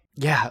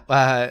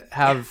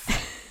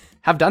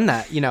have done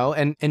that,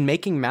 and in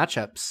making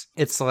matchups.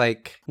 It's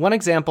like one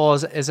example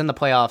is in the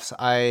playoffs.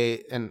 I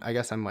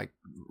guess I'm like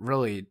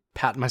really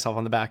patting myself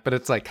on the back, but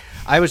it's like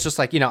I was just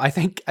like, I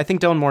think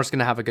Dylan Moore's going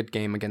to have a good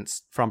game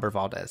against Framber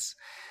Valdez.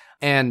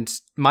 And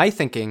my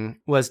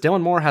thinking was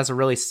Dylan Moore has a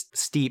really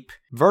steep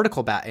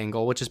vertical bat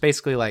angle, which is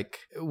basically like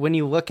when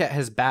you look at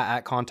his bat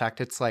at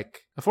contact, it's like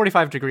a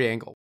 45-degree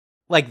angle.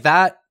 Like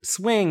that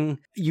swing,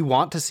 you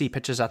want to see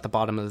pitches at the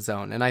bottom of the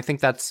zone. And I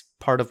think that's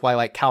part of why,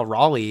 like Cal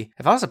Raleigh,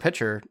 if I was a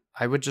pitcher,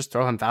 I would just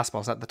throw him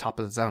fastballs at the top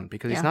of the zone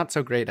because he's not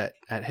so great at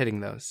hitting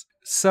those.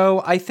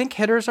 So I think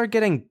hitters are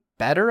getting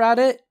better at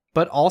it,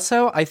 but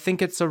also I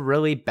think it's a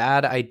really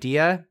bad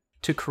idea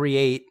to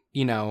create,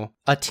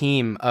 a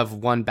team of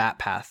one bat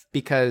path,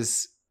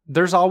 because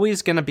there's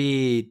always going to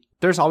be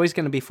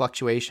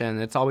fluctuation.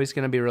 It's always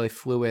going to be really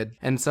fluid.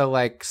 And so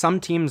like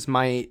some teams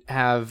might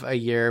have a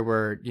year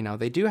where,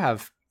 they do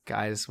have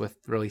guys with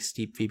really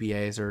steep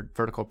VBAs or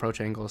vertical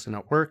approach angles and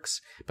it works,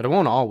 but it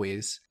won't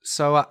always.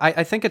 So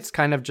I think it's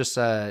kind of just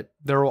there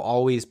will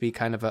always be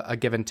kind of a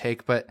give and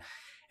take, but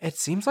it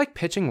seems like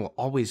pitching will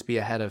always be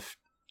ahead of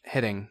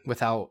hitting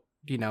without,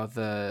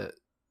 the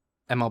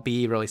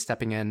MLB really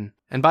stepping in.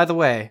 And by the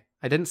way,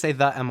 I didn't say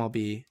the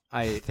MLB.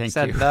 I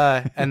said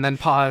the and then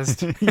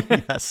paused.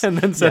 Yes. And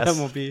then said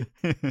MLB.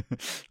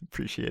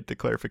 Appreciate the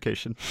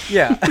clarification.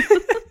 Yeah.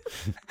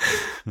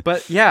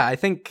 But yeah, I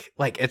think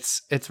like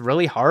it's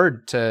really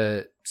hard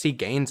to see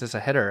gains as a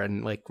hitter,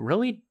 and like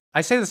really,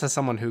 I say this as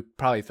someone who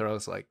probably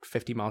throws like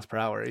 50 miles per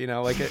hour,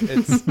 like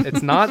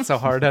it's not so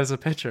hard as a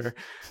pitcher.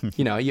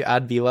 You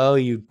add velo,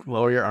 you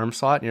lower your arm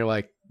slot, and you're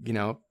like,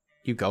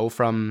 you go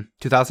from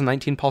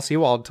 2019 Paul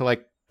Sewald to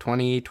like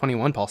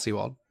 2021 Paul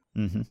Sewald.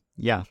 Mm-hmm.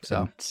 Yeah.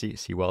 So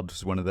Sewald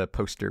was one of the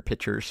poster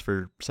pitchers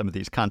for some of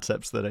these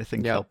concepts that I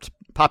think helped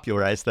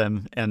popularize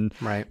them. And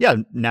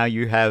now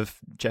you have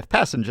Jeff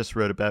Passan just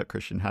wrote about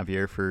Christian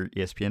Javier for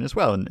ESPN as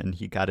well. And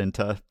he got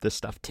into this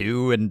stuff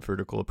too, and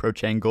vertical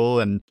approach angle.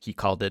 And he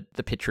called it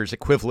the pitcher's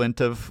equivalent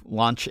of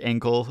launch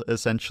angle,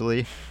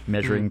 essentially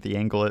measuring the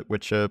angle at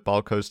which a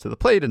ball goes to the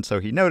plate. And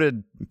so he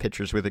noted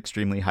pitchers with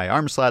extremely high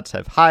arm slots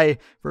have high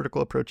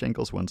vertical approach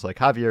angles. Ones like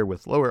Javier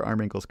with lower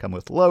arm angles come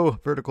with low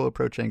vertical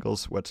approach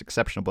angles. What's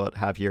exceptional about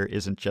Javier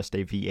isn't just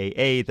a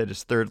VAA that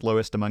is third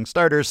lowest among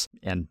starters,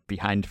 and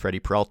behind Freddie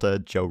Peralta,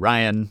 Joe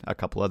Ryan, a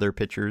couple other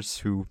pitchers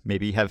who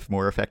maybe have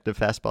more effective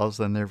fastballs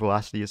than their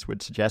velocities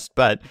would suggest,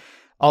 but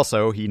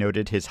also he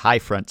noted his high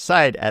front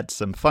side adds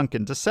some funk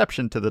and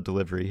deception to the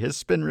delivery. His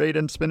spin rate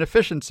and spin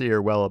efficiency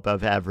are well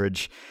above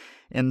average.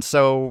 And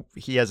so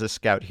he has a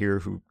scout here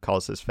who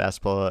calls his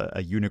fastball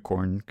a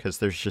unicorn because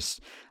there's just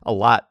a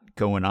lot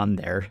going on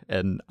there.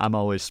 And I'm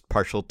always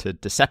partial to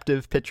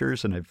deceptive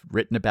pitchers, and I've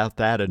written about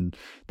that. And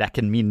that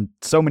can mean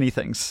so many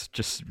things.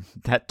 Just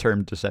that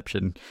term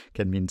deception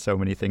can mean so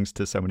many things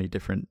to so many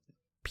different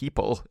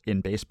people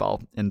in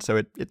baseball. And so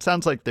it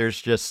sounds like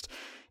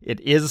it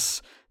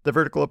is the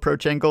vertical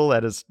approach angle.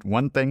 That is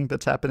one thing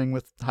that's happening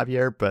with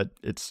Javier, but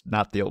it's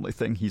not the only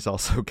thing. He's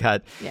also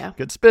got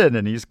good spin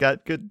and he's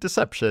got good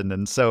deception.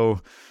 And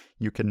so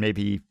you can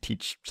maybe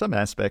teach some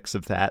aspects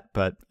of that,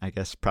 but I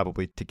guess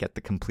probably to get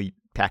the complete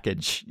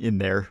package in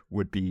there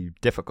would be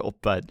difficult,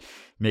 but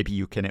maybe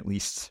you can at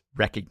least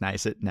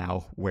recognize it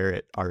now where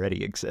it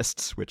already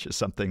exists, which is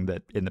something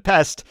that in the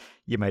past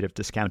you might have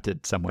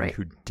discounted someone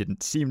who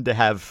didn't seem to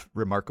have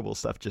remarkable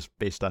stuff just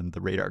based on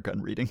the radar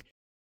gun reading.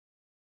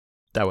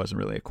 That wasn't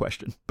really a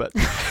question, but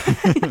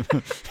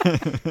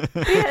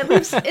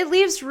it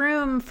leaves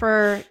room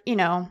for,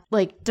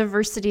 like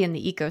diversity in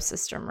the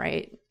ecosystem,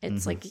 right?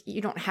 It's like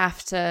you don't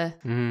have to.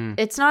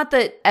 It's not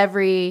that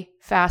every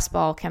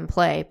fastball can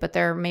play, but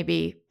there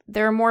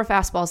are more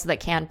fastballs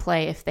that can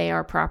play if they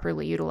are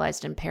properly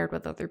utilized and paired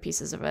with other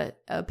pieces of a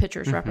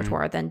pitcher's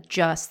repertoire than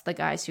just the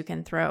guys who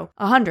can throw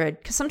 100.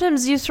 Because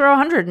sometimes you throw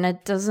 100 and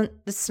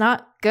it's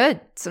not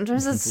good.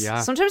 Sometimes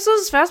sometimes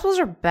those fastballs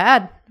are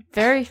bad.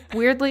 Very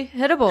weirdly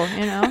hittable,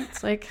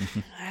 It's like,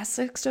 ask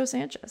Sixto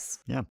Sanchez.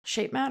 Yeah.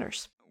 Shape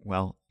matters.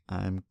 Well,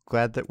 I'm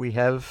glad that we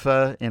have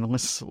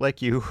analysts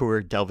like you who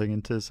are delving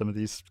into some of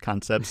these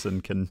concepts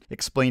and can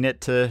explain it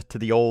to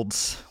the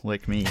olds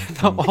like me.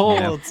 The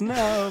olds,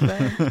 no,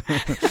 man.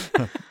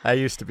 I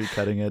used to be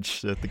cutting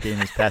edge. The game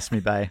has passed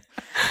me by.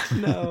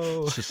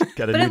 No. It's just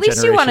got a but new at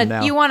least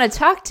generation you want to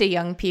talk to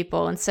young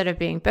people instead of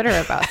being bitter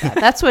about that.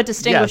 That's what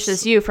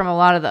distinguishes you from a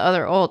lot of the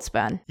other olds,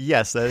 Ben.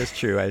 Yes, that is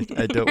true. I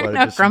don't want to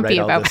not just grumpy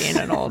about being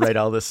an old. write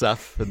all this up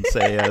and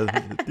say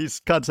these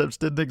concepts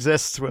didn't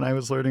exist when I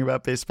was learning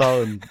about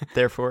baseball, and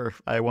therefore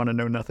I want to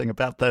know nothing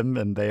about them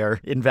and they are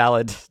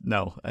invalid.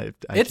 No,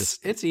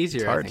 it's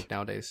easier, I think,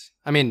 nowadays.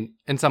 I mean,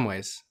 in some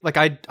ways, like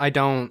I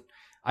don't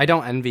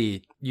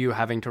envy you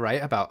having to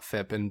write about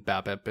FIP and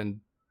BABIP and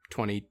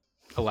 20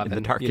 11.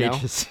 in the dark you know?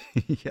 ages.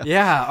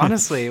 Yeah,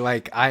 honestly,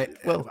 like I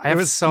Well, have it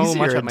was so easier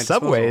much at in my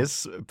some disposal.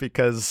 ways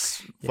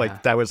because Yeah.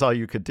 like that was all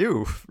you could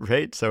do,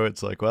 right? So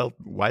it's like, well,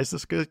 why is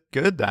this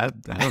good? I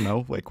don't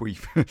know. Like we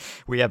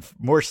we have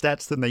more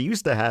stats than they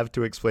used to have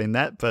to explain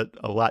that, but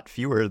a lot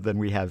fewer than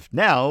we have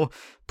now,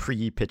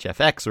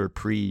 pre-PitchFX or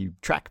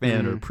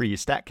pre-TrackMan or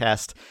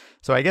pre-StatCast.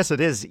 So I guess it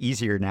is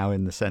easier now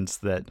in the sense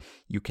that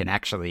you can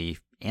actually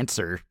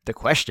answer the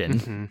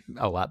question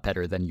a lot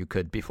better than you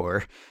could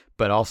before,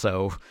 but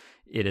also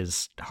it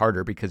is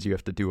harder because you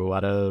have to do a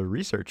lot of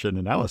research and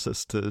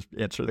analysis to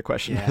answer the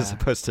question as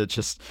opposed to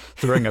just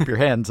throwing up your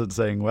hands and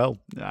saying, well,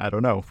 I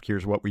don't know,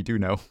 here's what we do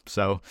know.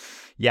 So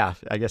yeah,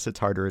 I guess it's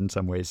harder in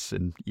some ways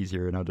and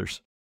easier in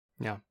others.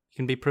 Yeah. You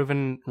can be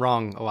proven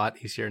wrong a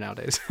lot easier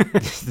nowadays.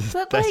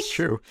 But That's like,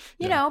 true.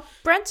 You know,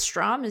 Brent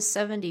Strom is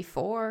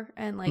 74.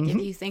 And like, if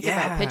you think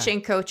about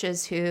pitching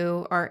coaches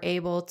who are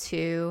able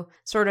to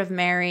sort of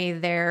marry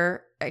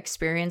their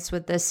experience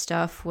with this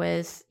stuff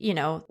with, you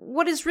know,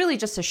 what is really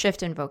just a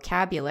shift in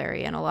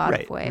vocabulary in a lot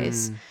of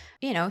ways.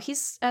 You know,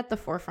 he's at the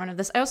forefront of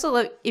this. I also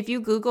look, if you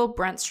Google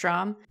Brent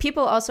Strom,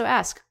 people also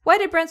ask, why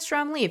did Brent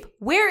Strom leave?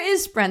 Where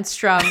is Brent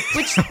Strom?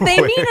 Which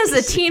they mean as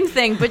a team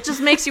thing, but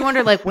just makes you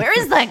wonder, like, where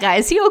is that guy?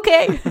 Is he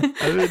okay?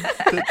 I mean,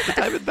 the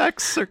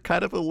Diamondbacks are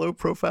kind of a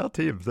low-profile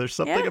team. There's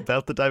something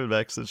about the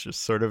Diamondbacks that's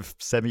just sort of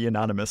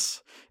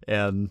semi-anonymous,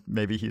 and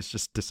maybe he's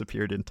just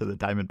disappeared into the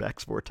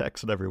Diamondbacks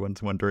vortex, and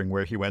everyone's wondering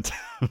where he went.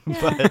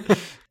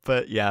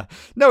 But yeah,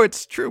 no,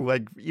 it's true.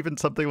 Like even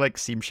something like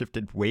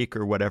seam-shifted wake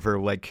or whatever,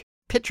 like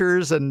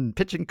pitchers and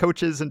pitching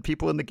coaches and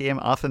people in the game,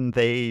 often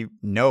they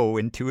know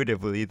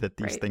intuitively that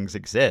these things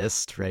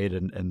exist, right?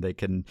 And they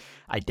can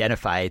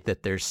identify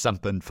that there's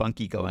something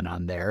funky going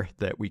on there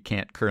that we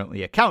can't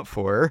currently account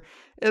for.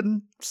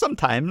 And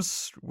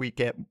sometimes we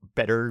get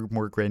better,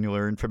 more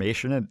granular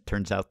information. And it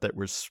turns out that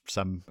was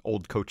some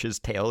old coach's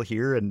tale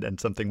here and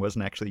something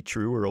wasn't actually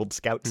true, or old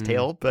scout's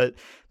tale. But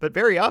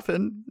very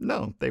often,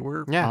 no, they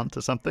were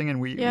onto something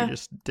and we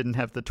just didn't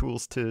have the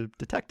tools to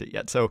detect it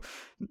yet. So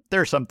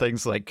there are some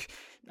things like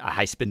a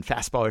high spin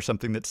fastball or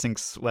something that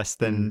sinks less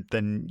than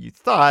you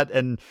thought.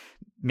 And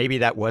maybe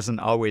that wasn't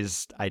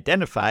always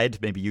identified.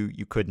 Maybe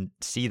you couldn't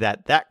see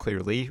that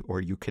clearly,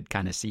 or you could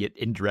kind of see it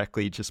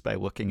indirectly just by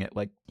looking at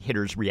like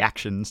hitters'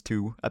 reactions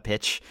to a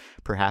pitch,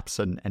 perhaps.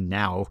 And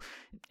now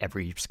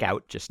every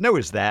scout just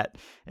knows that.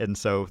 And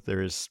so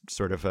there is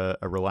sort of a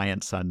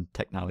reliance on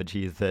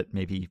technology that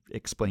maybe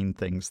explain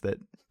things that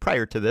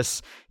prior to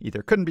this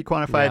either couldn't be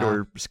quantified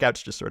or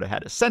scouts just sort of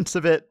had a sense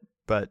of it.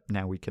 But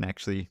now we can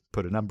actually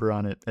put a number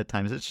on it at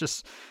times. It's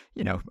just,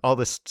 you know, all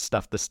this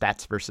stuff, the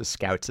stats versus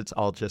scouts, it's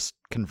all just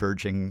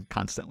converging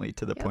constantly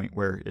to the point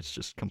where it's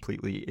just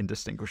completely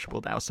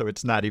indistinguishable now. So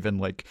it's not even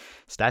like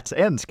stats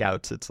and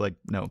scouts. It's like,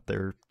 no,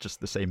 they're just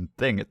the same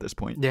thing at this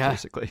point,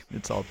 basically.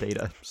 It's all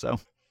data. So,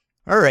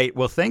 all right.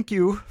 Well, thank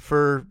you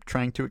for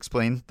trying to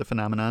explain the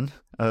phenomenon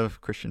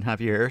of Christian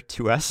Javier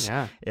to us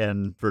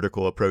and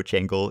vertical approach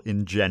angle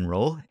in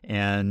general.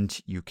 And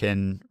you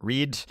can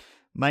read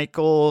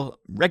Michael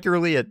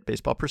regularly at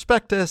Baseball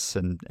Prospectus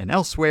and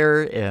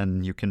elsewhere,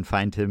 and you can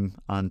find him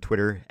on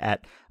Twitter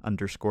at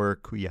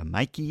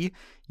 _Kuyamikey.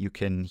 You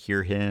can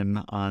hear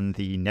him on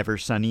the Never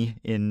Sunny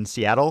in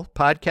Seattle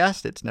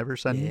podcast. It's Never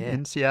Sunny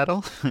in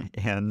Seattle.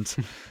 And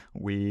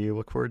we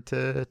look forward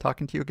to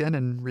talking to you again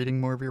and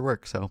reading more of your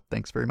work. So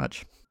thanks very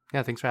much.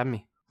 Yeah, thanks for having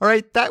me. All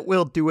right, that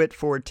will do it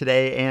for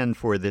today and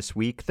for this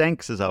week.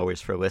 Thanks, as always,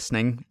 for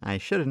listening. I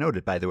should have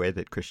noted, by the way,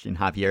 that Christian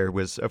Javier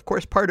was, of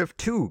course, part of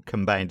 2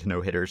 combined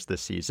no-hitters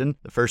this season.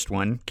 The first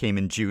one came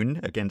in June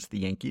against the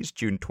Yankees,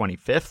 June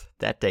 25th.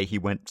 That day, he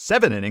went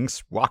 7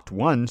 innings, walked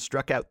 1,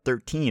 struck out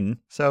 13.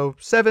 So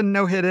 7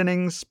 no-hit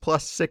innings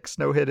plus 6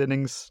 no-hit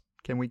innings.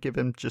 Can we give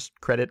him just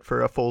credit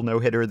for a full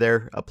no-hitter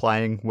there,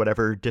 applying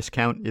whatever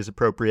discount is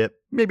appropriate?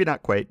 Maybe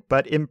not quite,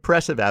 but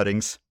impressive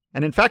outings.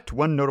 And in fact,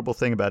 one notable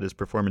thing about his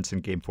performance in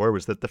Game 4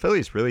 was that the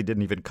Phillies really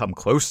didn't even come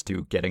close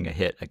to getting a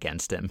hit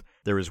against him.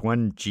 There was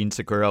one Gene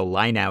Segura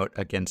lineout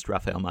against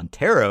Rafael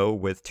Montero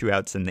with 2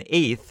 outs in the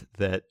 8th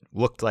that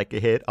looked like a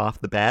hit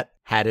off the bat,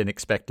 had an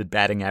expected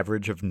batting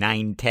average of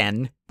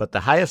 .910, but the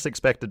highest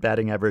expected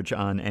batting average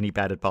on any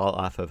batted ball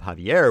off of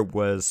Javier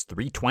was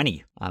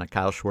 .320 on a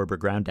Kyle Schwarber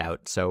ground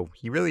out. So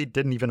he really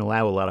didn't even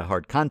allow a lot of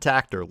hard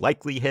contact or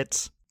likely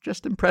hits.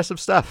 Just impressive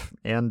stuff,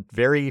 and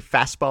very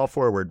fastball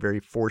forward, very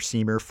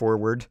four-seamer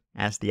forward,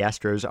 as the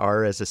Astros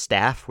are as a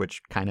staff,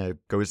 which kind of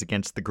goes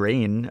against the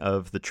grain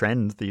of the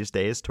trend these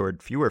days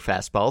toward fewer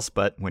fastballs.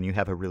 But when you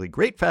have a really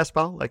great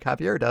fastball, like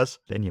Javier does,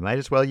 then you might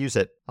as well use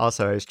it.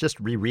 Also, I was just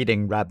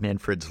rereading Rob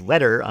Manfred's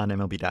letter on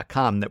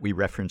MLB.com that we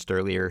referenced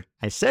earlier.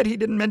 I said he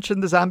didn't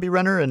mention the zombie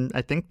runner, and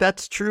I think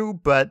that's true,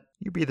 but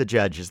you be the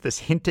judge. Is this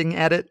hinting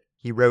at it?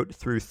 He wrote,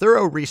 through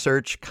thorough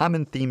research,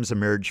 common themes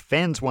emerge.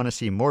 Fans want to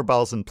see more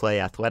balls in play,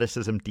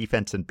 athleticism,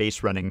 defense, and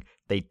base running.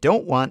 They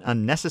don't want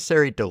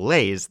unnecessary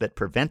delays that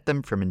prevent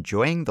them from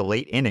enjoying the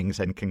late innings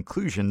and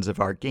conclusions of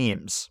our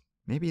games.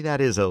 Maybe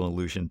that is an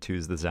allusion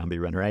to the zombie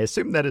runner. I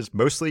assume that is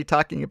mostly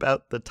talking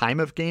about the time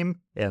of game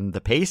and the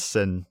pace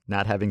and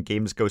not having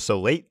games go so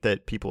late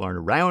that people aren't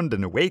around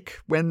and awake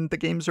when the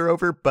games are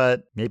over,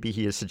 but maybe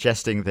he is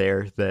suggesting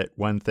there that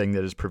one thing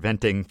that is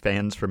preventing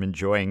fans from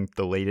enjoying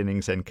the late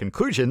innings and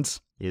conclusions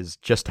is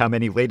just how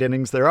many late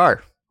innings there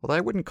are. Well,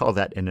 I wouldn't call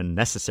that an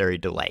unnecessary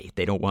delay.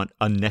 They don't want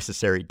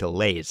unnecessary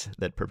delays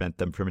that prevent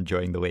them from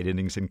enjoying the late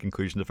innings and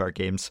conclusions of our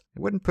games. I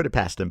wouldn't put it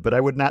past them, but I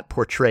would not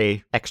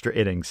portray extra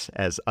innings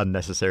as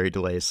unnecessary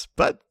delays.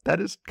 But that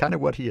is kind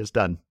of what he has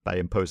done by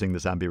imposing the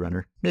zombie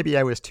runner. Maybe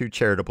I was too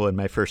charitable in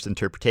my first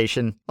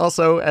interpretation.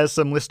 Also, as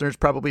some listeners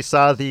probably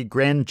saw, the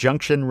Grand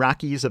Junction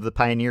Rockies of the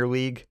Pioneer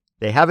League,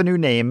 they have a new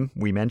name.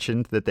 We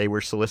mentioned that they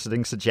were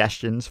soliciting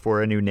suggestions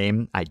for a new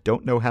name. I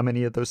don't know how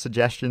many of those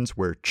suggestions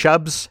were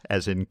Chubs,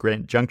 as in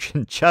Grand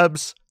Junction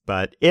Chubs,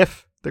 but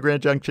if the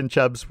Grand Junction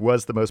Chubs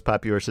was the most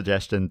popular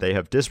suggestion, they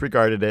have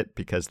disregarded it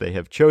because they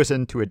have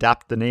chosen to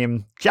adopt the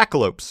name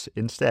Jackalopes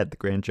instead, the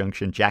Grand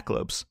Junction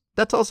Jackalopes.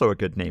 That's also a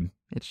good name.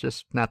 It's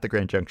just not the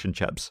Grand Junction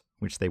Chubs,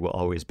 which they will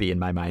always be in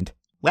my mind.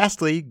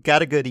 Lastly,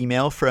 got a good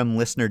email from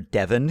listener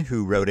Devin,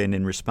 who wrote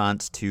in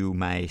response to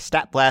my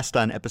stat blast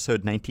on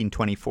episode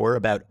 1924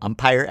 about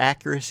umpire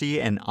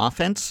accuracy and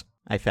offense.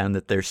 I found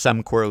that there's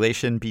some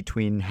correlation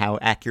between how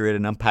accurate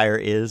an umpire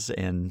is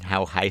and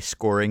how high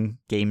scoring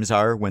games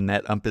are when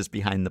that ump is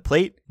behind the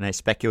plate, and I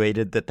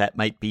speculated that that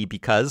might be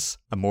because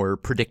a more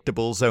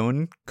predictable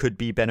zone could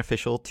be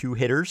beneficial to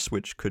hitters,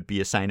 which could be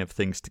a sign of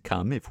things to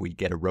come if we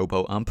get a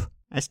robo-ump.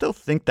 I still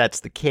think that's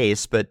the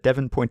case, but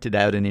Devin pointed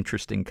out an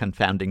interesting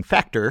confounding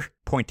factor,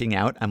 pointing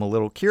out I'm a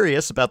little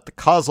curious about the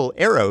causal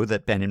arrow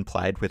that Ben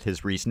implied with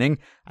his reasoning.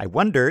 I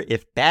wonder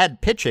if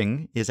bad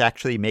pitching is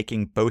actually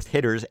making both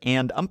hitters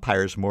and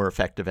umpires more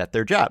effective at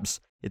their jobs.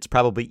 It's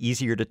probably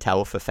easier to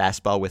tell if a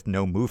fastball with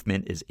no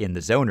movement is in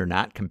the zone or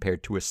not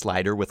compared to a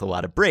slider with a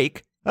lot of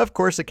break. Of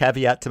course, a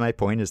caveat to my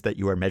point is that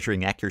you are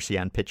measuring accuracy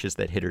on pitches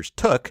that hitters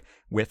took.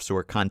 Whiffs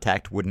or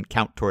contact wouldn't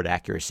count toward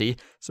accuracy,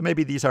 so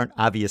maybe these aren't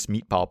obvious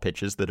meatball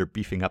pitches that are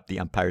beefing up the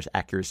umpire's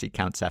accuracy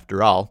counts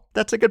after all.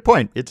 That's a good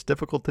point. It's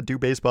difficult to do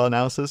baseball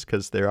analysis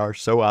because there are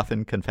so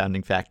often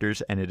confounding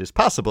factors, and it is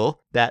possible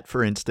that,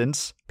 for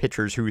instance,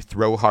 pitchers who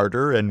throw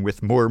harder and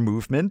with more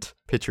movement,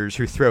 pitchers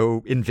who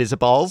throw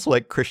invisiballs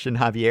like Christian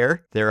Javier,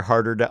 they're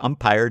harder to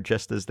umpire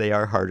just as they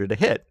are harder to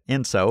hit.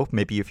 And so,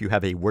 maybe if you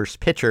have a worse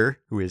pitcher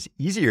who is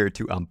easier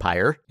to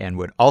umpire and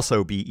would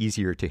also be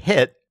easier to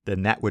hit,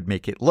 then that would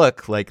make it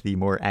look like the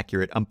more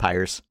accurate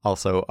umpires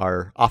also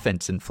are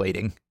offense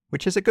inflating,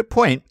 which is a good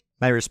point.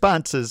 My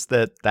response is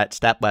that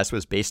stat blast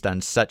was based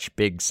on such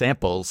big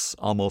samples,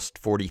 almost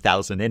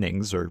 40,000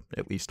 innings, or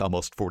at least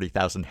almost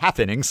 40,000 half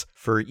innings,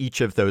 for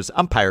each of those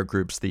umpire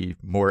groups, the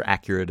more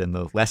accurate and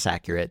the less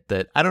accurate,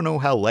 that I don't know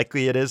how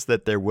likely it is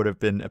that there would have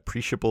been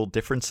appreciable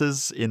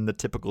differences in the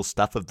typical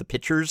stuff of the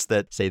pitchers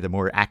that, say, the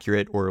more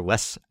accurate or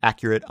less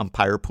accurate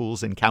umpire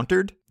pools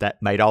encountered.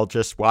 That might all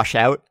just wash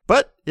out,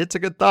 but it's a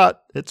good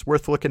thought. It's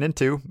worth looking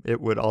into. It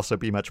would also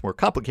be much more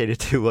complicated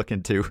to look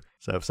into.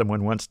 So if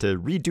someone wants to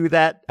redo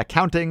that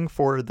accounting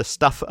for the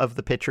stuff of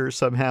the pitcher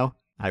somehow,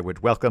 I would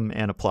welcome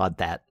and applaud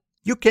that.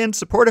 You can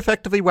support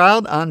Effectively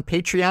Wild on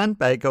Patreon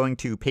by going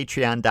to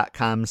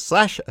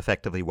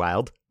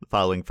patreon.com/effectivelywild. The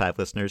following 5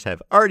 listeners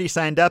have already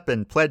signed up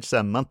and pledged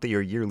some monthly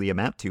or yearly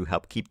amount to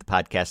help keep the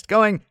podcast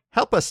going,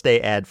 help us stay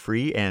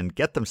ad-free, and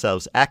get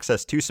themselves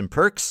access to some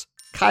perks.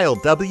 Kyle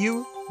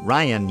W.,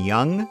 Ryan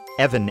Young,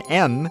 Evan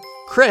M.,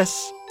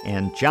 Chris,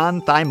 and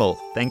John Thymel.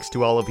 Thanks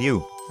to all of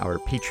you. Our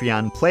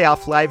Patreon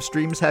playoff live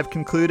streams have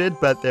concluded,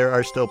 but there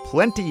are still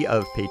plenty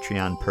of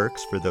Patreon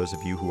perks for those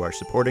of you who are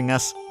supporting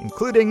us,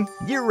 including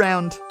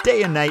year-round,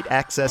 day and night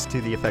access to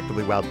the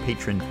Effectively Wild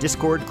Patron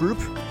Discord group,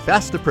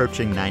 fast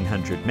approaching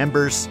 900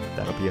 members.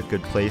 That'll be a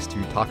good place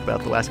to talk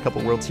about the last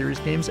couple World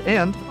Series games,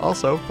 and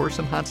also for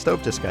some hot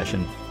stove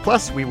discussion.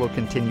 Plus, we will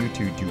continue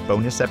to do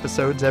bonus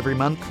episodes every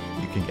month.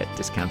 You can get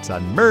discounts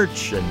on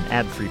merch and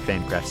ad-free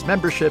Fangraphs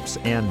memberships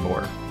and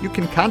more. You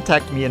can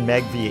contact me and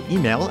Meg via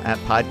email at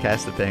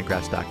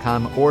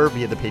podcast@fangraphs.com or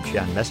via the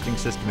Patreon messaging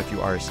system if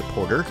you are a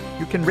supporter.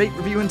 You can rate,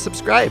 review, and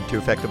subscribe to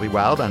Effectively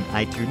Wild on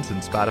iTunes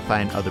and Spotify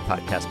and other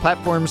podcast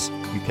platforms.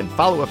 You can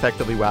follow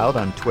Effectively Wild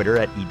on Twitter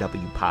at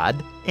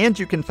EWPod. And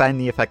you can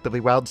find the Effectively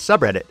Wild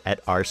subreddit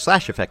at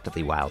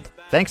r/EffectivelyWild.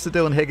 Thanks to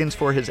Dylan Higgins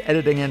for his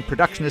editing and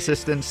production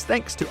assistance.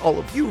 Thanks to all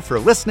of you for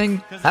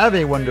listening. Have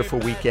a wonderful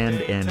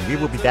weekend, and we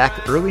will be back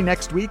early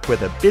next week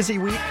with a busy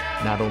week.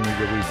 Not only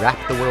will we wrap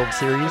the World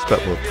Series, but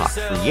we'll talk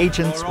free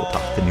agents, we'll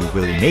talk the new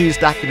Willie Mays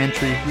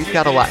documentary. We've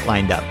got a lot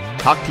lined up.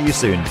 Talk to you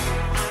soon.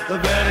 The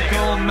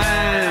vertical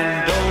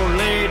man, don't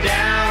lay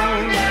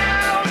down.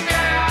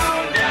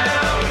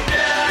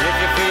 If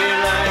you feel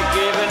like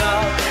giving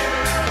up,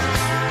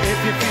 if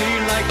you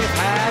feel like you've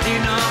had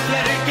enough,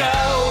 let it go.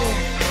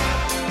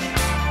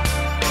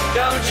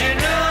 Don't you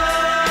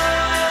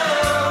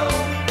know?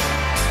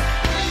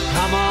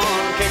 Come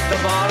on, kick the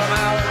bottom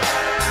out.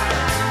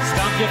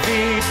 Stomp your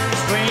feet,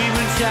 scream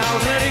and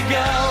shout, let it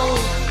go.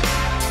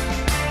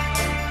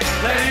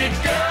 Let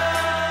it go.